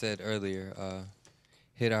I said earlier,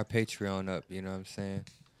 hit our Patreon up. You know what I'm saying?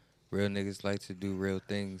 Real niggas like to do real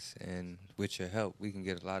things, and with your help, we can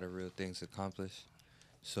get a lot of real things accomplished.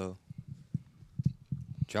 So,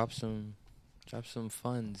 drop some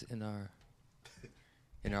funds in our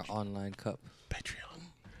online cup. Patreon.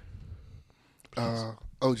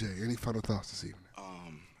 OJ, any final thoughts this evening?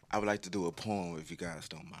 I would like to do a poem if you guys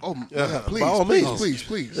don't mind. Oh, Yeah, yeah, please, by all please, means.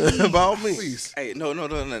 please. By all means. Please. Hey, no.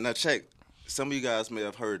 Now check. Some of you guys may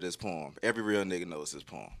have heard this poem. Every real nigga knows this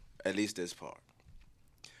poem. At least this part.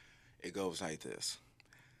 It goes like this.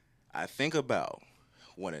 I think about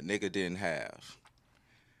when a nigga didn't have.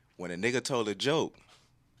 When a nigga told a joke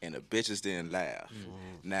and the bitches didn't laugh.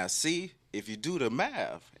 Now see, if you do the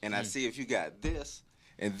math and I see if you got this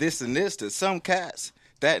and this to some cats,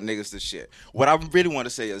 That nigga's the shit. What I really want to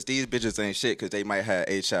say is these bitches ain't shit because they might have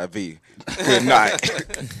HIV. Good night.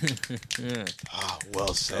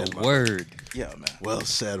 Well said. Word. Yeah, man. Well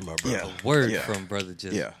said, my brother. Yeah. Word from Brother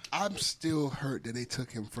Jizzle. Yeah. I'm still hurt that they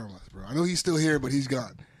took him from us, bro. I know he's still here, but he's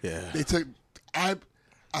gone. Yeah. They took. I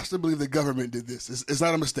still believe the government did this. It's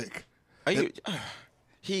not a mistake. Are you?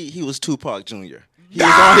 He was Tupac Jr. He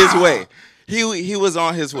was on his way. He was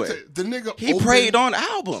on his way. The nigga. He prayed on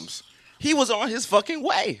albums. He was on his fucking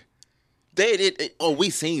way. They did.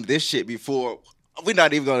 We seen this shit before. We're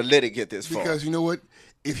not even gonna let it get this far. Because you know what?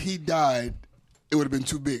 If he died, it would have been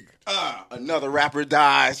too big. Another rapper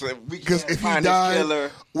dies. So Because if he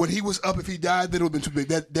died, when he was up, if he died, then it would have been too big.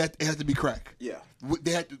 That it had to be crack. Yeah.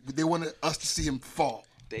 They wanted us to see him fall.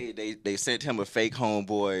 They sent him a fake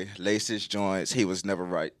homeboy, laced his joints. He was never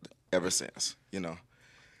right ever since. You know.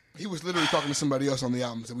 He was literally talking to somebody else on the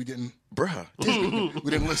albums, and we didn't. Bruh.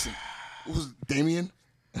 We didn't listen. It was Damien.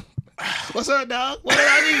 What's up, dog? What did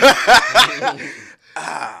I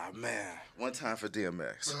need? Man. One time for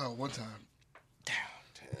DMX. One time.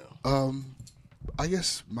 Damn. I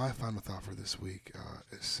guess my final thought for this week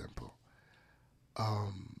is simple.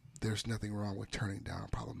 There's nothing wrong with turning down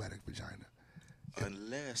problematic vagina.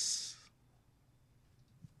 Unless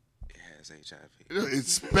it has HIV.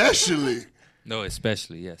 Especially. No,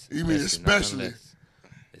 especially, yes. You mean not especially? unless.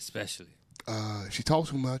 Especially. She talks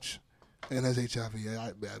too much and has HIV.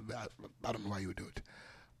 I don't know why you would do it.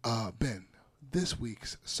 Ben, this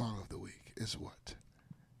week's song of the week is what?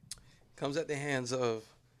 Comes at the hands of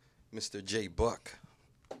Mr. J Buck.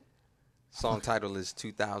 Song title is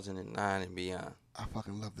 2009 and Beyond. I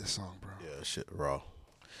fucking love this song, bro. Yeah, shit raw.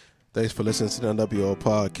 Thanks for listening to the NWO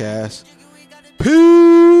podcast. Peace.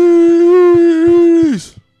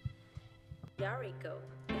 Yarico.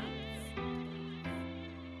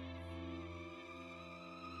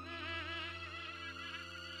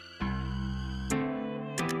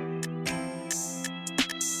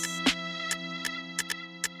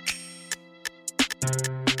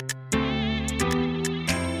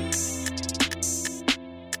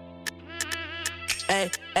 Hey,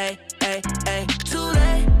 hey, hey, hey, too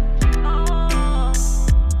late.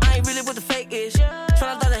 I ain't really what the fake is.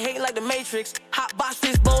 Tryna start to hate like the Matrix. Hot box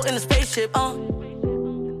this boat in the spaceship.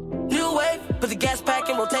 New wave, put the gas pack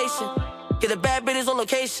in rotation. Get the bad bitches on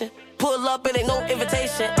location. Pull up, it ain't no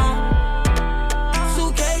invitation.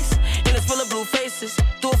 Suitcase, and it's full of blue faces.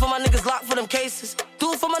 Do it for my niggas locked for them cases.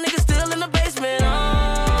 Do it for my niggas still in the basement.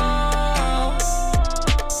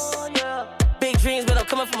 Big dreams, but I'm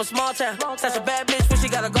coming from a small town. Such a bad bitch, when she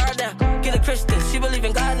got a guard down. Get a Christian, she believe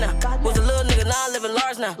in God now. Was a little nigga, now I live in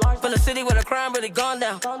large now. From the city where the crime really gone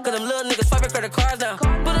down. Cause them little niggas swiping credit cards now.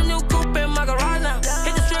 Put a new coupe in my garage now.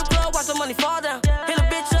 Hit the strip club, watch the money fall down. Hit a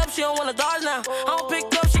bitch up, she don't wanna dodge now. I don't pick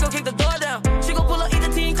up, she gon' kick the door down. She gon' pull up, eat the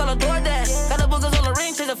team, call her DoorDash. Got the boogers on the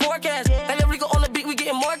ring, change the forecast. Got the Rico on the beat, we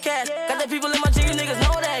getting more cash. Got the people in my jig, you niggas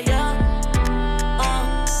know that, yeah.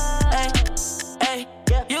 Hey,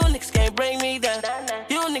 you niggas can't bring me down.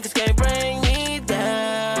 You niggas can't bring me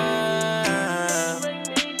down.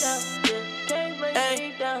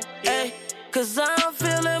 Hey, cause I'm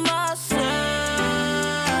feeling myself.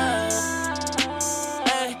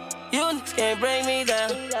 Hey, you niggas can't bring me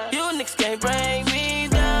down. You niggas can't bring me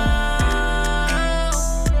down.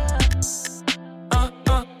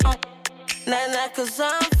 Nah, cause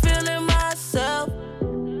I'm feeling myself.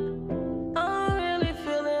 I'm really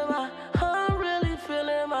feeling myself.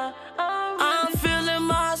 I'm feeling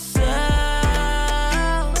myself.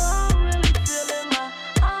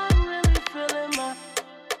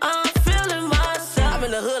 I'm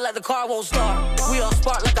in the hood like the car won't start. We all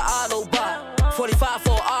spark like an Autobot. 45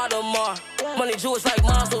 for Audemars. Money Jewish like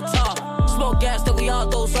Mazel Tov. Smoke gas that we all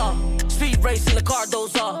doze off. Speed race in the car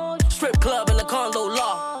doze off. Strip club in the condo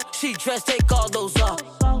law. She dressed, take all those off.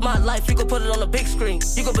 My life, you can put it on the big screen.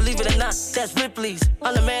 You can believe it or not, that's Ripley's.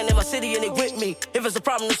 I'm the man in my city and they with me. If it's a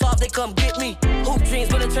problem to solve, they come get me. Hoop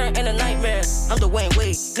dreams will turn into nightmare. I'm the Wayne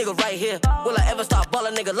Wade, nigga right here. Will I ever stop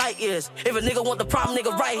ballin', nigga light years? If a nigga want the problem,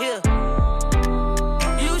 nigga right here.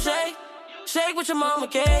 You shake what your mama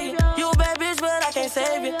gave you. You a bad bitch, but I can't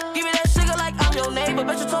save you. Give me that sugar like I'm your neighbor.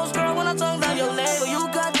 Bet your toast, girl, when I tongue down your neighbor. You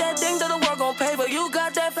got that thing that the world gon' pay for. You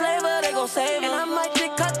got that flavor, they gon' save it. And I might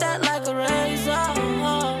just cut that like a razor.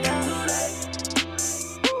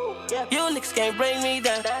 You niggas can't bring me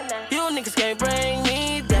down. You niggas can't bring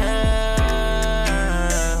me down.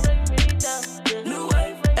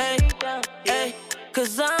 Hey,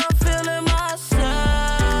 cause I'm feeling myself.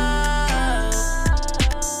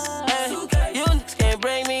 Hey, you niggas can't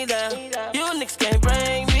bring me down. You niggas can't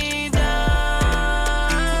bring me down.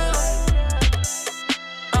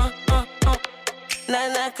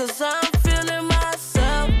 Nah. back, cause I'm feeling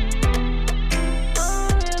myself.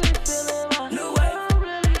 I'm really feeling my new wave.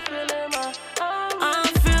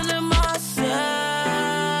 I'm feeling myself.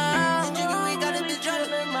 We got a bitch on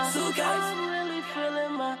my suitcase. I'm really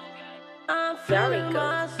feeling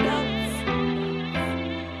myself.